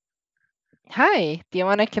 Hi, do you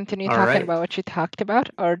want to continue All talking right. about what you talked about,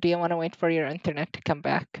 or do you want to wait for your internet to come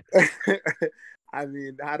back? I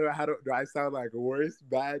mean, do I sound like worse,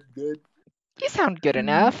 bad, good, You sound good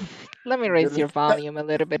enough. Let me raise good, your volume a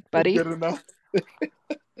little bit, buddy. good enough?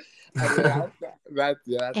 I mean,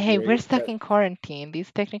 that's Hey, we're great. stuck in quarantine.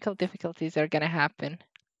 These technical difficulties are gonna happen.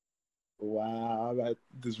 Wow, that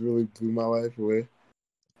just really blew my life away.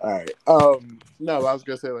 All right. No, I was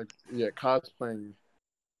gonna say like, yeah, cosplaying.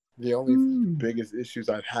 The only biggest issues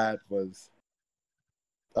I've had was,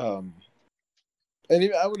 um, and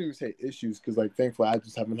even I wouldn't even say issues because like thankfully I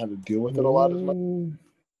just haven't had to deal with it a lot as much.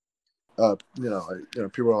 Oh.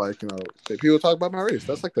 People are like, people talk about my race.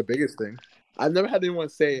 That's like the biggest thing. I've never had anyone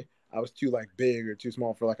say I was too like big or too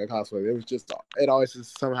small for like a cosplay. It was just it always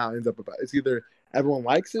just somehow ends up about it's either everyone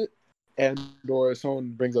likes it and or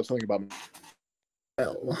someone brings up something about me.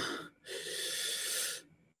 Well,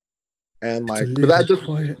 And it's a like, but little that just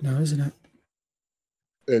quiet now, isn't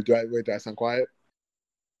it? do I sound quiet?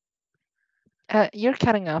 You're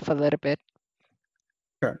cutting off a little bit.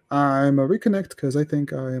 Okay, I'm a reconnect because I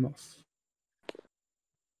think I am off.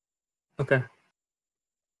 Okay.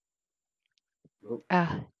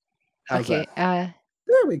 Uh, How's okay, that?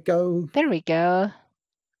 There we go. there we go.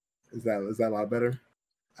 Is that a lot better?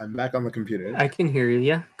 I'm back on the computer. I can hear you.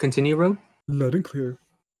 Yeah. Continue, Rob. Loud and clear.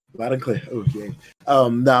 Loud and clear. Okay.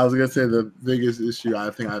 No, I was gonna say the biggest issue I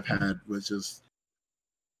think I've had was just,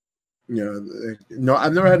 no,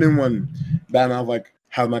 I've never had anyone bad mouth like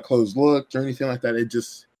how my clothes looked or anything like that.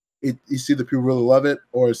 You see the people really love it,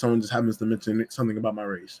 or someone just happens to mention something about my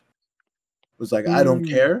race. It's like I don't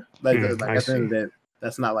care. Like I at the end of see. the day,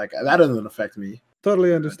 that's not like that doesn't affect me.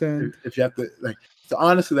 Totally understand. If you have to like, so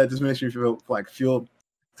honestly, that just makes me feel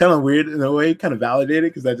kind of weird in a way, kind of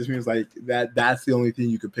validated because that just means like that's the only thing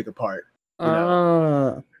you could pick apart.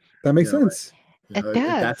 That makes sense. It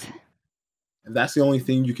does. If that's the only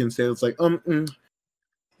thing you can say, it's like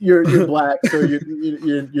you're black, so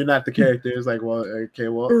you're not the character. It's like, well, okay,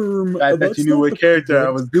 well, the fact that you knew what character I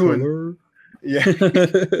was doing, color. yeah,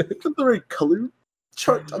 put the right color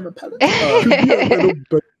chart on the palette.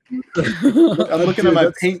 I'm looking at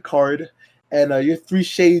my paint card, and you're 3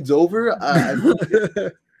 shades over.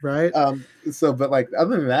 Right. So, but like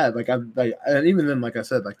other than that, like I'm like, and even then, like I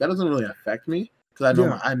said, like that doesn't really affect me because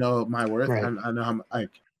I know my worth. Right. I know how like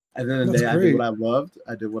at the end of the That's day, I did great. what I loved.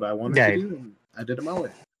 I did what I wanted Yeah. to do, and I did it my way.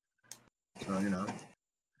 So I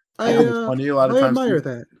think it's funny a lot of times admire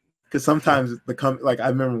that. because sometimes like I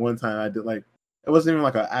remember one time I did like it wasn't even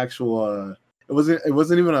like an actual it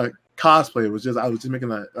wasn't even a cosplay. It was just I was just making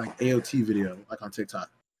a like AOT video like on TikTok.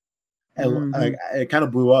 And like it kind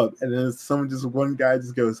of blew up, and then one guy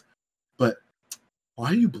just goes, "But why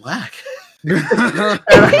are you black?" And I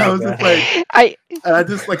was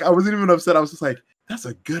just like, I wasn't even upset. I was just like, "That's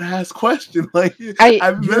a good ass question." Like I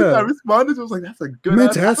responded. I was like, "That's a good." I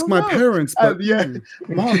meant to ask my parents, but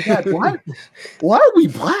Mom, Dad, why are we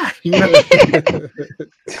black?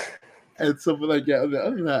 And so, but like, other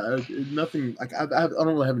than that, nothing. Like I don't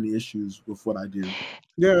really have any issues with what I do.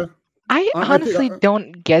 Yeah. I honestly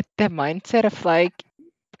don't get the mindset of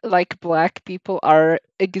like black people are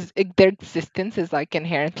their existence is like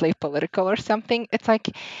inherently political or something. It's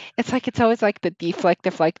always like the deflect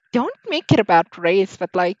of like don't make it about race, but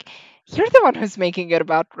like you're the one who's making it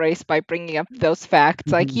about race by bringing up those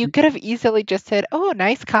facts. Like you could have easily just said, "Oh,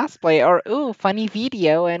 nice cosplay," or "Oh, funny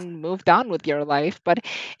video," and moved on with your life. But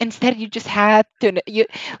instead, you just had to.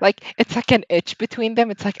 It's like an itch between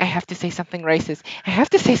them. It's like I have to say something racist. I have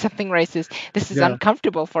to say something racist. This is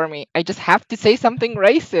uncomfortable for me. I just have to say something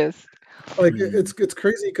racist. Like it's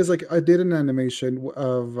crazy because like I did an animation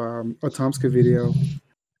of a Tomska video,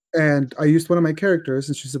 and I used one of my characters,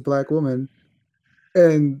 and she's a black woman,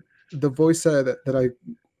 and the voice that I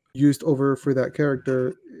used over for that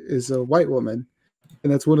character is a white woman,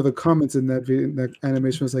 and that's one of the comments in that video, in that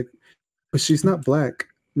animation was like, "But she's not black,"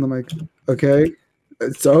 and I'm like, "Okay,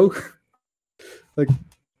 so like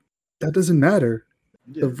that doesn't matter.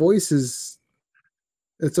 Yeah, The voice is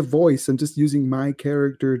it's a voice. I'm just using my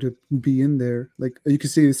character to be in there. Like you can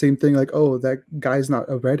see the same thing. Like, oh, that guy's not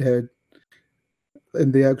a redhead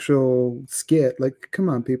in the actual skit. Like, come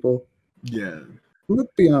on, people, yeah,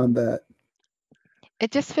 look beyond that. It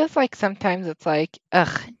just feels like sometimes it's like,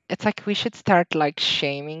 ugh, it's like we should start like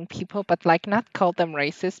shaming people, but like not call them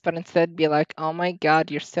racist, but instead be like, oh my God,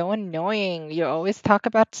 you're so annoying. You always talk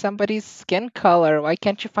about somebody's skin color. Why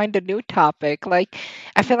can't you find a new topic? Like,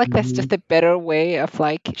 I feel like that's just Mhm. a better way of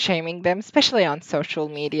like shaming them, especially on social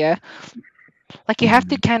media. Like, you have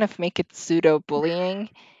to Mhm. kind of make it pseudo bullying.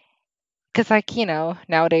 Because, like,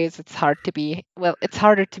 nowadays it's hard to be, well, it's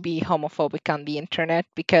harder to be homophobic on the internet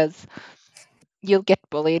because you'll get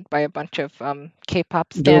bullied by a bunch of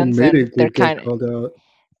K-pop They'll stands, and they're immediately get kind of called out.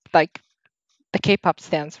 like the K-pop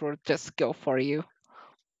stands will just go for you.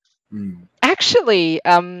 Mm. Actually,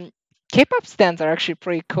 K-pop stands are actually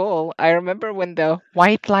pretty cool. I remember when the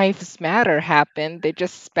White Lives Matter happened, they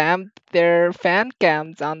just spammed their fan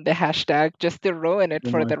cams on the hashtag just to ruin it Oh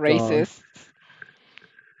for my the god. racists.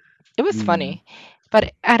 It was Mm. funny,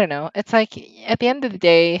 but I don't know. It's like at the end of the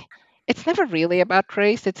day, it's never really about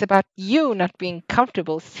race. It's about you not being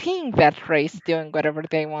comfortable seeing that race doing whatever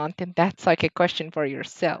they want, and that's like a question for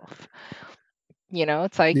yourself.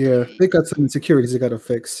 It's like Yeah, they got some insecurities they got to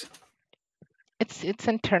fix. it's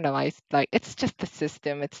internalized. Like it's just the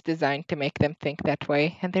system. It's designed to make them think that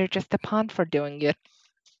way, and they're just a pawn for doing it.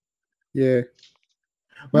 Yeah.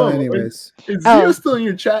 Well, Mom, anyways. is Zio Oh, still in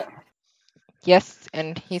your chat? yes,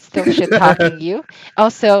 and he's still shit talking you.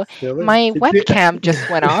 Also, Still is. my It's webcam just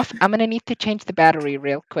went off. I'm gonna need to change the battery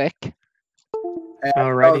real quick. I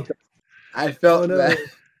Alrighty. felt, I Oh felt that. no,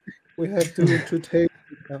 we have to entertain.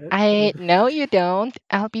 Now. I no, you don't.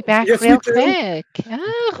 I'll be back Yes, we real do. quick.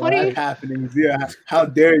 Oh, what are Not you? Why? happening, Zio. How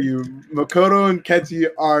dare you? Makoto and Ketchy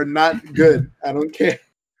are not good. I don't care.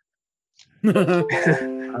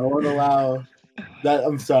 I won't allow that.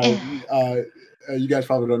 I'm sorry. You guys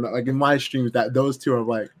probably don't know. Like in my streams, that those two are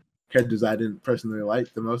like characters I didn't personally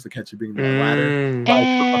like the most. The Ketchy being the latter. Mm. Like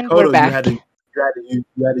for And we're Makoto, back. you had to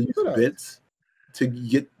use Shut up. bits to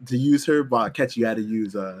get to use her. But Ketchy, you had to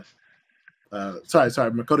use sorry,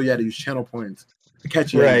 Makoto, you had to use channel points.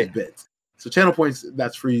 Catch you had to use Right. bits. So channel points,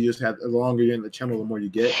 that's free. You just have the longer you're in the channel, the more you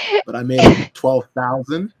get. But I made like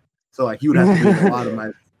 12,000, so like you would have to be in a lot of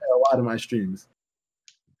my streams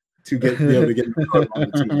to be able to get Makoto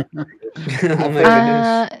on the team. I Oh my played, goodness.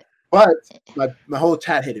 uh, but my whole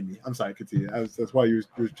chat hated me. I'm sorry, continue. That's why you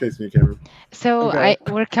were chasing me, Cameron. so Okay.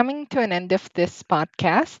 we're coming to an end of this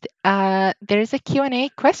podcast. There is a Q&A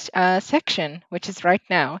section, which is right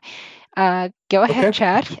now. Go ahead, Okay.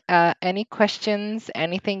 chat. Any questions,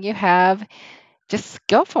 anything you have, just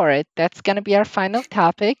go for it. That's gonna be our final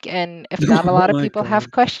topic, and if not a Oh lot of my people have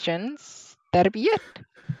god. questions, that'll be it.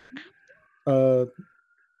 Uh,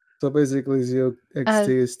 so basically, Zio Uh, XT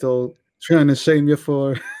is still trying to shame you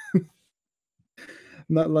for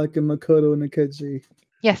not liking Makoto and Akechi.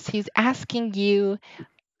 yes, he's asking you,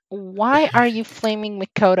 why are you flaming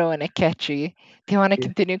Mikoto and Akechi? Do you want to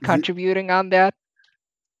continue Z- contributing on that?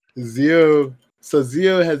 Zio. So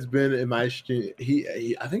Zio has been in my stream.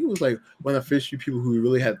 I think it was like one of the first few people who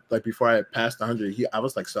really had like before I passed 100. I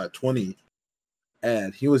was like so at 20,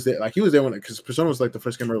 and he was there. Like he was there when because Persona was like the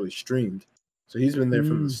first game I really streamed. So he's been there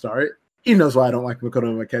from the Mm. start. He knows why I don't like Makoto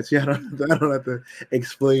and Makechi. I don't have to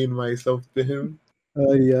explain myself to him.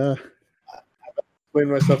 Yeah. Explain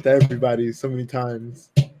myself to everybody so many times.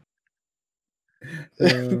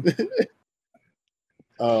 Uh,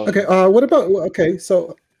 um, okay. What about? Okay.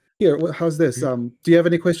 So here, how's this? Do you have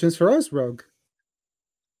any questions for us, Rogue?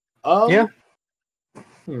 Yeah.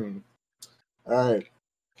 Hmm. All right,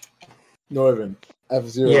 Northern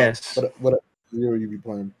F-Zero. Yes. What F-Zero you be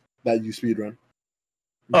playing that you speedrun?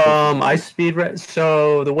 I speedrun.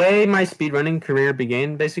 So the way my speedrunning career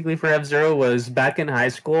began, basically for F-Zero, was back in high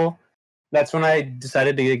school. That's when I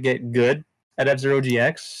decided to get good at F-Zero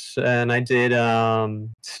GX, and I did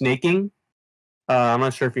snaking. I'm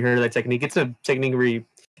not sure if you heard of that technique. It's a technique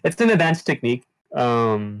it's an advanced technique.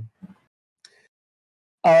 My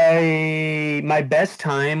best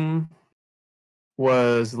time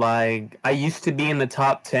was like I used to be in the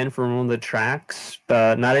top 10 for one of the tracks,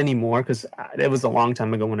 but not anymore because it was a long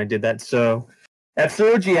time ago when I did that. So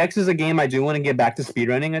F-Zero GX is a game I do want to get back to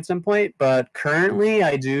speedrunning at some point, but currently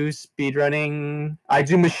I do speedrunning. I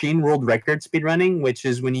do machine world record speedrunning, which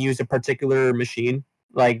is when you use a particular machine.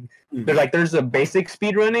 Like there's a basic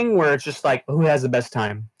speedrunning where it's just like who has the best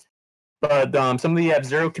time. But some of the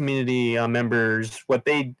F-Zero community members, what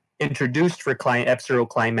they introduced for F-Zero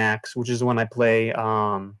Climax, which is the one I play,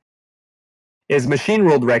 is machine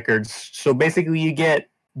world records. So basically, you get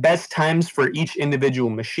best times for each individual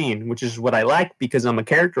machine, which is what I like because I'm a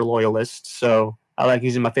character loyalist. So I like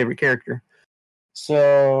using my favorite character.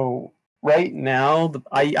 So right now,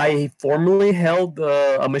 I formerly held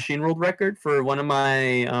a machine world record for one of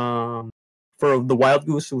my for the Wild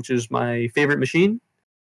Goose, which is my favorite machine.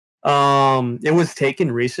 It was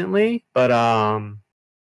taken recently, but I'm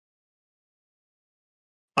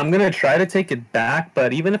gonna try to take it back.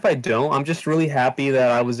 But even if I don't, I'm just really happy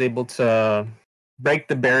that I was able to break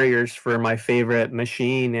the barriers for my favorite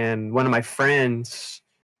machine. And one of my friends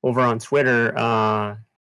over on Twitter,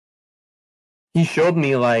 he showed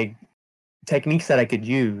me like techniques that I could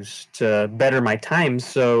use to better my times.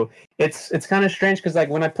 So it's kind of strange because like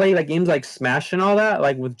when I play like games like Smash and all that,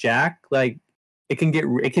 like with Jack, like it can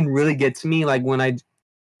really get to me like when I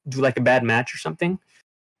do like a bad match or something.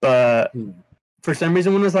 But for some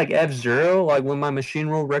reason when it was like F-Zero, like when my machine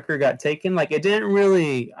world record got taken, like it didn't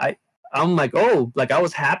really I'm like, oh, like I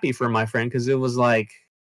was happy for my friend because it was like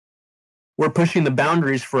we're pushing the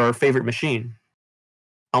boundaries for our favorite machine.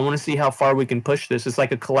 I want to see how far we can push this. It's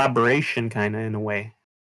like a collaboration kind of in a way.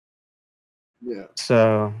 Yeah.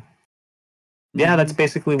 So yeah, that's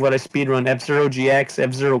basically what I speedrun. F-Zero GX,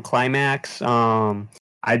 F-Zero Climax.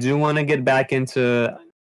 I do want to get back into.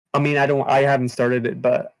 I mean, I haven't started it,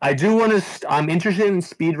 but I do want to. I'm interested in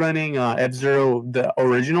speedrunning F-Zero, the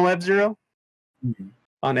original F-Zero,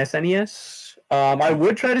 on SNES. I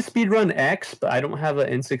would try to speedrun X, but I don't have an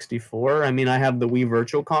N64. I mean, I have the Wii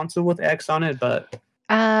Virtual Console with X on it, but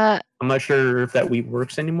I'm not sure if that Wii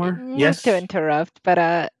works anymore. Not to interrupt,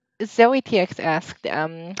 but Zoe TX asked,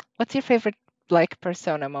 what's your favorite like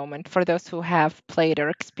Persona moment for those who have played or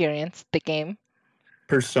experienced the game?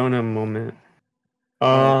 Persona moment.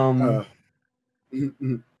 I know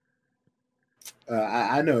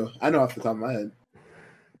off the top of my head.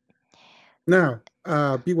 Now,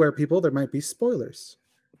 beware, people. There might be spoilers.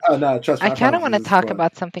 Oh no, trust me. I kind of want to talk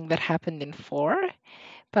about something that happened in 4,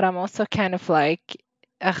 but I'm also kind of like,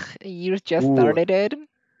 ugh, you just started it.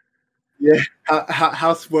 Yeah,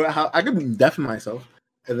 how I could deafen myself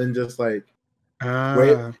and then just like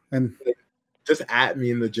wait and like, just at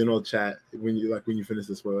me in the general chat when you finish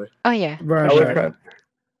the spoiler. Oh yeah, right.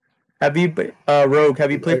 Have you Rogue?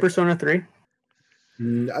 Have you played Persona 3?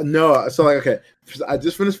 No, so like okay, I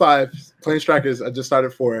just finished 5 playing Strikers. I just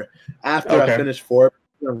started 4. After I finished 4.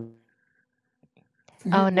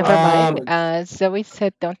 Oh, never mind. Zoe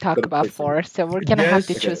said don't talk about 4, so we're gonna have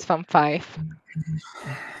to choose from 5.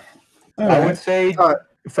 I would say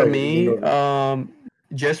for me,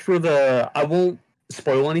 just for I won't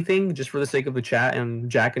spoil anything, just for the sake of the chat and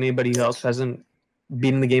Jack and anybody else hasn't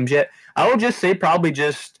beaten the games yet. I would just say probably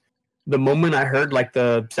just the moment I heard like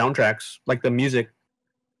the soundtracks, like the music.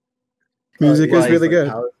 Music is really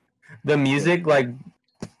good. The music, like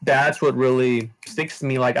that's what really sticks to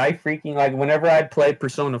me. Like I freaking like whenever I play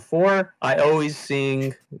Persona 4, I always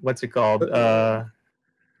sing what's it called? Time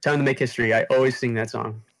to Make History. I always sing that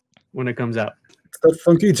song when it comes out. It's the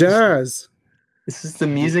funky jazz. This is the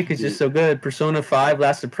music is just so good. Persona 5,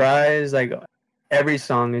 Last Surprise, like every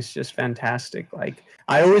song is just fantastic. Like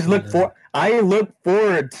I always look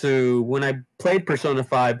forward to when I played Persona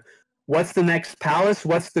 5. What's the next palace?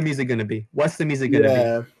 What's the music gonna be? What's the music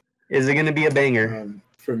gonna be? Is it gonna be a banger?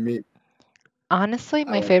 For me, honestly,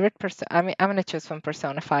 my favorite I'm gonna choose from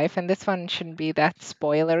Persona 5, and this one shouldn't be that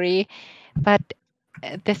spoilery, but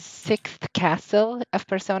the 6th castle of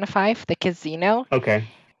Persona 5, the casino. Okay.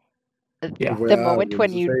 Yeah. The moment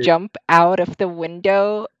when you jump out of the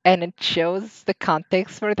window and it shows the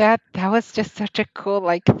context for that was just such a cool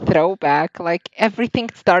like throwback. Like everything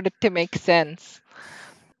started to make sense.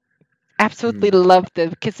 Absolutely loved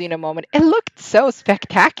the casino moment. It looked so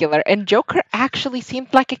spectacular, and Joker actually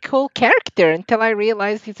seemed like a cool character until I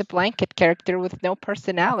realized he's a blanket character with no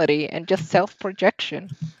personality and just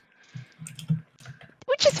self-projection.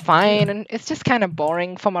 Which is fine, and it's just kind of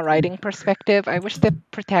boring from a writing perspective. I wish the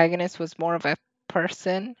protagonist was more of a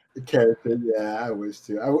person. The character, yeah, I wish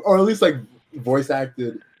too. Or at least like voice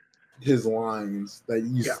acted his lines that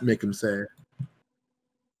you make him say.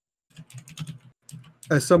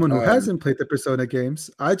 As someone who hasn't played the Persona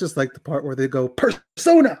games, I just like the part where they go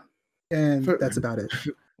Persona, and that's about it.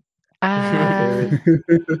 My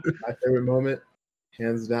favorite moment,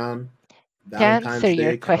 hands down, To answer Valentine's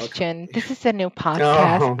your Day, question, Kawakami. this is a new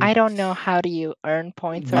podcast. Oh, I don't know how do you earn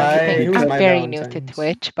points or my anything. who's I'm Because my very new to Valentine's?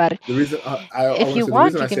 Twitch, but the reason I if want to you say the reason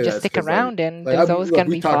want, you I can say just that is stick because around and I there's mean, always look, going to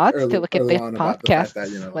we be talked VODs to look at early these on about the fact that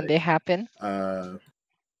podcasts when they happen.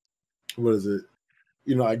 what is it?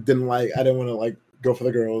 I didn't want to like go for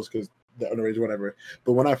the girls because the underage whatever.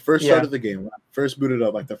 But when I first Yeah. started the game, when I first booted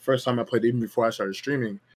up, like the first time I played, even before I started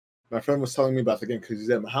streaming, my friend was telling me about the game because he's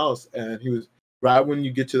at my house, and he was right when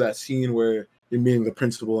you get to that scene where you're meeting the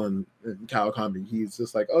principal and Kawakami. He's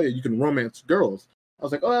just like, "Oh yeah, you can romance girls." I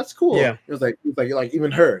was like, "Oh, that's cool." Yeah. He was like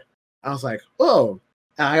even her. I was like, "Oh,"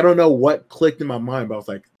 and I don't know what clicked in my mind, but I was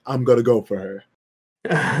like, "I'm gonna go for her."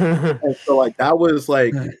 And so like that was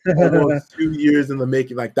like almost 2 years in the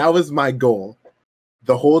making. Like that was my goal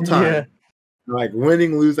the whole Yeah. time. Like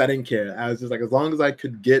winning, lose, I didn't care. I was just like, as long as I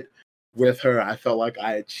could get with her, I felt like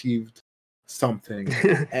I achieved something.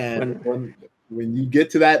 And when you get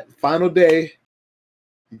to that final day,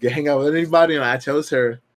 you can hang out with anybody, and I chose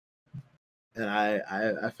her, and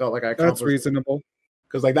I felt like I That's accomplished reasonable.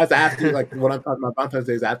 because like that's after like what I'm talking about. Valentine's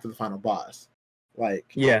Day is after the final boss. Like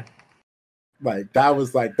Yeah. that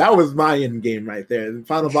was my end game right there. The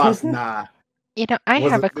final boss, nah, I have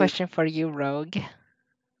wasn't. a question for you, Rogue.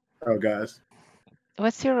 Oh guys.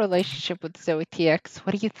 What's your relationship with Zoe TX?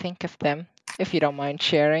 What do you think of them? If you don't mind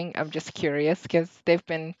sharing, I'm just curious because they've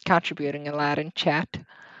been contributing a lot in chat.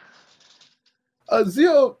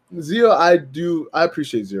 Zio, I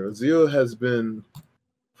appreciate Zio. Zio has been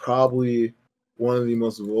probably one of the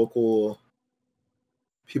most vocal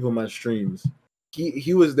people in my streams.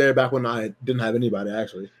 He was there back when I didn't have anybody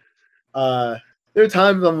actually. There are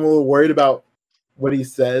times I'm a little worried about what he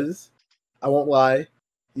says. I won't lie.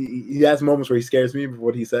 He has moments where he scares me with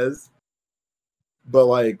what he says. But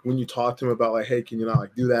like when you talk to him about like, hey, can you not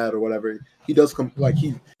like do that or whatever, he does like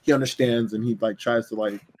he understands and he like tries to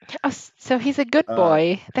like Oh, so he's a good uh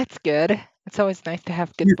boy. That's good. It's always nice to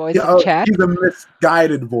have good boys in chat. he's a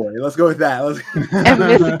misguided boy. Let's go with that.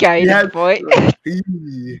 A misguided boy.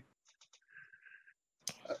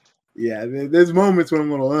 Yeah, there's moments when I'm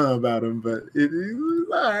gonna learn about him, but it's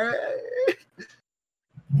all right.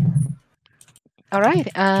 All right.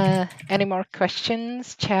 Any more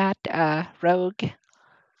questions, chat? Rogue.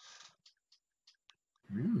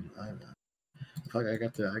 Fuck, I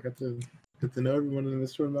got to get to know everyone in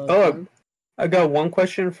this short amount of Oh, time. I got one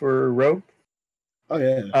question for Rogue. Oh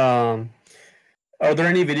yeah. Are there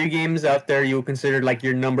any video games out there you would consider like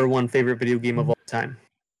your number one favorite video game of all time?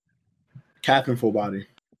 Captain Full Body.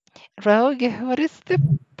 Rogue, what is the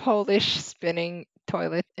Polish spinning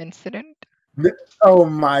toilet incident? Oh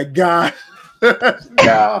my god.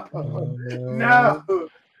 No. No.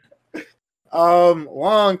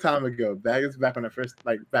 Long time ago. Back when I first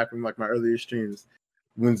back when like my earlier streams,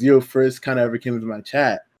 when Zio first kind of ever came into my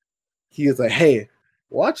chat, he was like, "Hey,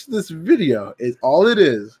 watch this video. All it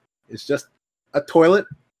is. It's just a toilet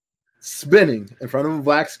spinning in front of a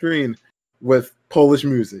black screen with Polish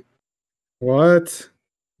music. What?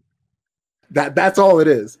 That's all it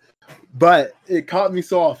is. But it caught me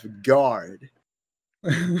so off guard."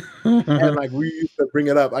 And like we used to bring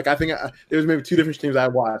it up. Like I think there was maybe 2 different streams I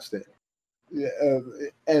watched it. Yeah,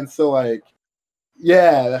 and so like,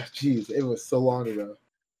 yeah, jeez, it was so long ago.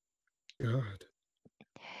 God.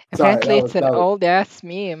 Sorry, Apparently, it's an that was old ass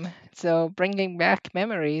meme. So bringing back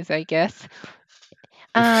memories, I guess.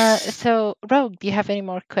 So Rogue, do you have any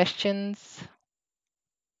more questions?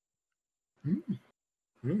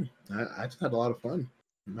 I just had a lot of fun.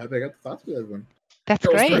 I'm happy I got to talk to everyone. That's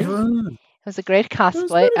That was great. pretty It fun. was a great was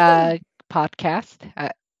cosplay pretty fun.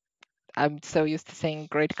 podcast. I'm so used to saying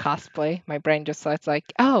great cosplay. My brain just thought it's like,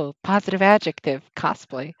 oh, positive adjective,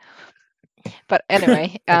 cosplay. But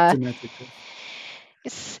anyway, it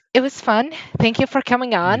was fun. Thank you for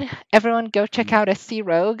coming on. Everyone go check out SC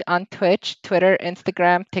Rogue on Twitch, Twitter,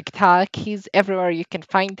 Instagram, TikTok. He's everywhere you can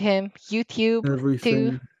find him. YouTube, too.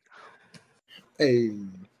 Everything. Hey.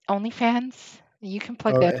 OnlyFans. You can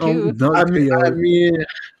plug that Oh, too. no, I mean, I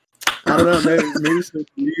don't know. Maybe some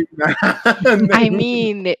I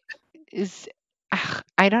mean, is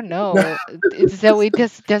I don't know. Zoe,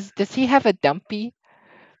 does he have a dumpy?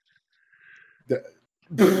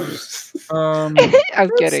 Um, I'm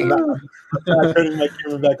that's, kidding. Not turning my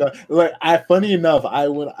camera back on. Like, funny enough,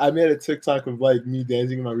 I made a TikTok of like me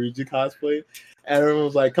dancing in my Ryuji cosplay, and everyone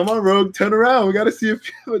was like, "Come on, Rogue, turn around. We got to see if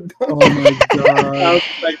you have a dumpy." oh my god! I was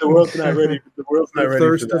like, the world's not ready. The world's not The ready for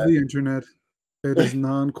thirst of that. the internet. It is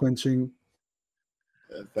non-quenching.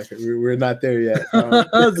 Like, we're not there yet.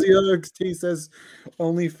 ZOXT says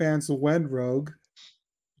OnlyFans when Rogue.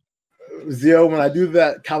 Zio, when I do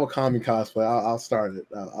that Kawakami cosplay, I'll start it.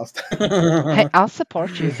 I'll start. Hey, I'll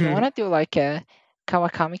support you if you want to do like a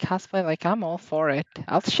Kawakami cosplay. Like I'm all for it.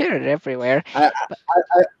 I'll share it everywhere. I,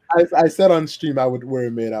 But I said on stream I would wear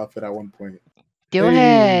a maid outfit at one point. do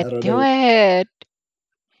Hey, it, I don't do know. it.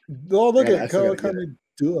 oh, look I at still gotta get it. Kawakami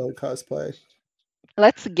Duo cosplay.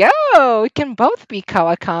 Let's go. We can both be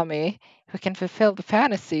Kawakami. We can fulfill the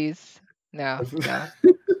fantasies. No, no.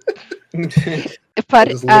 I But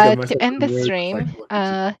just look at to myself end in the the mirror, just like stream, look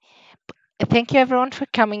at you. thank you everyone for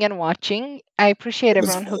coming and watching. I appreciate It was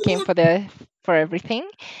everyone who came fun. for everything.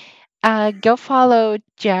 Go follow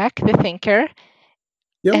Jack the Thinker.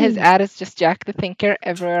 His Yo, ad is just Jack the Thinker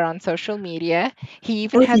everywhere on social media. He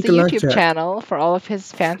even or you has a can like YouTube Jack. channel for all of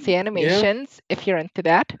his fancy Yeah. animations, if you're into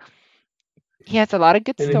that. He has a lot of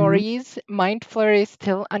good Mhm. stories. Mind Flurry is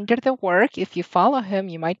still under the work. If you follow him,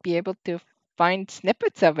 you might be able to find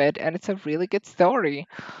snippets of it, and it's a really good story.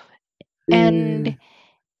 And Eh,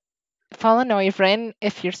 follow Noivren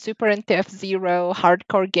if you're super into F-Zero,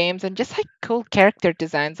 hardcore games, and just like cool character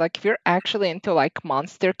designs. Like if you're actually into like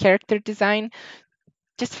monster character design,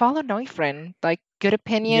 just follow Neufren. Like good Yeah.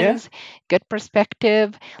 opinions, good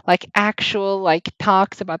perspective, like actual like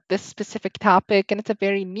talks about this specific topic, and it's a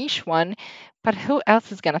very niche one. But who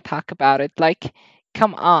else is gonna talk about it? Like,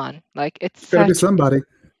 come on! Like it's gotta be somebody.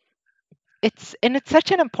 it's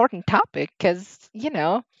such an important topic because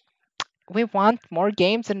we want more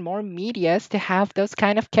games and more medias to have those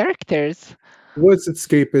kind of characters. What's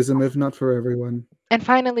escapism if not for everyone? And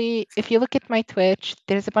finally, if you look at my Twitch,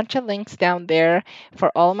 there's a bunch of links down there for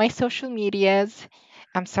all my social medias.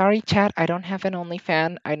 I'm sorry, chat, I don't have an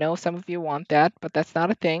OnlyFan. I know some of you want that, but that's not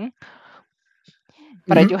a thing.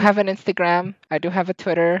 But I do Mhm. have an Instagram, I do have a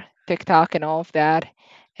Twitter, TikTok, and all of that.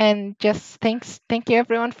 And just thank you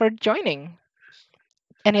everyone for joining.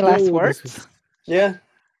 Any last Yo, words? Yeah.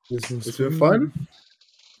 this was It's been fun. fun.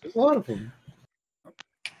 There's a lot of them.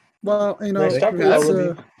 Well, Nice Thank talking you for with all it's having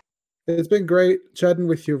of me. you. it's been great chatting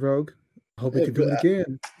with you, Rogue. Hope we Yeah, can do it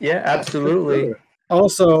again. Yeah, for absolutely. sure.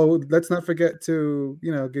 Also, let's not forget to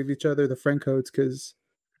give each other the friend codes because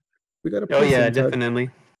we gotta Oh play yeah, sometime. definitely.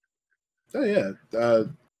 Oh yeah.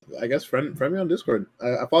 I guess friend me on Discord.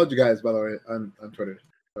 I followed you guys by the way on Twitter.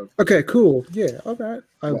 So, Okay, cool. Yeah, all right.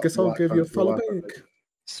 I we'll, guess we'll I'll lock give you a on- we'll follow lock on back. it.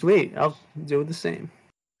 Sweet. I'll do the same.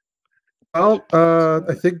 Well,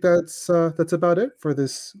 I think that's about it for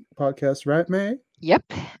this podcast, right, May? Yep,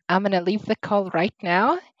 I'm gonna leave the call right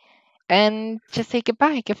now and just say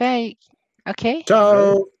goodbye. Goodbye. Okay?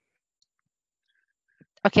 Ciao.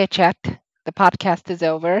 Okay, chat. The podcast is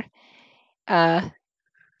over. Uh,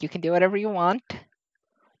 you can do whatever you want.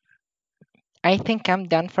 I think I'm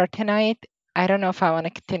done for tonight. I don't know if I want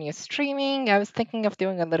to continue streaming. I was thinking of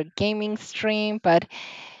doing a little gaming stream, but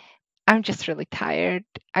I'm just really tired.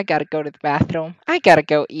 I gotta go to the bathroom. I gotta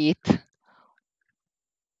go eat.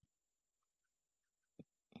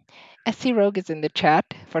 I see Rogue is in the chat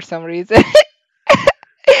for some reason.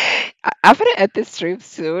 I'm gonna end this stream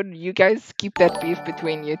soon. You guys keep that beef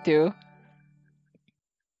between you two.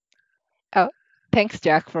 Oh, thanks,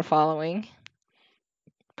 Jack, for following.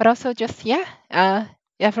 But also, just yeah,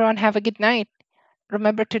 everyone have a good night.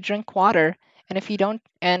 Remember to drink water, and if you don't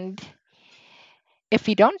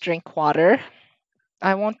drink water,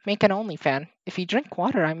 I won't make an OnlyFan. If you drink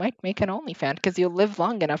water, I might make an OnlyFan because you'll live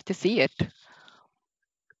long enough to see it.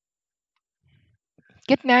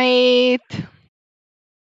 Good night.